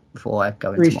the Year before I go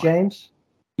into Reece James?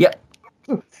 Yeah.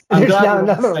 There's not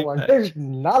another one. There's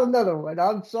not another one.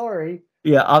 I'm sorry.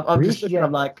 Yeah, I'm just looking.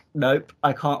 I'm like, nope,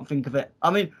 I can't think of it.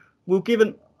 I mean,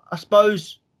 I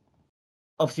suppose,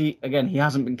 obviously, again, he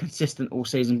hasn't been consistent all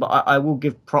season, but I will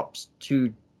give props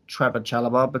to Trevor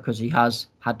Chalobah, because he has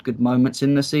had good moments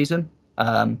in the season.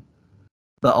 But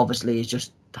obviously, he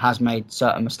just has made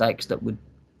certain mistakes that would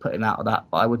put him out of that.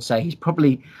 But I would say he's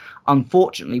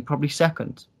unfortunately,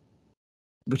 second,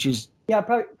 which is... Yeah,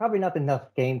 probably not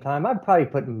enough game time. I'd probably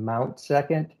put Mount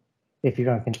second if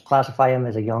you're going to classify him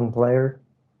as a young player.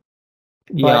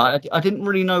 Yeah, I didn't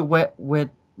really know where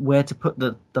to put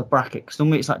the bracket, because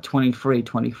normally it's like 23,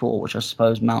 24, which I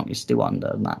suppose Mount is still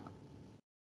under that.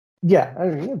 Yeah, I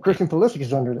mean, Christian Pulisic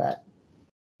is under that.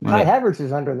 Kai Havertz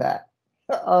is under that.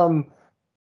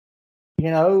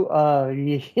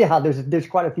 Yeah, there's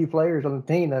quite a few players on the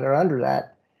team that are under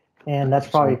that, and that's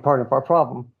probably part of our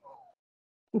problem.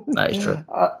 That is true.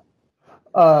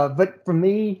 But for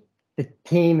me, the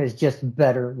team is just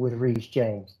better with Reece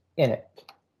James in it.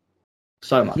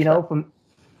 So much.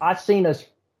 I've seen us,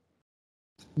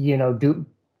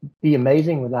 be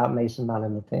amazing without Mason Mount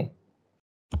in the team.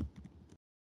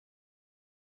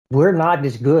 We're not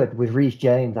as good with Reece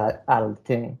James out of the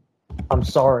team. I'm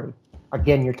sorry.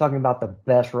 Again, you're talking about the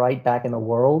best right back in the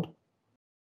world,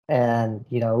 and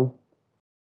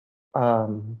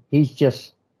he's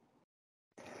just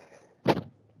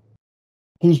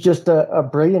a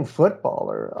brilliant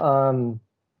footballer.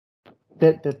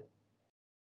 The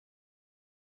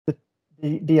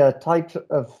types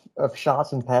of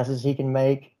shots and passes he can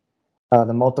make,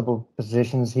 the multiple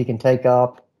positions he can take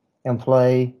up and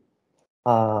play,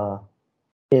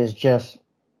 is just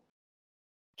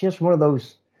one of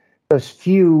those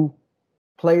few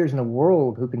players in the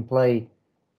world who can play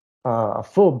a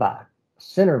fullback,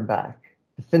 center back,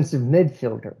 defensive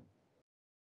midfielder.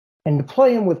 And to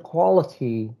play him with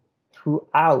quality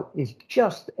throughout is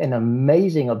just an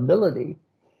amazing ability.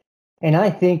 And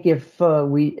I think if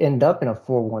we end up in a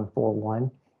 4-1-4-1,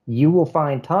 you will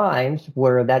find times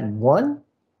where that one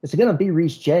is going to be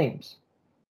Reece James,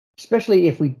 especially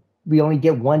if we only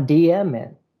get one DM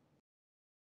in,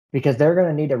 because they're going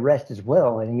to need a rest as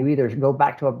well. And you either go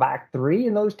back to a back three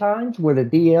in those times where the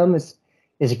DM is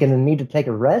going to need to take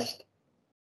a rest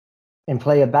and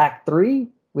play a back three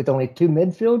with only two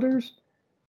midfielders,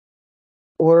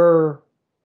 or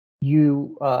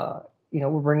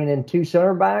we're bringing in two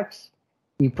center backs.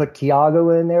 You put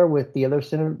Thiago in there with the other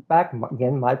center back.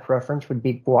 Again, my preference would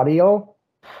be Guardiola.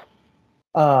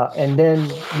 And then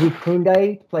Luke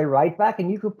Koundé play right back,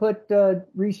 and you could put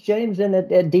Reece James in at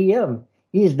DM.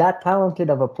 He is that talented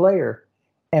of a player.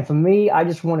 And for me, I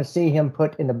just want to see him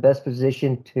put in the best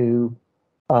position to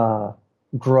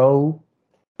grow,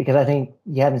 because I think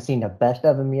you haven't seen the best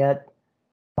of him yet.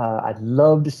 I'd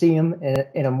love to see him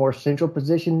in a more central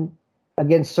position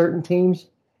against certain teams,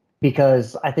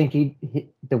 because I think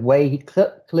the way he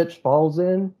clips balls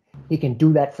in, he can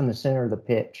do that from the center of the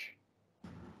pitch.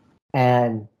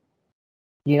 And,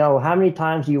 how many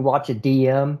times do you watch a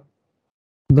DM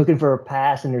looking for a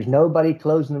pass and there's nobody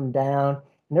closing them down,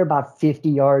 and they're about 50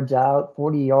 yards out,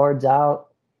 40 yards out?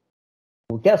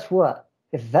 Well, guess what?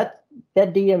 If that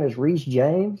DM is Reece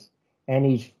James and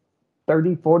he's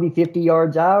 30, 40, 50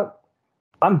 yards out,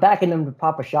 I'm backing him to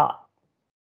pop a shot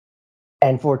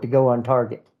and for it to go on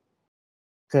target.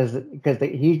 Because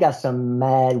he's got some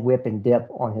mad whip and dip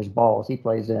on his balls he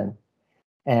plays in.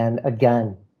 And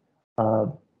again,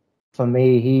 for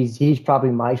me, he's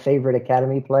probably my favorite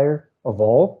academy player of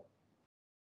all.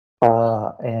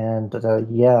 For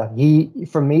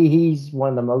me, he's one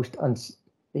of the most.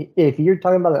 If you're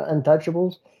talking about the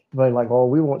untouchables, you're like, oh,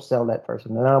 we won't sell that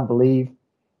person, and I don't believe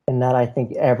in that. I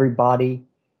think everybody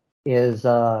is.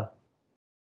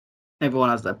 Everyone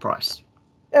has their price.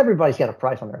 Everybody's got a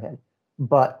price on their head,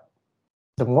 but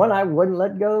the one I wouldn't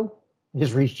let go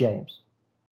is Reece James.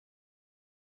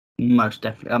 Most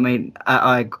definitely. I mean,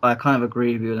 I kind of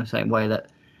agree with you in the same way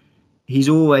that he's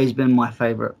always been my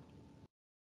favourite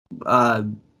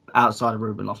outside of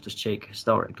Ruben Loftus-Cheek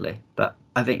historically. But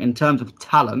I think in terms of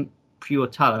talent, pure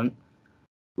talent,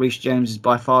 Reece James is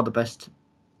by far the best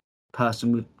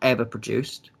person we've ever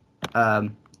produced.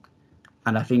 And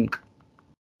I think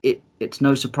it's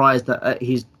no surprise that at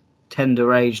his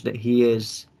tender age that he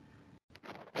is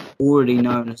already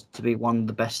known as to be one of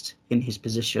the best in his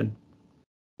position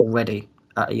already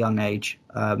at a young age.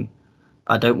 I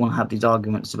don't want to have these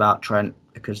arguments about Trent,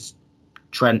 because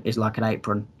Trent is like an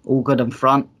apron, all good in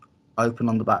front, open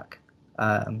on the back.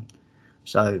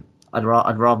 So I'd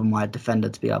rather my defender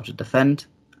to be able to defend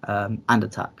and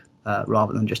attack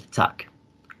rather than just attack,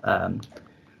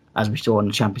 as we saw in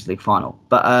the Champions League final.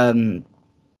 But I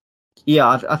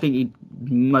think he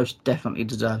most definitely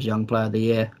deserves Young Player of the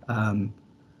Year.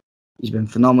 He's been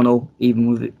phenomenal,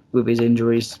 even with his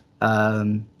injuries.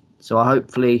 So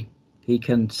hopefully he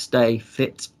can stay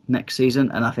fit next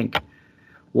season. And I think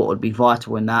what would be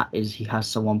vital in that is he has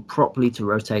someone properly to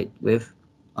rotate with,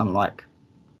 unlike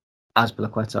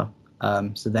Azpilicueta.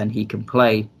 So then he can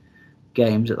play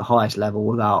games at the highest level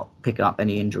without picking up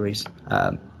any injuries.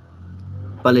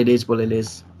 But it is what it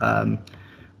is.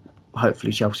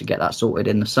 Hopefully Chelsea get that sorted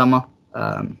in the summer.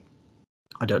 I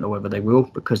don't know whether they will,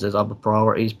 because there's other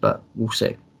priorities, but we'll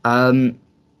see.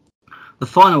 The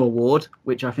final award,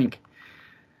 which I think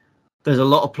there's a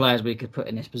lot of players we could put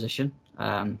in this position,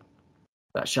 that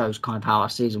shows kind of how our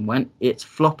season went. It's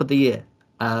Flop of the Year.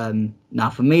 Now,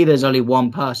 for me, there's only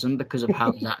one person because of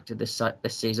how he's acted this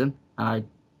season. I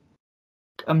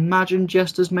imagine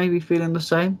Jester's maybe feeling the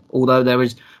same, although there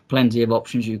is plenty of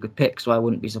options you could pick, so I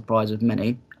wouldn't be surprised with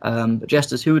many. But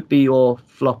Jesters, who would be your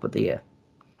Flop of the Year?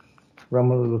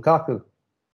 Romelu Lukaku.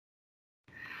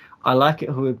 I like it.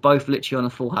 Who are both literally on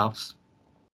a full house.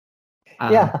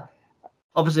 Yeah.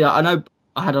 Obviously, I know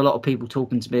I had a lot of people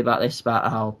talking to me about this, about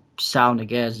how Saul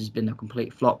Niguez has been a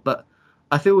complete flop. But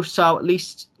I feel with Saul, at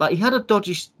least, like, he had a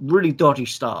really dodgy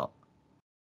start.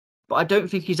 But I don't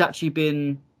think he's actually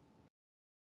been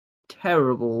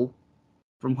terrible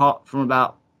from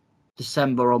about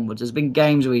December onwards. There's been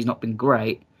games where he's not been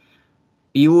great.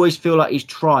 You always feel like he's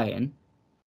trying.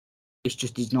 It's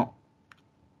just he's not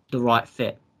the right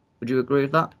fit. Would you agree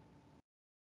with that?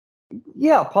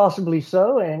 Yeah, possibly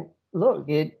so. And look,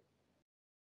 he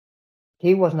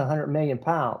wasn't 100 million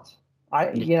pounds.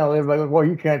 Everybody goes, well,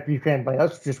 you can't play.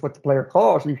 That's just what the player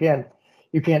costs. You can't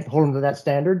hold him to that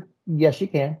standard. Yes, you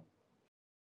can.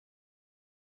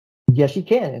 Yes, you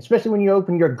can, especially when you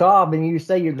open your gob and you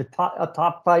say you're a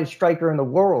top 5 striker in the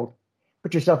world.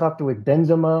 Put yourself up to with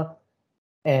Benzema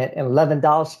and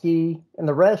Lewandowski and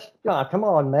the rest. Oh, come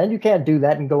on, man. You can't do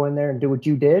that and go in there and do what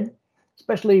you did,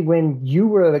 especially when you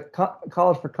were the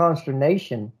cause for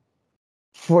consternation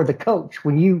for the coach,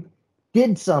 when you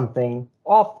did something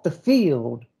off the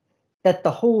field that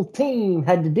the whole team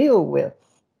had to deal with.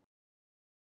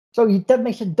 So that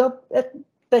makes it dumb.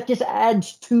 That just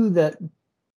adds to the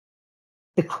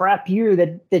crap year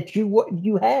that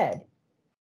you had,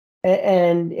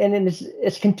 and then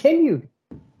it's continued.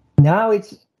 Now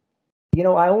it's,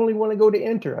 I only want to go to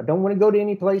Inter. I don't want to go to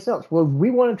any place else. Well, if we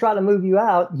want to try to move you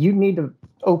out, you need to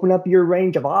open up your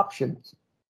range of options.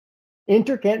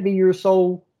 Inter can't be your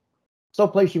sole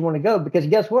place you want to go, because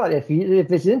guess what? If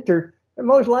it's Inter,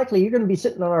 most likely you're going to be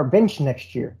sitting on our bench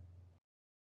next year.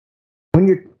 When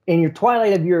you're in your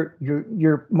twilight of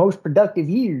your most productive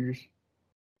years,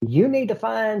 you need to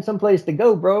find someplace to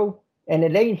go, bro, and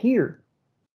it ain't here.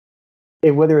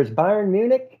 Whether it's Bayern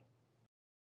Munich,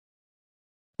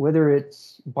 whether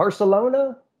it's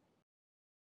Barcelona,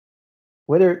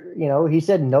 whether, he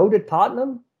said no to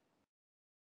Tottenham.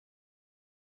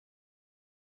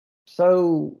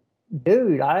 So,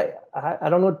 dude, I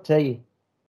don't know what to tell you.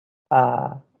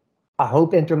 I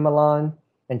hope Inter Milan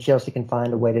and Chelsea can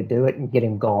find a way to do it and get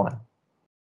him gone.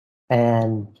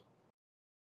 And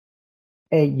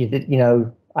I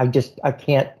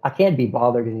can't be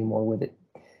bothered anymore with it.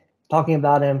 Talking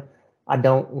about him, I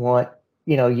don't want,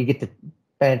 you get the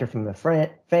banter from the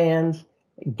fans.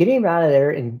 Get him out of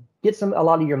there and get a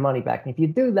lot of your money back. And if you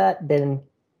do that, then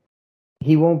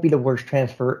he won't be the worst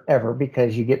transfer ever,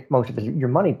 because you get most of your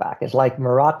money back. It's like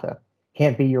Morata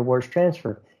can't be your worst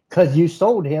transfer because you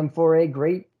sold him for a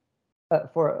great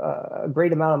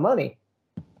amount of money,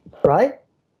 right?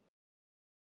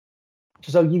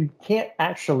 So you can't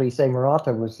actually say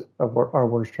Morata was our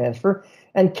worst transfer,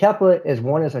 and Kepa is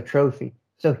won as a trophy,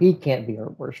 so he can't be our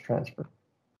worst transfer.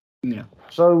 Yeah.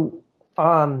 So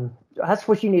that's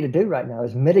what you need to do right now,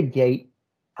 is mitigate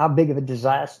how big of a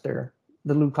disaster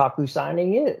the Lukaku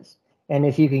signing is. And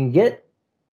if you can get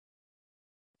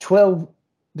 12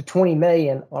 to 20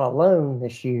 million on a loan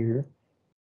this year,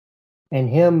 and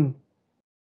him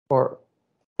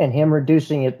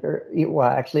reducing it,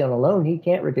 actually on a loan, he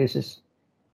can't reduce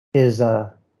his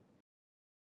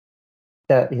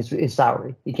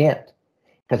salary. He can't,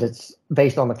 because it's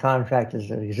based on the contract as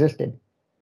it existed.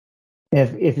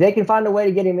 If they can find a way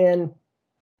to get him in,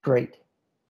 great.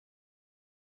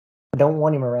 I don't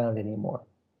want him around anymore.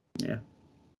 Yeah.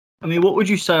 I mean, what would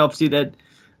you say? Obviously, that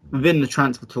within the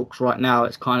transfer talks right now,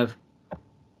 it's kind of,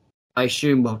 I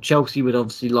assume, well, Chelsea would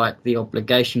obviously like the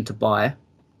obligation to buy,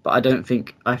 but I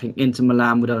think Inter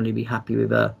Milan would only be happy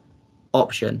with a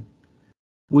option.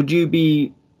 Would you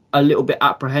be a little bit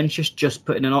apprehensive just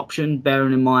putting an option,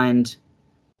 bearing in mind,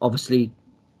 obviously,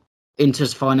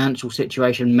 Inter's financial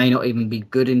situation may not even be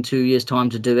good in 2 years' time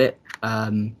to do it,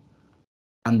 and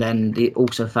then the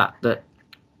also fact that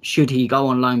should he go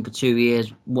on loan for 2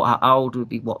 years, how old would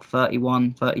be?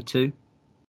 31, 32?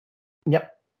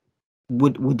 Yep.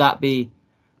 Would that be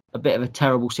a bit of a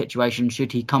terrible situation?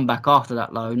 Should he come back after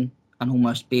that loan and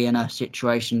almost be in a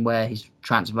situation where his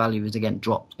transfer value is again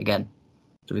dropped again,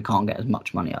 so we can't get as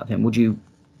much money out of him? Would you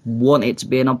want it to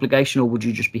be an obligation, or would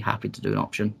you just be happy to do an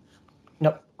option?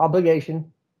 No,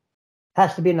 obligation.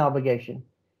 Has to be an obligation.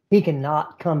 He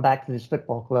cannot come back to this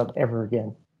football club ever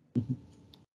again.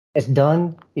 It's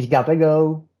done. He's got to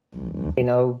go.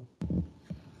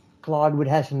 Claude would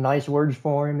have some nice words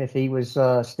for him if he was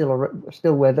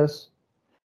still with us.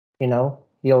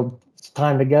 It's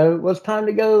time to go. Well, it's time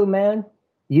to go, man.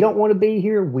 You don't want to be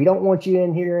here. We don't want you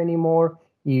in here anymore.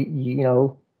 You've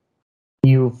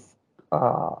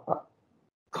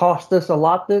cost us a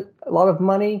lot of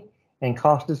money, and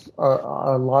cost us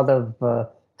a lot of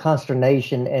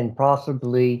consternation, and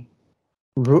possibly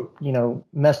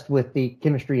messed with the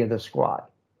chemistry of the squad.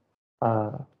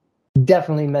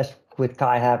 Definitely messed with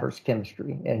Kai Havertz's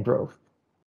chemistry and growth.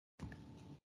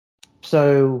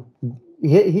 So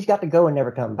he's got to go and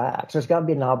never come back. So it's got to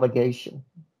be an obligation.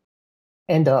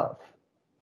 End of.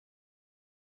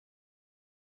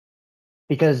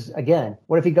 Because again,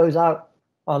 what if he goes out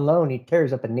on loan, he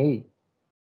tears up a knee?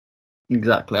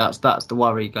 Exactly. That's the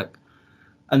worry.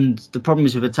 And the problem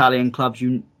is with Italian clubs,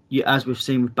 you as we've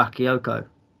seen with Bakayoko,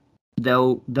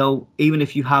 they'll even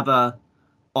if you have a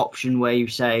option where you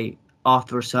say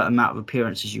after a certain amount of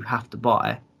appearances you have to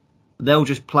buy, they'll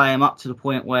just play him up to the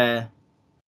point where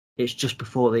it's just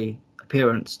before the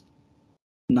appearance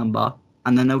number,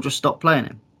 and then they'll just stop playing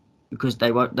him because they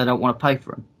don't want to pay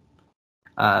for him.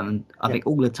 I think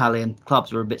all Italian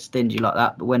clubs are a bit stingy like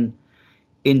that. But when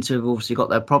Inter have obviously got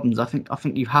their problems, I think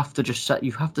you have to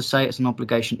say it's an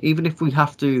obligation, even if we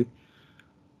have to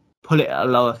pull it at a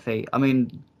lower fee. I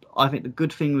mean, I think the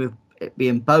good thing with it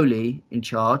being Bowley in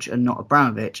charge and not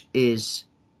Abramovich is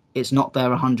it's not their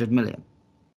 100 million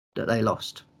that they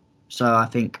lost. So I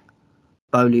think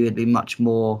Bowley would be much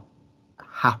more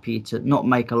happy to not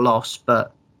make a loss,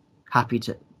 but happy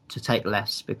to take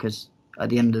less, because at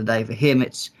the end of the day, for him,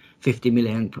 it's 50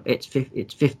 million. It's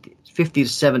 50 to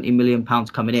 70 million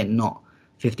pounds coming in, not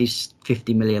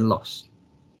 50 million loss.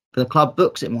 For the club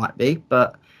books, it might be,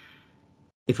 but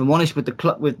if I'm honest with the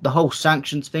club, with the whole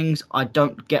sanctions things, I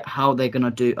don't get how they're going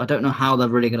to do. I don't know how they're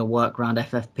really going to work around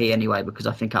FFP anyway, because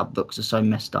I think our books are so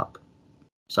messed up.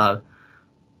 So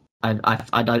I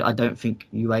don't think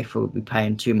UEFA will be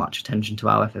paying too much attention to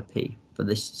our FFP for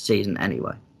this season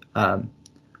anyway.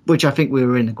 Which I think we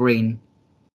were in the green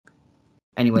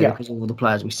anyway, because of all the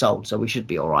players we sold, so we should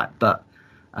be all right. But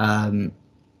remember,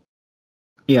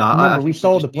 we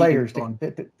sold the players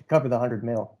to cover the 100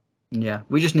 mil. Yeah,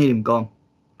 we just need him gone.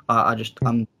 I'm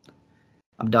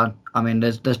done. I mean,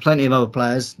 there's plenty of other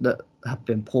players that have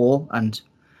been poor and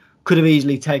could have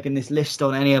easily taken this list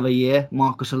on any other year.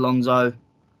 Marcos Alonso,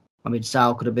 I mean,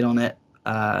 Sal could have been on it.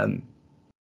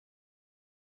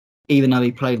 Even though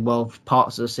he played well for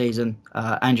parts of the season,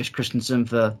 Andreas Christensen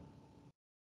for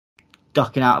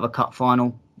ducking out of a cup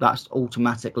final, that's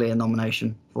automatically a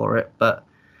nomination for it. But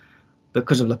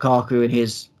because of Lukaku in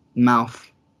his mouth,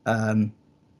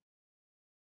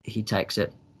 he takes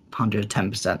it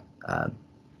 110%.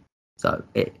 So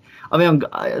it, I mean,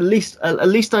 at least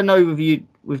I know with you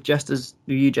jesters,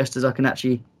 I can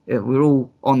actually,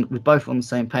 we're both on the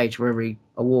same page for every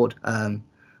award.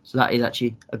 So that is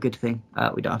actually a good thing.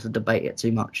 We don't have to debate it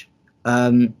too much.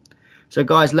 So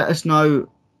guys, let us know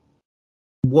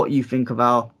what you think of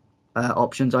our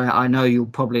options. I know you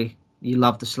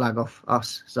love to slag off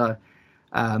us. So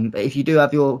but if you do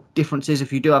have your differences,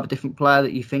 if you do have a different player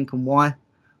that you think and why,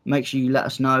 make sure you let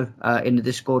us know in the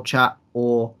Discord chat,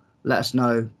 or let us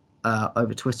know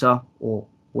over Twitter or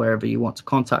wherever you want to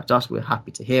contact us. We're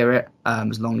happy to hear it,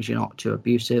 as long as you're not too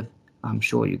abusive. I'm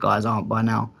sure you guys aren't by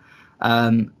now.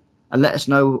 And let us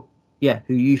know,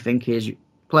 who you think is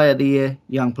player of the year,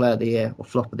 young player of the year, or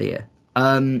flop of the year.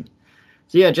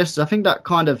 Just I think that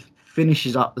kind of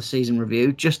finishes up the season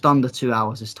review. Just under 2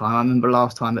 hours this time. I remember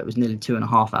last time it was nearly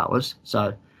 2.5 hours.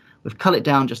 So we've cut it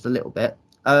down just a little bit.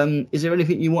 Is there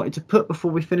anything you wanted to put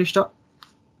before we finished up?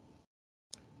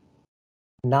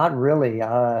 Not really.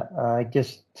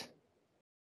 Just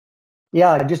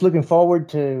looking forward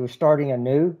to starting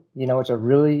anew. It's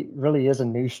really is a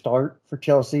new start for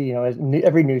Chelsea.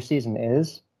 Every new season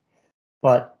is,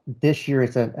 but this year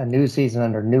it's a new season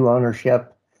under new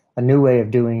ownership, a new way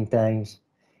of doing things.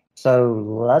 So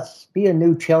let's be a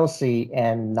new Chelsea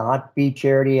and not be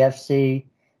Charity FC,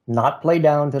 not play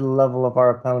down to the level of our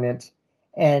opponents,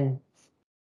 and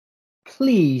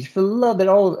please, for the love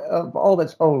of all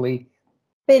that's holy,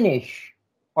 finish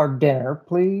our dinner,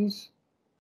 please.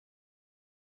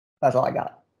 That's all I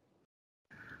got.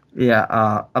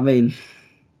 Yeah, I mean,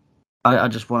 I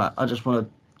just want to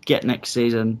get next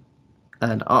season,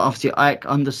 and obviously I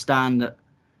understand that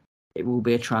it will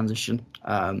be a transition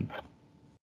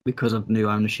because of new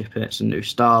ownership and it's a new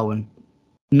style, and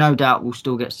no doubt we'll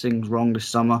still get things wrong this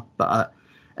summer, but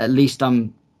at least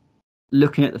I'm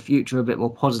looking at the future a bit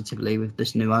more positively with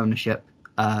this new ownership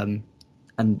and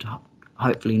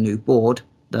hopefully new board,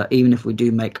 that even if we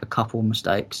do make a couple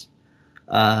mistakes,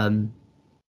 hopefully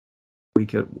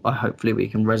we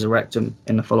can resurrect them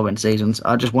in the following seasons.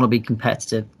 I just want to be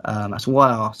competitive. That's why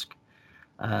I ask.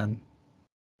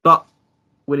 But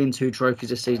winning 2 trophies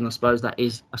this season, I suppose that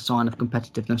is a sign of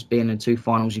competitiveness. Being in 2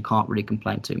 finals, you can't really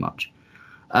complain too much.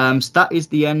 So that is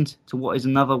the end to what is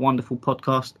another wonderful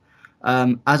podcast.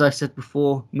 As I said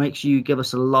before, make sure you give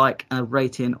us a like and a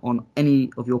rating on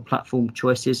any of your platform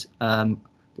choices that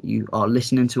you are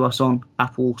listening to us on,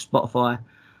 Apple, Spotify,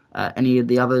 any of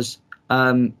the others.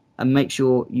 And make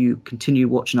sure you continue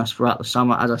watching us throughout the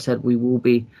summer. As I said, we will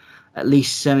be at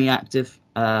least semi-active.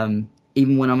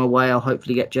 Even when I'm away, I'll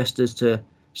hopefully get jesters to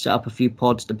set up a few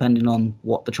pods, depending on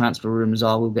what the transfer rumours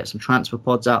are. We'll get some transfer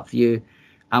pods out for you,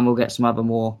 and we'll get some other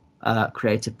more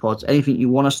creative pods. Anything you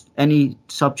want us, any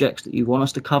subjects that you want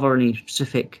us to cover, any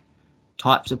specific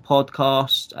types of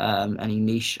podcasts, any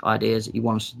niche ideas that you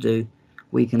want us to do,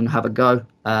 we can have a go.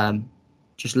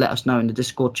 Just let us know in the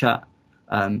Discord chat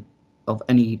of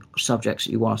any subjects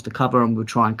that you want us to cover, and we'll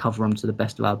try and cover them to the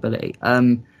best of our ability.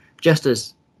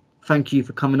 Jesters, thank you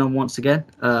for coming on once again.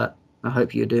 I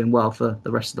hope you're doing well for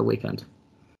the rest of the weekend.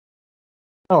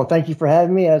 Oh, thank you for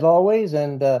having me as always,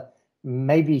 and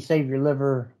maybe save your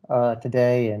liver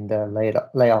today and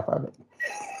lay off of it.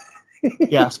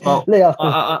 Yes, well, Lay off the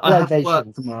I have work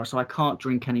libations. tomorrow, so I can't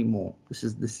drink anymore.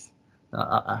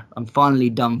 I'm finally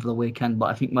done for the weekend, but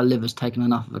I think my liver's taken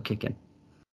enough of a kicking.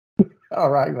 All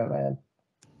right, my man.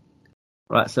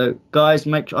 Right, so guys,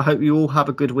 I hope you all have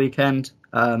a good weekend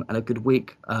and a good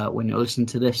week when you're listening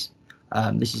to this.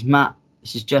 This is Matt.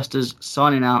 This is Jesters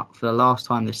signing out for the last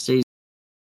time this season.